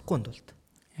дарамтлагдахгүй тулд.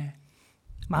 예.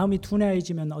 마음이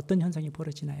둔하여지면 어떤 현상이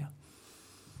벌어지나요?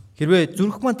 Хэрвээ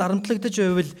зүрх маань дарамтлагдаж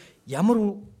байвал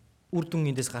ямар үр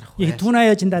дүн эндээс гарах 이 вэ?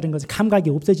 둔하여진다는 것은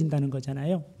감각이 없어진다는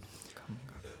거잖아요.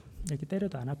 이렇게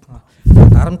때려도 안 아픈 거.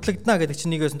 дарамтлагдана гэдэг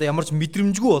чинь нэг өсөндөө ямар ч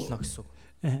мэдрэмжгүй болно гэсэн үг.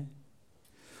 예.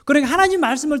 그러니까 하나님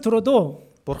말씀을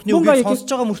들어도 Бурхны үгийг сонсож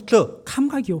байгаа мөртлөө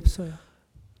감각이 없어요.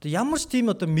 ямар ч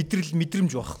тийм одоо мэдрэмж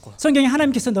байхгүй. 성경에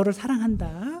하나님께서 너를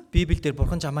사랑한다. Библиэлд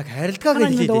Бурхан чамайг хайрладаг гэж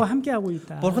하나님 너와 хэлээд. 함께하고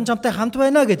있다. Бурхан чамтай хамт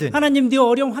байна гэдэг. 하나님 네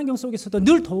어려운 환경 속에서도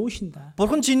늘 도우신다.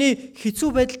 Бурхан чиний хэцүү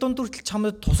байдал дундуртал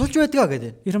чамд тусалж байдаг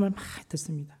гэдэг. 이런 말 많이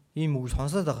듣습니다. Ийм үг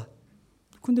сонсоод байгаа.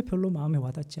 근데 별로 마음에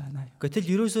와닿지 않아요. Гэтэл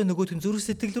ерөөсөө нөгөөтгөн зүрх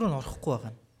сэтгэл рүү н орохгүй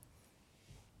байгаа.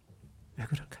 왜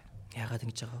그럴까요? Яагаад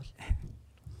ингэж байгаа вэ?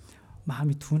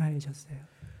 마음이 둔하해졌어요.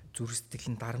 Зүрх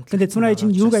сэтгэл нь дарамтлагдсан. 근데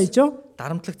둔하해진 이유가 있죠?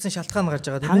 Дарамтлагдсан шалтгаан гарч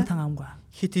байгаа тийм ээ. 방탕함과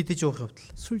Хит хидэж уух явдал.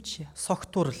 술 취하.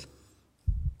 Согтуурал.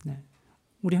 네.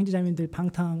 우리 형제자매들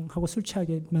방탕하고 술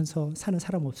취하면서 사는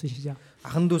사람 없으시죠?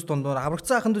 Ахан дүүс дунд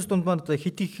аврагцсан ахан дүүс дунд маань одоо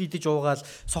хит хидэж уугаал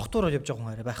согтуурал явж байгаа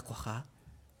хүн арай байхгүй хаа.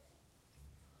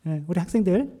 네, 우리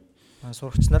학생들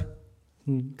Сурагч нар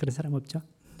그런 사람 없죠?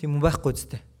 тийм хүн байхгүй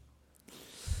зү.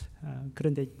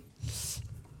 그런데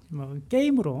뭐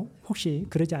게임으로 혹시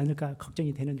그러지 않을까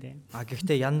걱정이 되는데.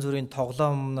 Гэхдээ янз бүрийн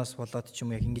тоглоомноос болоод ч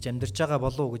юм яг ингэж амьдарч байгаа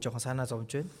болов уу гэж жоохон санаа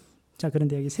зовж байна. 자,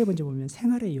 그런데 여기 세 번째 보면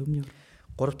생활의 염려.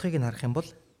 3 дахьыг нь харах юм бол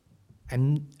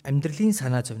амьдралын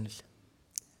санаа зовнил.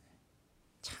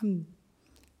 참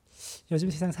요즘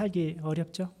세상 살기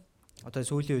어렵죠? Одоо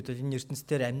сүүлийн үед энэ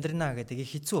ертөнцийн амьдрнаа гэдэг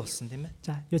их хэцүү болсон тийм ээ.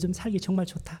 자, 요즘 살기 정말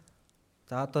좋다.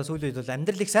 За одоо сүүлийн үед бол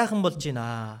амьдралыг сайхан болж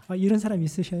байна. 이런 사람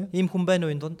있으셔요? Ийм хүн байна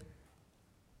уу энэ дунд?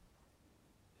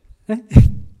 네?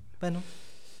 Байна уу?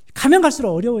 가면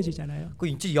갈수록 어려워지잖아요. Гэхдээ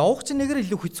энэ чинь явах чинь нэгээр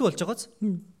илүү хэцүү болж байгааз.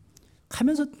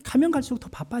 가면 갈수록 더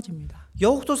바빠집니다.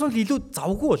 Явах тусам л илүү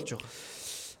завгүй болж байгаа.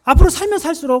 앞으로 살면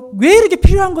살수록 왜 이렇게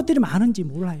필요한 것들이 많은지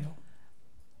몰라요.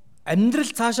 Амьдрал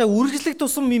цаашаа үргэлжлэх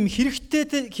тусам юм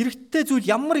хэрэгтэй зүйл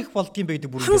ямар их болдгийм бэ гэдэг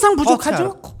бүр 항상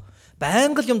부족하죠?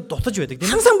 байнга л юм дутаж байдаг тийм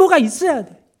ээ. 항상 뭐가 있어야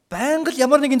돼. Байнга л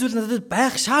ямар нэгэн зүйл надад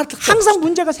байх шаардлагатай. 항상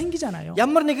문제가 생기잖아요.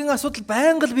 Ямар нэгэн асуудал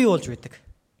байнга л бий болж байдаг.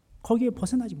 거기에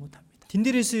벗어나지 못합니다.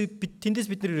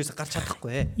 тэндээс бид нар ерөөсө гарч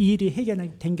чадахгүй. 이 일이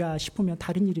해결된가 싶으면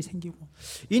다른 일이 생기고.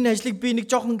 Энэ ажлыг би нэг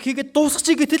жоохон хийгээд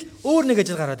дуусгачих гэтэл өөр нэг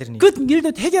ажил гараад ирнэ. 그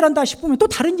일도 해결한다 싶으면 또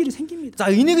다른 일이 생깁니다.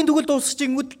 За энийг тэгвэл дуусгачих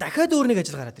гингүүд дахиад өөр нэг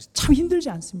ажил гараад ирж. 참 힘들지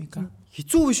않습니까?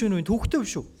 хэцүү биш үү? Төвхтэй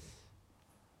биш үү?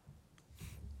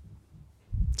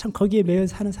 참 거기에 매여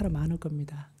사는 사람 많을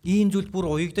겁니다. Ийм зүйл бүр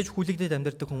уягдаж хүлэгдээд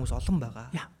амьдардаг хүмүүс олон байгаа.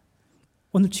 야,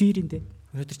 오늘 주일인데.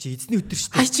 өнөөдөр чи эзний өдөр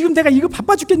шүү 아, дээ. 지금 내가 이거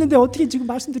바빠 죽겠는데 어떻게 지금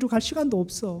말씀드리고 갈 시간도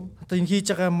없어. Одоо энэ хийж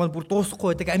байгаа юм бол бүр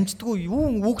дуусахгүй байдаг. Амждаггүй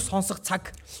юу үг сонсох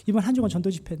цаг. 이번 한 주간 전도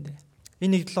집회인데.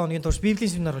 Энэ 7 хоногийн турш библийн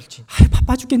семинар болж байна. 아,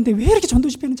 바빠 죽겠는데 왜 이렇게 전도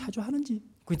집회는 자주 하는지.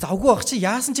 Үгүй завгүй байх чи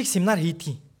яасан ч их семинар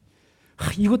хийдгийг. 아,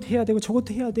 이것도 해야 되고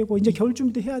저것도 해야 되고 이제 겨울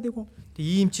준비도 해야 되고.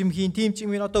 Ийм ч юм хийн, тийм ч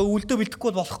юм одоо өвөлдөө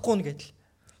бэлтгэхгүй болохгүй нэ гэдэл.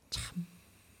 참.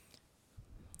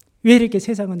 왜 이렇게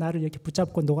세상은 나를 이렇게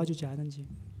붙잡고 녹아주지 않은지.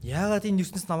 Яагаад энэ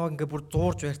ертөнц намайг ингээ бүр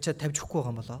зуурж барьчаад тавьж өгөхгүй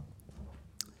байгаа юм болоо?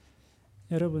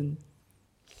 여러분,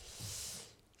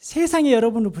 세상이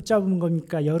여러분을 붙잡은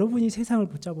겁니까? 여러분이 세상을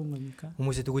붙잡은 겁니까?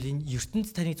 Хүмүүсээ тэгвэл энэ ертөнц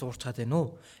таныг зуурч чад байна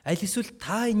уу? Аль эсвэл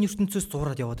та энэ ертөнцөөс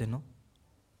зуураад яваад байна уу?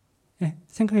 네,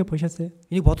 생각해 보셨어요?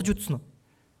 Энийг бодож үзсэн үү?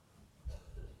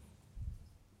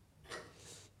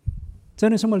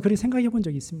 저는 정말 그렇게 생각해 본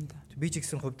적이 있습니다. Би ч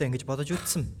гэсэн хувьдаа ингэж бодож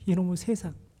үзсэн. 이놈의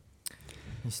세상.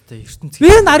 Эсвэл ертөнц.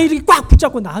 왜 나를 이렇게 꽉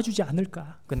붙잡고 놔주지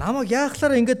않을까? Гэхдээ намайг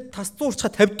яахлаараа ингэ тас зуурчаа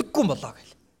тавьдаггүй юм болоо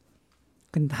гэл.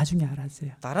 근데 나중에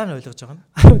알았어요. Дараа нь ойлгож байгаа юм.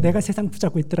 아유, 내가 세상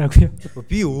붙잡고 있더라고요.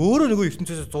 Би өөрөө нөгөө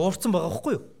ертөнцөөс зуурсан байгаа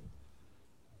байхгүй юу?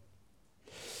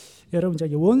 여러분,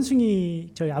 저기 원숭이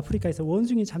저희 아프리카에서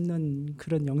원숭이 잡는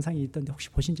그런 영상이 있던데 혹시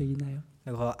보신 적 있나요?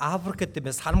 Нөгөө Африкт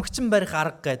юм сармагчин барих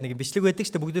арга гэдэг нэг бичлэг байдаг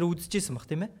ч бүгдээрээ үзчихсэн баг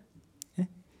тийм ээ? 예?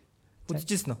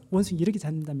 үзчихсэн үү? 원숭이 이렇게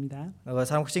잡는답니다. Нөгөө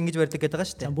сармагчин ингэж барьдаг гэдэг байгаа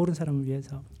шүү 자, дээ. 모르는 사람을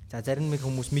위해서. За зарим нэг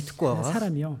хүмүүс мэдэхгүй байгаа.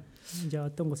 사람이요. 이제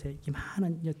어떤 곳에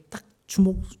이만한 딱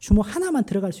주먹 하나만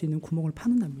들어갈 수 있는 구멍을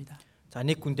파놓는답니다. За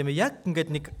нэг хүн тийм ээ яг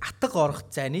ингээд нэг атга орох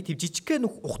зайны тэв жижигхэн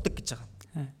ухдаг гэж байгаа.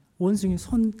 예, 원숭이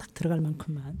손 딱 들어갈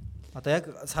만큼만. Одоо яг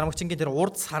сармагчингийн тэр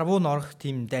урд сарвуу норох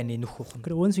тийм дайны нүх ухна.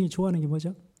 그리고 원숭이 좋아하는 게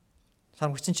뭐죠?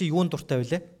 Сармагчин чи юунд дуртай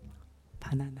вэ?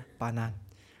 바나나. Банан.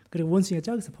 그리고 원숭이가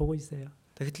저기서 보고 있어요.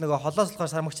 Тэгэхдээ нөгөө холоос болохоор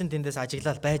сармагчин тэндээс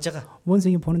ажиглаад байж байгаа.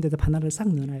 원숭이 보는데도 바나나를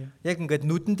싹 넣어요. Яг ингээд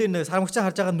нүдэн дээр нэг сармагчин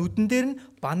харж байгаа нүдэн дээр нь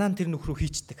банан тэр нүх рүү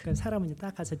хийчдэг. 그 사람은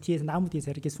딱 가서 뒤에서 나무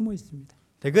뒤에서 이렇게 숨어 있습니다.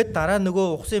 Тэгээд дараа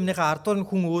нөгөө ухсан юмныхаа ардуур нь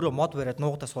хүн өөрөө мод бариад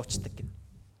нуугдаа суучдаг гин.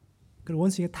 그리고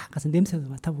원숭이가 딱 가서 냄새도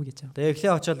맡아보겠죠. Тэгээд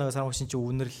эхлээ очоод нөгөө сармагчин чи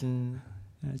үнэрлэн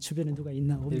주변에 누가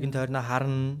있나 эргэн 없나. тойрноо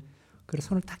харна. 그리고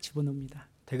손을 딱 집어넣습니다.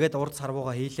 Тэгээд урд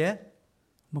сарвууга хийлээ.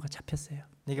 뭐가 잡혔어요.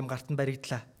 Нэг юм гарт нь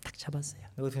баригдлаа. 딱 잡았어요.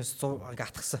 Нөгөөх нь ингээ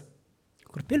атгсан.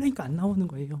 그걸 빼려니까 안 나오는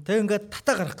거예요. Тэгээ ингээд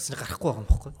татаа гарах гэсэн чинь гарахгүй байгаа юм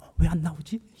баггүй. 왜 안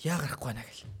나오지? Яа гарахгүй байна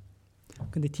гэл.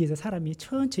 근데 뒤에서 사람이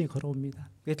천천히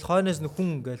걸어옵니다. Гэтэл хойноос нь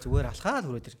хүн ингээд зүгээр алхаад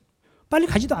хүрээд ирнэ. 빨리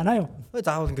가지도 않아요.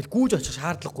 Заавал ингээд гүүж очих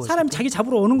шаардлагагүй. 사람이 자기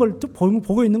잡으러 오는 걸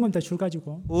보고 있는 겁니다. 줄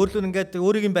가지고. Өөрлөө ингээд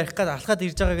өөрийг нь барих гээд алхаад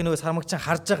ирж байгааг нөгөө сармагчин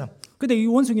харж байгаа юм. 근데 이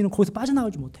원숭이는 거기서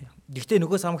빠져나가지 못해요. Гэхдээ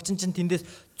нөгөө сармагчин чинь тэндээс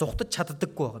зүхтаж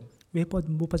чаддаггүй байгаа юм. 왜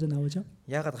못 빠져나오죠?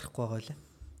 Яагаад гарахгүй байгаа вэ?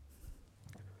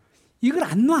 이걸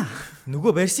안 놔.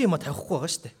 Нөгөө барьсан юм тавихгүй байгаа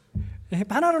шүү дээ.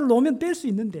 바나나를 놓으면 뺄 수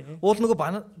있는데. Уул нөгөө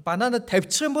банана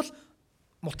тавьчих юм бол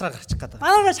мултраа гарчих гээд байгаа.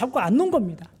 바나나를 잡고 안 놓은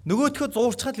겁니다. нөгөөдхөө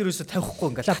зуурчаад 이러면서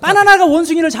тавихгүй ингээд. 자, 바나나가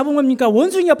원숭이를 잡은 겁니까?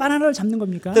 원숭이가 바나나를 잡는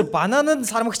겁니까? Тэр банананд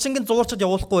сармагчинг зуурчаад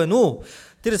явуулахгүй байна уу?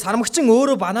 Тэр сармагчин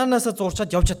өөрөө бананаасаа зуурчаад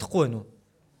явж чадахгүй байна уу?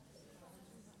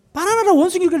 바나나랑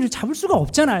원숭이를 잡을 수가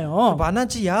없잖아요. Банан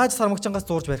чи яаж сармагчингаас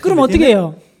зуурж барих юм бэ? 그럼 어떻게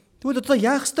해요? Тэгвэл одоо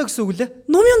яах ёстой гэсэн үг лээ?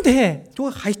 놓으면 돼.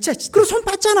 Тэгвэл хайчаач. 그럼 손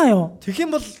빠잖아요. Тэгэх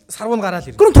юм бол сарвуун гараал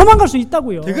ирнэ. 그럼 도망갈 수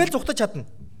있다고요. Тэгэл зүхтаж чадна.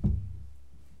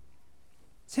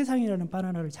 세상이라는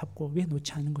바나나를 잡고 왜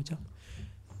놓지 않는 거죠?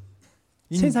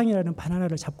 세상이라는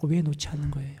바나나를 잡고 왜 놓지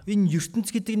않는 거예요? Энэ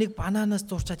ертөнц гэдэг нэг бананаас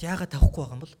зуурчаад яагаад тавихгүй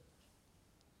байгаа юм бол?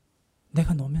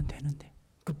 내가 놓으면 되는데.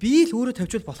 Би л өөрөө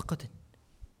тавьжул болох гэдэг.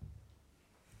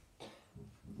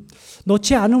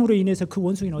 놓지 않음으로 인해서 그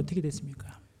원숭이는 어떻게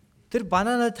됐습니까? Тэр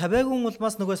банана тавиагүй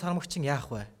улмаас нөгөө сармагчин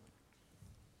яах вэ?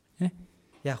 예?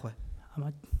 Яах вэ?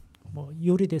 아마 뭐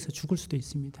요리돼서 죽을 수도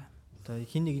있습니다. Одоо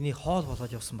хин нэгний хоол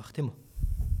болоод явсан баг тийм үү?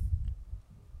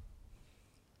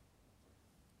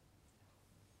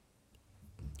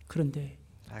 그런데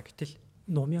гэтэл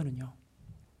놓으면은요.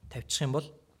 тавьчих юм бол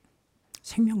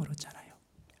생명을 얻잖아요.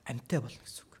 амьтаа болно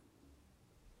гэсэн үг.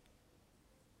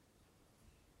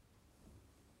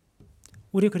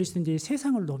 우리 그리스도인들이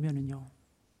세상을 놓으면은요.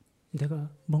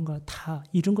 내가 뭔가 다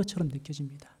잃은 것처럼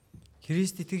느껴집니다.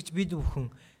 Христ итгэгч бид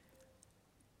бүхэн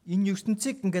энэ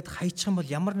ертөнцийг ингээд хайчих юм бол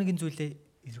ямар нэгэн зүйлээ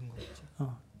ирэнгүү гэж.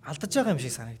 алдаж байгаа юм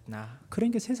шиг санагдана.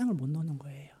 그러니까 세상을 못 놓는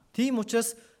거예요. Тийм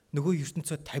учраас нөгөө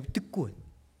ертөнцөө тавьдаггүй байна.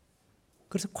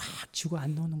 그래서 꽉 쥐고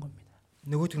안 놓는 겁니다.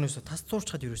 нөгөө төрнөөсөө тас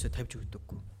зуурчаад ерөөсөө тавьж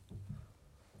өгдөггүй.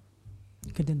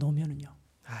 근데 놓으면은요.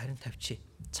 харин тавьчих.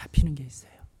 잡히는 게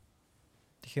있어요.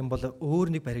 тэгэх юм бол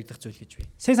өөр нэг баригдах зүйл гэж бий.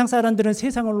 세상 사람들은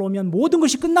세상을 놓으면 모든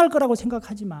것이 끝날 거라고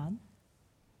생각하지만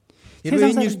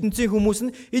энэ ертөнцийн хүмүүс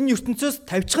нь энэ ертөнцөөс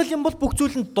тавьчихал юм бол бүх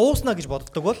зүйл нь дуусна гэж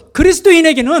боддог бол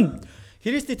그리스도인에게는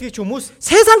Христ итгэгч хүмүүс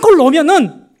세상 걸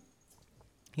놓으면은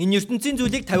энэ ертөнцийн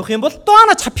зүйлийг тавих юм бол 또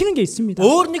하나 잡히는 게 있습니다.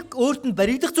 өөр нэг өөрт нь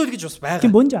баригдах зүйл гэж бас байгаа. 그게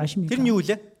뭔지 아십니까? Тэр нь юу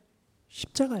вэ?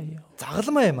 십자가예요.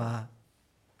 Загалмайн юм аа.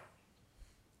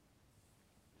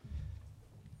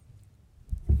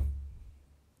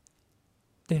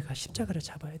 내가 십자가를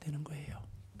잡아야 되는 거예요.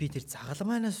 Би тэр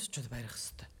загалмайнаас очоод барих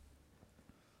хэрэгтэй.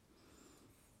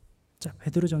 자,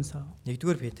 베드로전서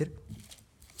 1-р Петр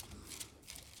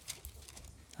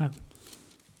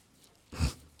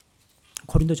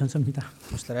고린도전서입니다.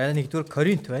 уучлаарай 1-р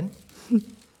Коринт байна.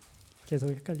 계속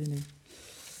헷갈리네.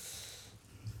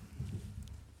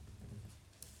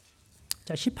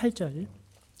 자, 18절.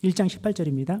 1장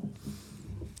 18절입니다.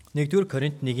 1-р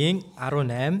Коринт 1-ийн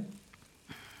 18.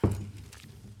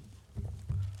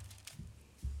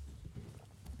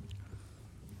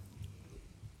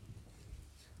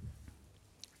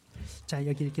 자,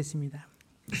 여기 읽겠습니다.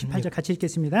 18절 같이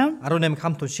읽겠습니다. 18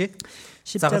 хамт уншия.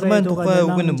 Загалмайн тухай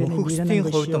үг нь мөхөксдийн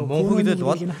хувьд мөнхөгдөл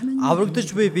бол аврагдаж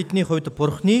буй бидний хувьд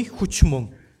Бурхны хүч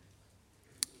мөн.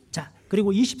 자,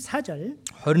 그리고 24절.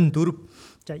 24.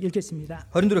 자,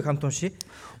 읽겠습니다. 24 хамт уншия.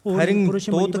 Харин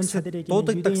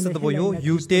дуудагдагсад буюу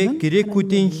Юудэ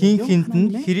грекүүдийн хин хинд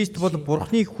нь Христ бол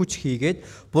Бурхны хүч хийгээд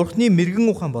Бурхны мэрэгэн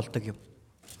ухаан болдог юм.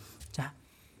 자,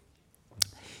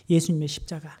 예수님의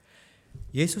십자가.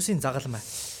 예수스인 자갈마인.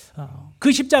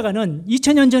 그 십자가는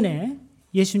 2000년 전에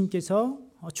예수님께서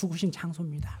죽으신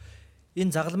장소입니다.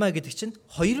 인 자갈마이 гэдэг чинь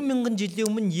 2000 жилийн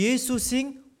өмнө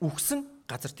예수스인 үхсэн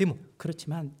газар тийм үү?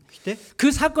 그렇지만 гэхдээ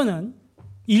그 사건은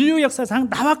인류 역사상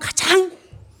나와 가장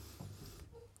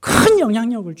큰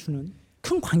영향력을 주는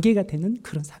큰 관계가 되는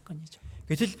그런 사건이죠.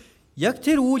 гэтэл яг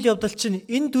тэр үйл явдал чинь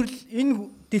энэ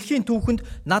дэлхийн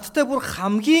түүхэнд надтай бүр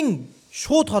хамгийн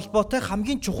шууд холбоотой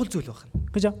хамгийн чухал зүйл байна.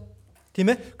 그죠? тийм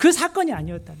ээ? 그 사건이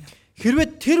아니었다면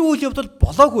хэрвээ тэр үйл явдал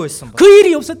болоогүй байсан бол 그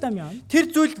일이 없었다면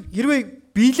тэр зүйл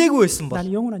хэрвээ биелээгүй байсан бол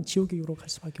나는 영원한 지옥으로 갈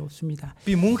수밖에 없습니다.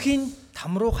 би мөнхийн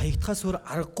там руу хаягдахаас өөр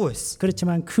аргагүй байсан.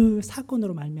 그렇지만 그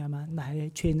사건으로 말미암아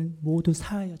나의 죄는 모두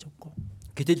사하여졌고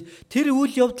гэтэл тэр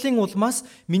үйл явдлын улмаас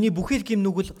миний бүхэл гим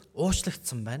нүгэл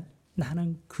уучлагдсан байна.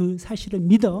 나는 그 사실을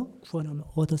믿어 구원을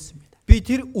얻었습니다. би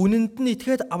тэр үнэнд нь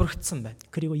итгээд аврагдсан байна.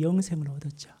 그리고 영생을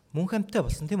얻었죠. Мөн хамттай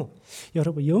болсон тийм үү?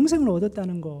 여러분 영생을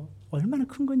얻었다는 거 얼마나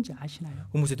큰 건지 아시나요?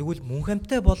 Хүмүүсээ тэгвэл мөн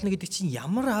хамттай болно гэдэг чинь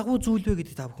ямар агуу зүйл вэ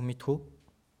гэдэг та бүхэн мэдхүү?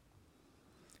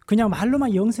 그냥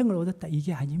말로만 영생을 얻었다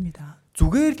이게 아닙니다.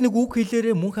 Зүгээр л нэг үг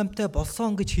хэлээрээ мөн хамттай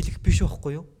болсон гэж хэлэх биш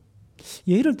байхгүй юу?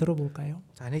 예를 들어볼까요?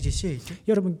 За нэг жишээ хэлье.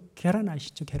 여러분 계란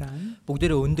아시죠? 계란.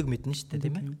 Бүгдээрээ өндөг мэднэ шүү дээ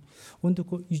тийм ээ. 온도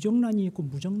그 유정란이 있고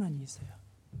무정란이 있어요.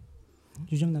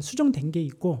 유정란 수정된 게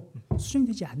있고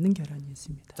수정되지 않는 계란이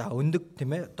있습니다. За өндөг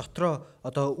тийм ээ. Дотроо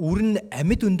одоо үр нь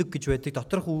амьд өндөг гэж байдаг.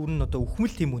 Доторх үр нь одоо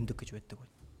үхмэл тийм өндөг гэж байдаг.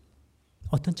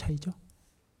 어떤 차이죠?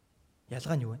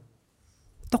 Ялгаа нь юу вэ?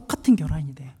 똑같은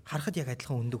계란이 돼. Харахад яг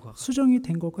адилхан өндөг байна. 수정이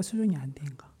된 것과 수정이 안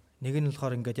된 거. Нэг нь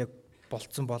болохоор ингээд яг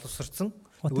болцсон боловсрцсан.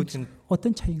 Нөгөөх нь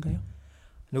어떤 차이인가요?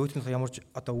 нөгөөх нь ямар ч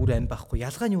одоо үр ам байхгүй.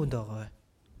 Ялгаа нь юунд байгаа вэ?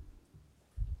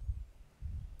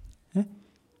 예?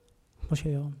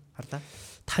 보세요. Харлаа.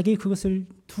 닭이 그것을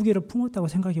두 개를 품었다고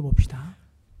생각해 봅시다.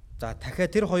 За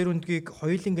дахиад тэр хоёр өндгийг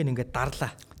хоёуланг ингээд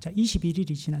дарлаа. 자,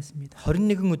 21일이 지났습니다.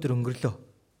 21 өдөр өнгөрлөө.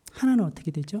 하나는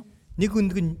어떻게 되죠? Нэг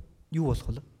өндөг нь юу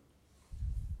болох вэ?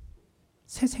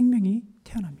 새 생명이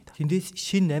태어납니다. Тэндээс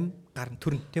шин ам гарна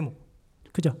төрн тийм үү?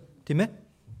 그죠? Тийм ээ?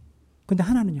 근데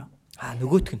하나는요.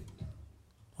 Нөгөөх нь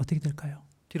어떻게 될까요?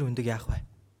 тэр өндөг яах вэ?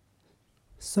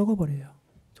 썩어버려요.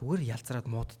 Зүгээр ялзраад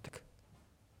мууддаг.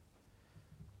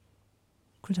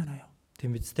 그러잖아요.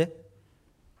 Тийм биз дээ?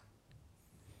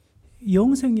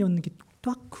 영생이 얻는 게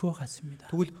딱 그와 같습니다.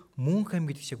 Тэгвэл мөн хам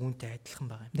гэдэг шиг үнтэй адилхан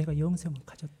байгаа юм. 내가 영생을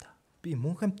가졌다. Би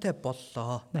мөн хамтай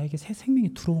боллоо. 나에게 새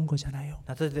생명이 들어온 거잖아요.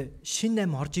 Надад шин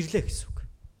ам орж ирлээ гэсэн үг.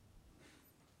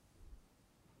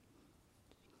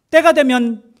 때가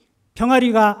되면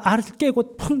병아리가 알을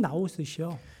깨고 퍽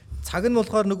나오듯이요. Цаг нь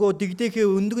болохоор нөгөө дэгдэхээ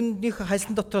өндөгнийхээ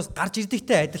хайсан дотроос гарч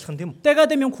ирдэгтэй адилхан тийм үү? 때가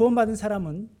되면 구원받은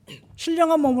사람은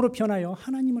신령한 몸으로 변하여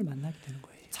하나님을 만나게 되는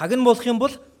거예요. Цаг нь болох юм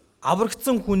бол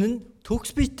аврагдсан хүн нь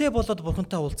төгс биетэй болоод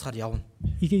бурхантай уулзахаар явна.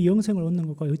 이게 영생을 얻는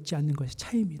것과 얻지 않는 것의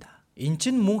차이입니다. Эн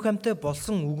чинь мөн хамтай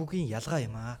болсон үгүйгийн ялгаа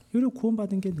юм аа. 이로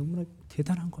구원받은 게 너무나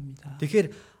대단한 겁니다.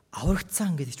 Тэгэхээр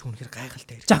аврагдсан гэдэг чинь үнэхээр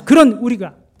гайхалтай. 자, 그런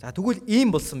우리가 За тэгвэл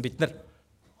ийм болсон бид нар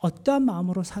어떠한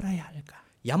마음으로 살아야 할까?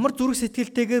 ямар зүрх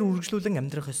сэтгэлтэйгээр үргэлжлүүлэн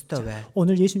амьдрах ёстой вэ?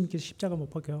 오늘 예수님께서 십자가 못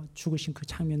박혀 죽으신 그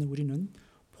장면을 우리는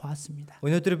보았습니다.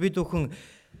 Өнөөдөр бид бүхэн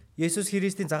Есүс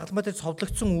Христийн загалмай дээр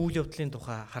цовдлогдсон үйл явдлын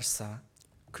тухай харсан.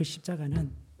 그 십자가는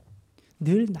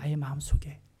늘 나의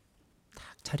마음속에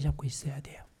딱 자리 잡고 있어야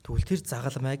돼요. Тэгвэл тэр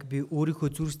загалмайг би өөрийнхөө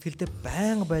зүрх сэтгэлдээ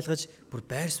байнга байлгаж бүр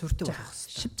байр суурьтай болох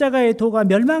хэрэгтэй. 십자가의 도가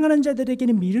멸망하는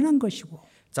자들에게는 미련한 것이고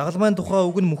Загалмайн тухай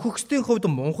үг нь мөхөксдийн хувьд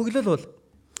мунхаглал бол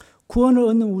구원을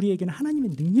얻는 우리에게는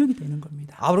하나님의 능력이 되는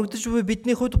겁니다. аврагдаж буй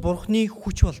бидний хувьд бурхны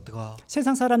хүч болдог.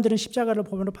 세상 사람들은 십자가를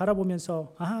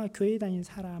바라보면서 아, 교회 다닌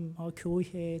사람,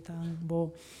 교회당,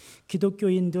 뭐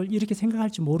기독교인들 이렇게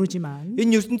생각할지 모르지만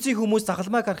Энэ ертөнцийн хүмүүс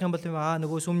загалмайг харах юм бол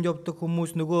нөгөө сүмд явдаг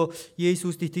хүмүүс нөгөө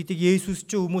Есүст итгэдэг Есүс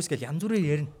ч хүмүүс гэж янз бүрээр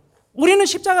ярина. 우리는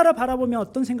십자가를 바라보면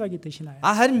어떤 생각이 드시나요?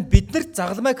 Харин бид нар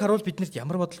загалмайг харуул биднэрт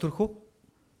ямар бодол төрөх вэ?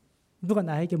 누가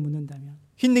나에게 묻는다면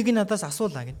Хин нэг нь надаас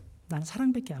асуулаа гин. 나는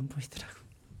사랑밖에 안 보이더라고.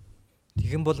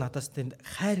 Тэгэн бол надаас тэнд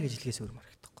хайр гэж хэлгээс өөр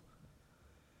марагдахгүй.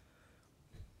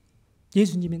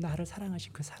 예수님이 나를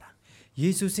사랑하신 그 사랑.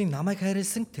 Есүсийн намайг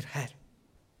хайрлсан тэр хайр.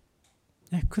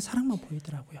 네, 그 사랑만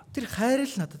보이더라고요. Тэр хайр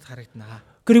л надад харагдана.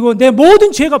 그리고 내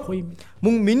모든 죄가 보입니다.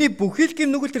 Мөн миний бүхэл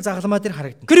гэм нүгэл тэр загалмай дээр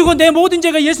харагдана. 그리고 내 모든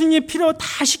죄가 예수님의 피로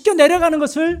다 씻겨 내려가는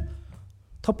것을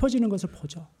덮어지는 것을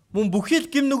보죠. Мөн бүхэл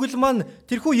гэм нүгэл маань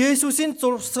тэрхүү Есүсийн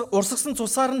урсгасан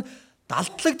цусаар нь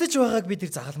далтлагдж байгааг би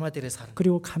тэр загалмай дээрээс харна.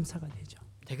 그리고 감사가 되죠.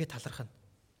 Тэгээ талархна.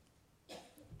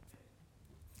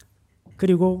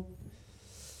 그리고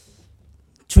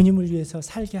주님을 위해서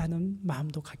살게 하는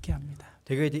마음도 갖게 합니다.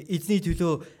 Тэгээд эзний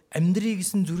төлөө амьдрий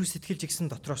гэсэн зүрх сэтгэл жигсэн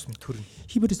дотроос нь төрнө.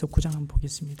 히브리서 9장 한번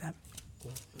보겠습니다.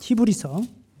 히브리서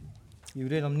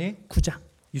Еврей номны 9장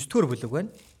 9-р бүлэг байна.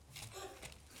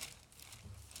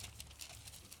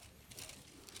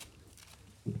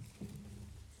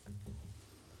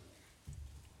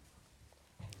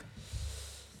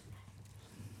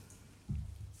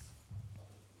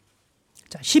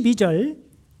 자, 12절.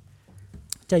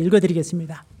 자,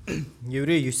 읽어드리겠습니다.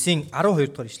 Еврей 9-ийн 12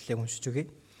 дугаар ишлэлийг уншиж өгье.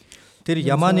 Тэр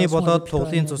Яманы болоод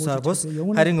туглын цусаар бус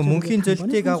харин мөнхийн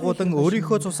зөлтийг агуулan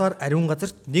өөрийнхөө цусаар ариун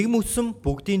газарт нэгмөссөн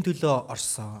бүгдийн төлөө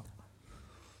орсон.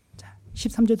 자,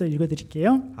 13절도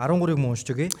읽어드릴게요. 13-ыг уншиж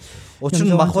өгье. Учир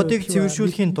нь махбодыг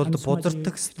цэвэршүүлэхийн тулд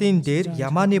бузартагсдын дээр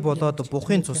Яманы болоод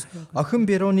бухын цус охин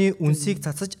Бероны үнсийг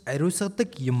цацаж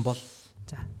ариусгадаг юм бол.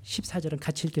 자, 14절은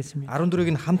같이 읽겠습니다.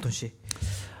 14-ыг нь хамт уншия.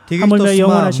 하물며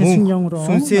영원하신 승령으로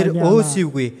сүнсээр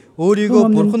өөсөвгүй өөрийгөө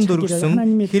бурхан дөргсөн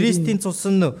Христийн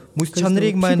цусан мэс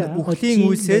чанарыг маань үхлийн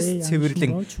үйлсээс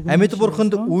цэвэрлэн амьд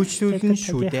бурханд үйлчлүүлэн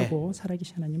шүү дээ.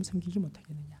 살아계신 하나님을 섬기지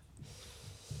못하겠느냐.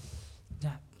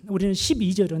 자, 우리는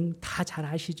 12절은 다 잘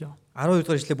아시죠. 12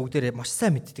 дугаар ишлээ бүгдээрээ маш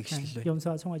сайн мэддэг ишлэл байна.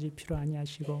 염소와 송아지 피로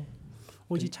아니하시고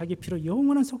오직 자기 피로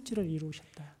영원한 속죄를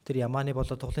이루셨다. Тэр ямааны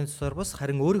болоо тухлын цусаар бас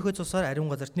харин өөрийнхөө цусаар ариун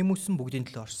газарт нэмүүлсэн бүгдийн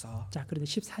төлөө орсон. 자, 그런데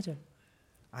 14절.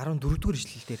 14 дугаар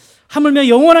ишлэл дээр 하물며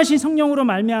영원하신 성령으로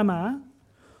말미암아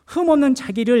흠 없는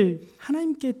자기를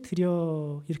하나님께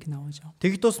드려 이렇게 나오죠.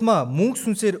 Тэг тусмаа мөнх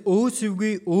сүнсээр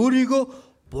өөсөвгүй өөрийгөө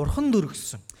бурхан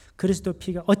дөргсөн. 그리스도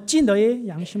피가 어찌 너의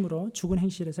양심으로 죽은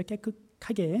행실에서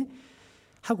깨끗하게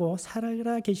하고 살아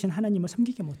계신 하나님을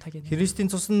섬기게 못하겠느냐. Христийн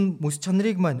цусан мэс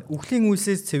чанарыг маань үхлийн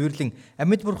үйлсээс цэвэрлэн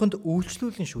амьд бурханд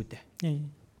үйлчлүүлэн шүү дээ.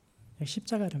 예,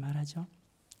 십자가를 말하죠.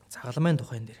 Загалмайн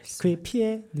тухайн дээр хэлсэн. 그의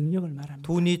피의 능력을 말합니다.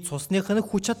 Түүний цусныхын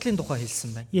хүч чадлын тухай хэлсэн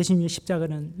байна. 예수님의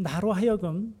십자가는 나로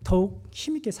하여금 더욱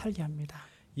힘있게 살게 합니다.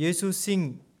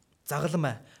 Есүсийн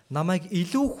загалмай намайг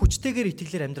илүү хүчтэйгээр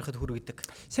итгэлээр амьдрахад хүргэдэг.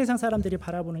 세상 사람들이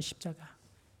바라보는 십자가.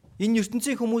 Энэ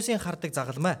ертөнцийн хүмүүсийн хардаг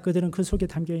загалмай. 그들은 그 속에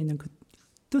담겨 있는 그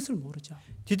뜻을 모르죠.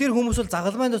 Тэдгээр хүмүүс бол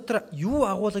загалмайн дотор юу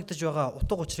агуулгадж байгаа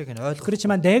утга учирыг нь ойлгох.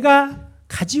 그렇지만 내가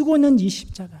가지고 있는 이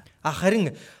십자가.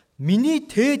 Харин миний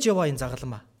тээж яваа энэ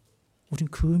загалмай. 우린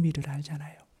그 의미를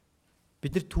알잖아요.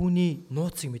 Бид нар түүний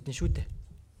нууцыг мэднэ шүү дээ.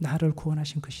 나를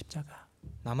구원하신 그 십자가.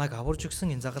 Намайг аварж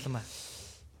өгсөн энэ загалмай.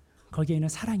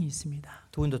 거기에는 사랑이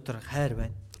있습니다. Түүн дотор хайр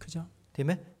байна. 그죠? Тийм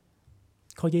ээ?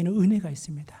 거기에는 은혜가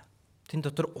있습니다. Тэн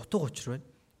дотор утга учир байна.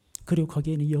 그리고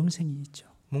거기에는 영생이 있죠.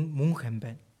 Мөн хэн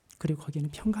байна. 그리고 거기에는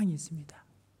평강이 있습니다.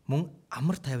 Мөн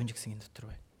амар тайван гэсэн энэ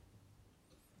дотор байна.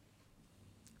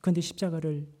 그런데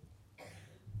십자가를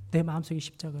내 마음속의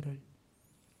십자가를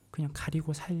그냥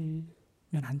가리고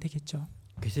살면 안 되겠죠.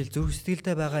 Гэтэл зүрх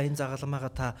сэтгэлдээ байгаа энэ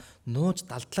загалмайгаа та нууж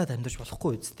далдлаад амьдарч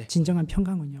болохгүй үсттэй. 진정한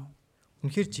평강은요.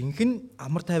 Үнэхээр жинхэнэ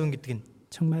амар тайван гэдэг нь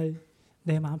정말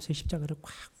내 마음속의 십자가를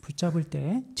꽉 붙잡을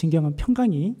때 진정한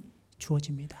평강이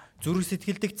주어집니다. зүрх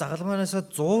сэтгэлдээ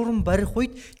загалмайнаас зууран барих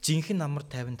үед жинхэнэ амар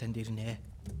тайван танд ирнэ.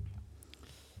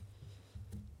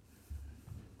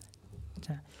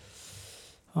 자,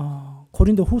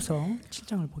 고린도 후서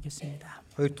 7장을 보겠습니다.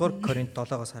 2-р Коринт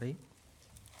 7-оос харъя.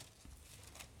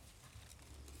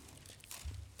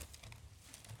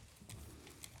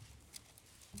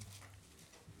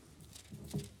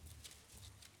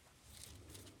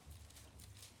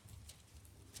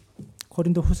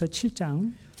 고린도 후서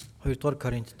 7장 2-р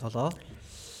Коринт 7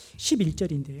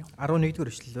 11절인데요. 11-р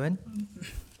ишлэл байна.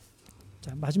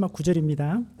 자, 마지막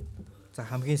구절입니다. За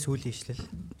хамгийн сүүлийн ишлэл.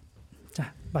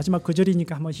 자, 마지막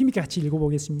구절이니까 한번 힘있게 같이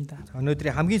읽어보겠습니다.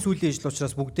 Өнөөдрийн хамгийн сүүлийн ишлэл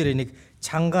учраас бүгдээрээ нэг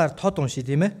чангаар тод уншия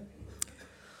тийм ээ.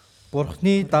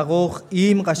 Бурхны дагуух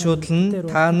ийм гашуудал нь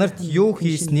та нарт юу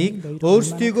хийснийг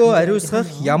өөрсдийгөө ариусгах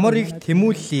ямар их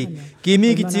тэмүүллийг,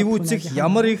 гмийг зэвүүцэх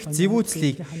ямар их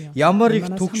зэвүүцлийг, ямар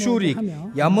их түгшүүрийг,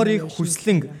 ямар их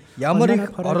хүслэн, ямар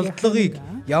их оролдлогыг,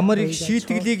 ямар их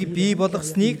шийтгэлийг бий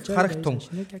болгосныг харагтун.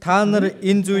 Та нар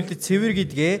энэ зүйлд цэвэр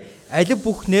гэдгээ аль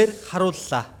бүхнээр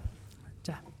харууллаа.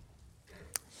 자,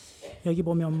 여기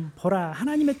보면 보라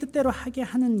하나님의 뜻대로 하게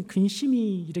하는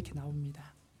근심이 이렇게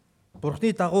나옵니다.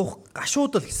 Бурхны дагуух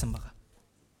гашуудал гэсэн байна.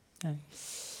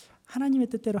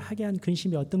 하나님의 뜻대로 하게 한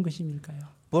근심이 어떤 근심일까요?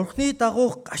 Бурхны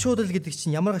дагуух гашуудал гэдэг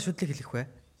чинь ямар гашуудлыг хэлэх вэ?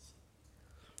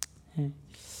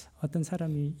 어떤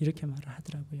사람이 이렇게 말을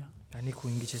하더라고요. Нэг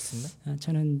хүн ингэж хэлсэн байна.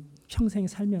 저는 평생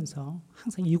살면서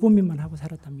항상 이 고민만 하고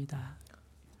살았답니다.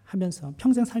 하면서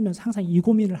평생 살면서 항상 이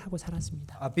고민을 하고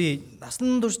살았습니다. Би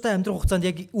насан туршдаа амьдрах хугацаанд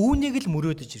яг үүнийг л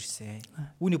мөрөөдөж ирсэн.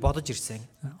 Үүнийг бодож ирсэн.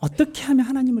 어떻게 하면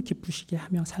하나님을 기쁘시게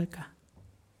하며 살까?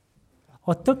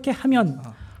 어떻게 하면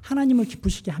하나님을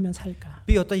기쁘시게 하면 살까?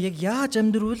 Би одоо яг яаж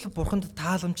амьдрвал бурханд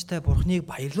тааламжтай бурхныг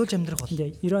баярлуулж амьдрах бол.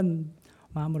 이제 이런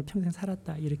마음으로 평생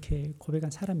살았다 이렇게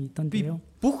고백한 사람이 있던데요.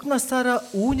 Бүх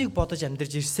насаараа үүнийг бодож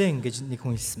амьдарч ирсэн гэж нэг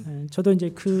хүн хэлсэн. 저도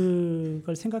이제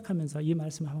그걸 생각하면서 이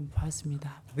말씀을 한번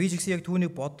봤습니다. Би ч гэсэн яг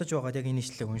түүнийг бодож байгаад яг энэ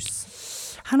ишлэгийг уншсан.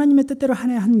 하나님의 뜻대로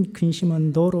하는 한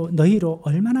근심은 너희로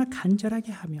얼마나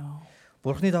간절하게 하며.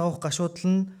 Бурхны дагуух гашуудал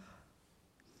нь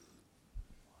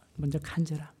먼저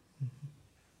간절함.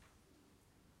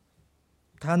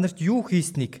 Та нарт юу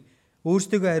хийснийг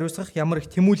өөрсдөө ариусгах ямар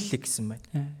их тэмүүлэл гэсэн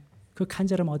байна. 그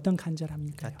간절함은 어떤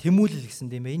간절함일까요? Тэмүүлэл гэсэн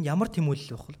юм бэ? Энэ ямар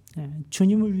тэмүүлэл вэ?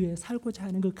 주님을 위해 살고자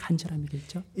하는 그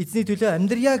간절함이겠죠. Эзний төлөө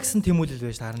амьдрья гэсэн тэмүүлэл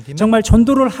байж таарна тийм ээ. 정말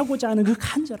전도를 하고자 하는 그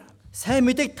간절함. Сайн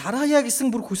мэдээг тараая гэсэн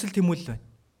бүр хүсэл тэмүүлэл байна.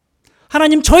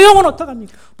 하나님 저 영혼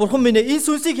어떡합니까? Бурхан минь энэ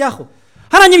сүнсийг яах вэ?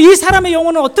 하나님 이 사람의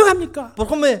영혼은 어떡합니까?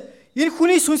 Бурхан минь энэ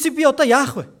хүний сүнсийг би одоо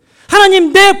яах вэ?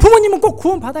 하나님, 내 부모님은 꼭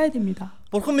구원받아야 됩니다.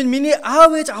 Бурхан минь миний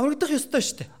аав ээж аврагдах ёстой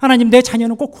шүү дээ. 하나님, 내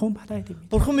자녀는 꼭 구원받아야 됩니다.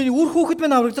 Бурхан миний үр хүүхэд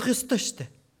минь аврагдах ёстой шүү дээ.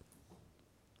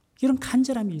 이런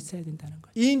간절함이 있어야 된다는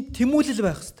거예요. Ийм тэмүүлэл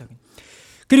байх ёстой гэнэ.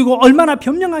 그리고 얼마나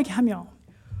변명하게 하며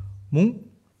Мөн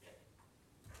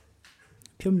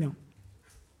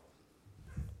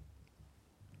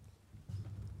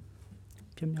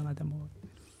변명하다 뭐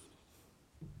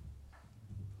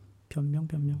변명.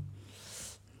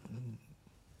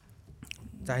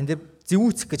 за энэ дээр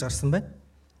зэвүүцэх гэж гарсан байна.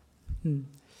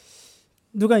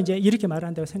 누가 이제 이렇게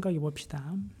말한다고 생각해 봅시다.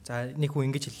 За нэг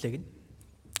хүн ингэж хэллээ гин.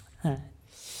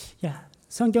 야,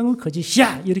 성경은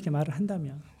거짓이야 이렇게 말을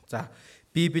한다면. За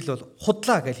Библи бол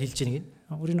худлаа гэж хэлж ийн гин.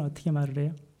 우리는 어떻게 말을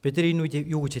해요? Бид нар энэ үед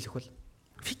юу гэж хэлэх вэ?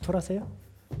 휙 돌아서요?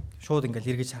 Шууд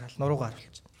ингээл эргэж хараад нуруугаар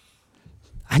харуулж.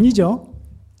 아니죠.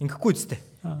 Ингэхгүй үстэй.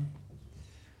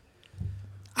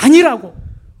 아니라고.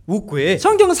 Үгүй ээ.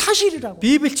 성경은 사실이라고.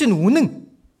 Библи чинь үнэн.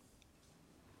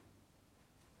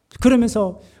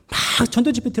 그러면서 막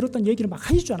전도 집회 들었던 얘기를 막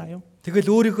하시잖아요. Тэгэл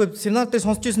өөрийнхөө семинар дээр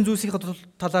сонсч ирсэн зүйлсийн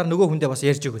талаар нөгөө хүндээ бас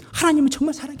ярьж өгөл. 하나님은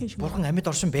정말 살아계시고. Бурхан амьд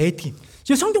оршин байдгийг.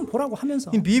 제 성경 보라고 하면서.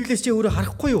 Энэ Библиэс чи өөрөө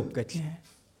харахгүй юу гэж.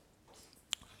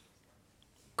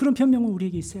 그런 변명은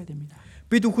우리에게 있어야 됩니다.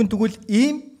 Бид бүхэн тэгвэл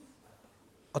ийм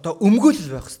одоо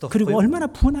өмгөөлөл байх хэрэгтэй. 그리고 얼마나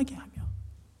분하게 하며.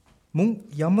 Мөн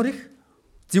ямар их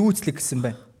зэвүүцлэг гэсэн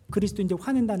байна. 그리스도인데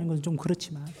화낸다는 건 좀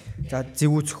그렇지만. За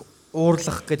зэвүүцэх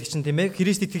уурлах гэдэг чинь тийм ээ.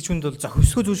 Христ итгэгч хүнд бол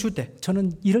зохисгүй зүйл шүү дээ.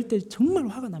 저는 이럴 때 정말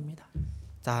화가 납니다.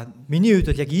 За миний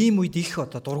хувьд бол яг ийм үед их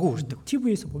одоо дургу үрдэг.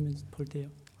 TV에서 보면 볼 때요.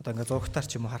 Одоо ингээ зургатаар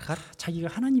ч юм уу харахаар 자기가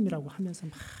하나님이라고 하면서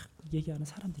막 얘기하는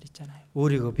사람들 있잖아요.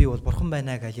 өөрийгөө би бол бурхан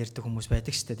байна гэж ярьдаг хүмүүс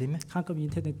байдаг шүү дээ, тийм ээ. 가끔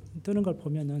인터넷 뜨는 걸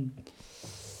보면은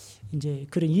이제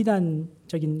그런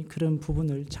이단적인 그런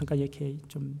부분을 잠깐 이렇게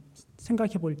좀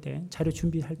생각해 볼 때 자료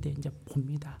준비할 때 이제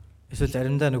봅니다. Эсвэл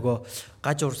заримдаа нөгөө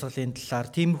гаж урсгалын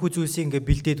талаар тиймэрхүү зүйлсийг ингээ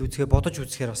бэлдээд үзэхээр бодож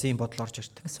үзэхээр бас ийм бодол орж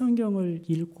ирдэг. 성경을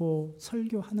읽고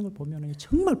설교하는 걸 보면은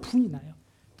정말 분이 나요.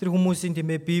 Тэр хүмүүсийн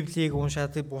тийм ээ Библийг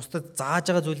уншаад бусдад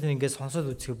зааж байгаа зүйлийг ингээ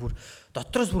сонсоод үзэхээр бүр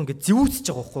дотроос бүр ингээ зэвүүцэж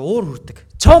байгаа байхгүй уур хүрдэг.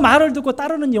 저 말을 듣고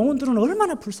따르는 영혼들은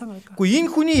얼마나 불쌍할까? Гэхдээ энэ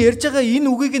хүний ярьж байгаа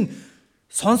энэ үгийг нь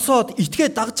сонсоод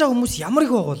итгээд дагж байгаа хүмүүс ямар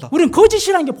их байгаа болоо. 우린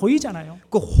거짓이라는 게 보이잖아요.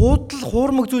 Гэхдээ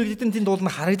хуурмаг зүйл гэдэг нь тэнд бол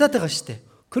харагдаад байгаа шүү дээ.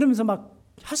 그러면서 막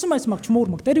하스마에서 막 주먹으로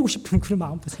막 때리고 싶은 그런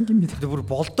마음도 생깁니다. 근데 бүр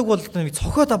болдог болдог нэг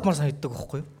цохоод авмаар санагддаг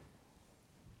байхгүй юу?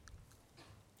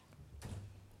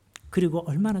 그리고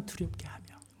얼마나 두렵게 하며.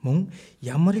 Мөн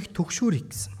ямар их төгшүүрийг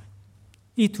гэсэн.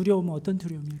 이 두려움은 어떤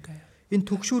두려움일까요? Энэ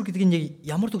төгшүүр гэдэг нь яг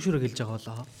ямар төгшүүрийг хэлж байгаа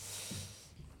болоо?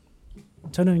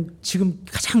 저는 지금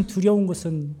가장 두려운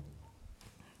것은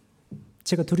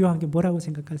제가 두려워한 게 뭐라고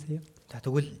생각하세요? За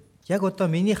тэгвэл яг одоо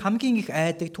миний хамгийн их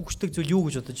айдаг түгшдэг зүйл юу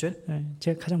гэж бодож байна?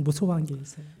 제가 가장 무서워한 게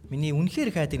있어요. Миний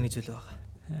үнэхээр их айдаг нэг зүйл байгаа.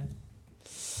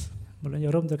 물론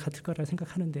여러분들 같을 거라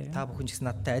생각하는데. Та бүхэн ч гэсэн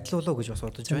надтай адил болоо гэж бас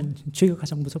бодож байна. 죄가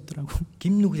가장 무섭더라고.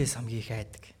 Гим нүглээс хамгийн их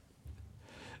айдаг.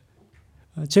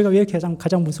 제가 왜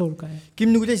가장 무서울까요?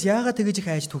 Гим нүглээс яагаад тэгэж их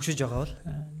айж түгшиж байгаа бол?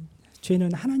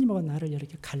 죄는 하나님과 나를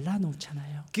이렇게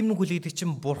갈라놓잖아요. Гим нүгэл гэдэг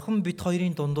чинь бурхан бид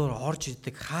хоёрын дундуур орж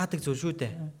идэг хаадаг зүйл шүү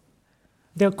дээ.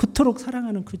 내가 그토록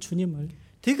사랑하는 그 주님을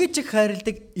тэгэж их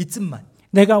хайрладаг эзэн маань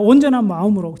내가 온전한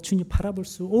마음으로 주님 바라볼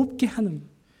수 없게 하는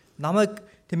намайг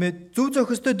тийм ээ зөв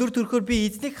зохистой дүр төрхөөр би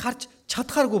эзнийг харж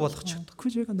чадхааргүй болгочихдог. 그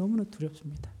죄가 너무나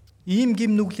두렵습니다. Ийм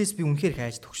гим нүглээс би үнэхээр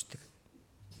хайж түгшдэг.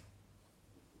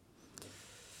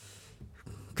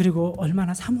 그리고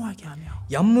얼마나 사모하게 하며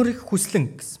Ямар их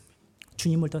хүслэн гэсэн.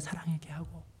 주님을 더 사랑하게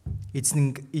하고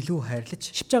Эзнийг илүү хайрлаж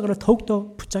십자가를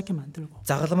더욱더 붙잡게 만들고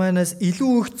Загалмайнаас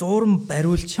илүү их зууран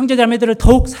бариулж 형제자매들을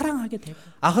더욱 사랑하게 되고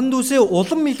ахан дүүсээ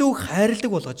улам илүү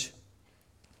хайрладаг болгож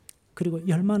그리고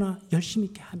얼마나 열심히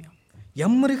있게 하며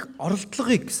ямар их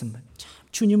оролдлогыг гэсэн байна.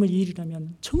 주님을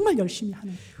일이라면 정말 열심히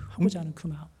하고자 하는 그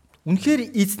마음.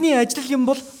 Үнэхээр эзний ажил юм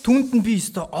бол түнд нь би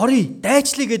өстө орё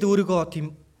дайчлаа гэдэг өөрийгөө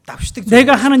тийм давшдаг.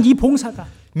 내가 하는 이 봉사가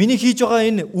миний хийж байгаа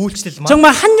энэ үйлчлэл маань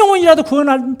정말 한 영혼이라도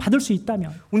구원을 받을 수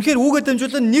있다면 үнэхээр үүгээр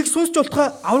дамжуулан нэг сүнсч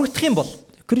болтгоо аврагдах юм бол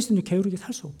그리스도인이 게으르게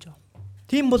살 수 없죠.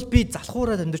 тийм бол би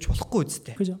залхуураад амьдарч болохгүй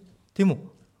үстэй. 그죠? Тийм үү?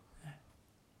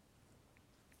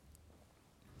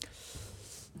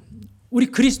 우리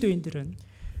그리스도인들은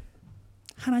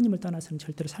하나님을 떠나서는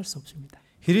절대로 살 수 없습니다.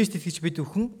 Христ итгэж бид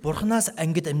бүхэн бурхнаас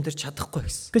ангид амьдарч чадахгүй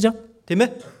гэсэн. 그죠? Тийм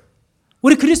ээ?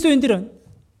 우리 그리스도인들은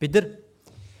бид нар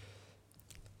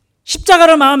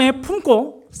십자가를 마음에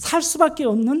품고 살 수밖에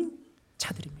없는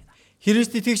자들입니다.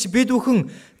 Христ итгэгч бид бүхэн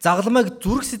загалмайг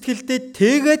зүрх сэтгэлдээ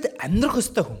тэгээд амьдрах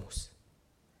ёстой хүмүүс.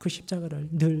 그 십자가를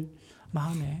늘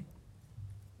마음에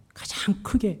가장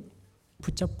크게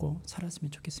붙잡고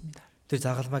살았으면 좋겠습니다. Тэр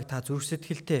загалмайг та зүрх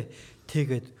сэтгэлдээ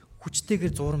тэгээд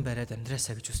хүчтэйгээр зууран бариад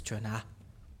амьдраасаа гэж хүсэж байна.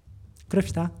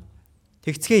 그럽시다.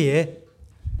 тэгцгээе.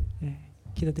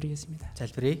 기도드리겠습니다.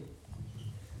 залбирая.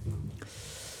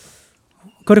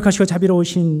 거룩하시고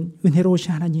자비로우신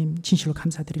은혜로우신 하나님 진실로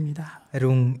감사드립니다.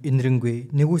 Ариун инэрэнгүй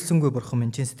нэгүүлсэнгүй бурхан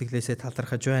минь чин сэтгэлээсээ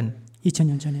талархаж байна.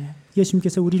 2000년 전에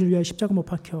예수님께서 우리를 위하여 십자가 못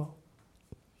박혀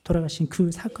돌아가신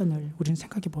그 사건을 우리는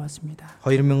생각해 보았습니다.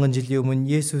 2000 жилийн өмнө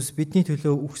Есүс бидний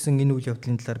төлөө өгсөн энэ үйл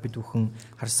явдлын талаар бид бүхэн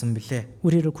харсан билээ.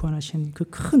 우리를 구원하신 그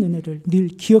큰 은혜를 늘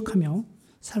기억하며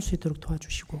살 수 있도록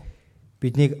도와주시고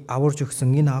Биднийг аварж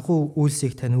өгсөн энэ агуу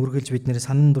үйлсийг тань үргэлж биднээр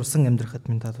санан дурсан амьдрахад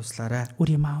минь та туслаарай.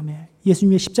 우리 마음에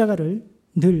예수님의 십자가를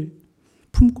늘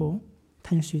품고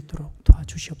다닐 수 있도록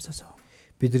도와주시옵소서.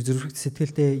 Бид нар зүрх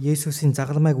сэтгэлдээ Есүсийн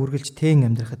загалмайг үргэлж тээн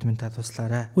амьдрахад минь та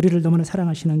туслаарай. 우리를 너무나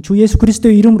사랑하시는 주 예수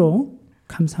그리스도의 이름으로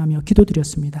감사하며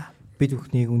기도드렸습니다. Бид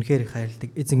бүхнийг үнэхээр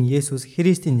хайрладаг эзэн Есүс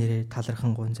Христийн нэрээр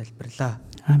талархан гуйн залбирлаа.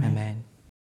 아멘. 아멘.